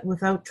 but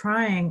without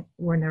trying,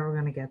 we're never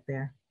going to get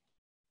there.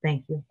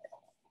 Thank you.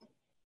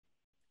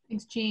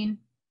 Thanks, Jean.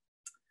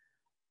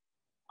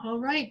 All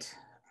right,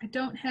 I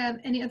don't have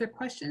any other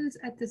questions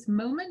at this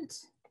moment.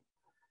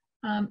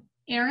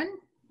 Erin,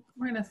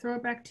 we're going to throw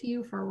it back to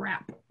you for a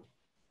wrap.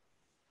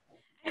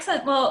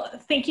 Excellent. Well,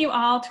 thank you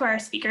all to our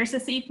speakers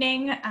this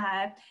evening.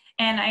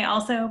 And I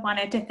also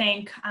wanted to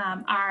thank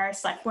our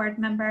select board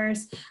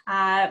members,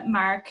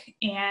 Mark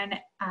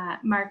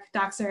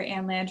Doxer,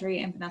 Ann Landry,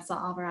 and Vanessa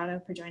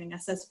Alvarado for joining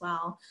us as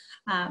well.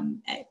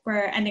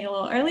 We're ending a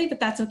little early, but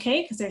that's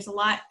okay because there's a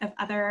lot of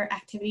other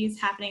activities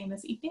happening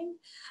this evening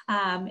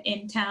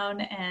in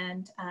town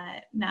and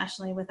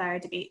nationally with our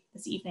debate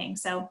this evening.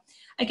 So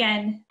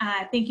again,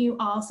 thank you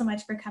all so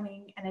much for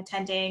coming and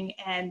attending,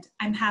 and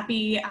I'm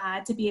happy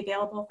to be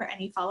available for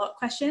any follow-up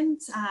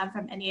questions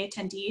from any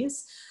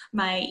attendees.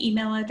 My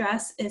email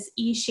address is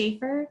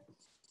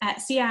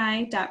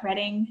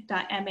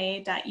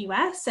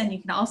eschaefer@ci.reading.ma.us, and you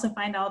can also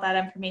find all that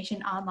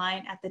information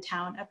online at the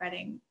Town of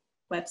Reading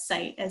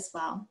website as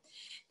well.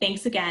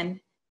 Thanks again,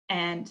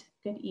 and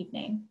good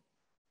evening.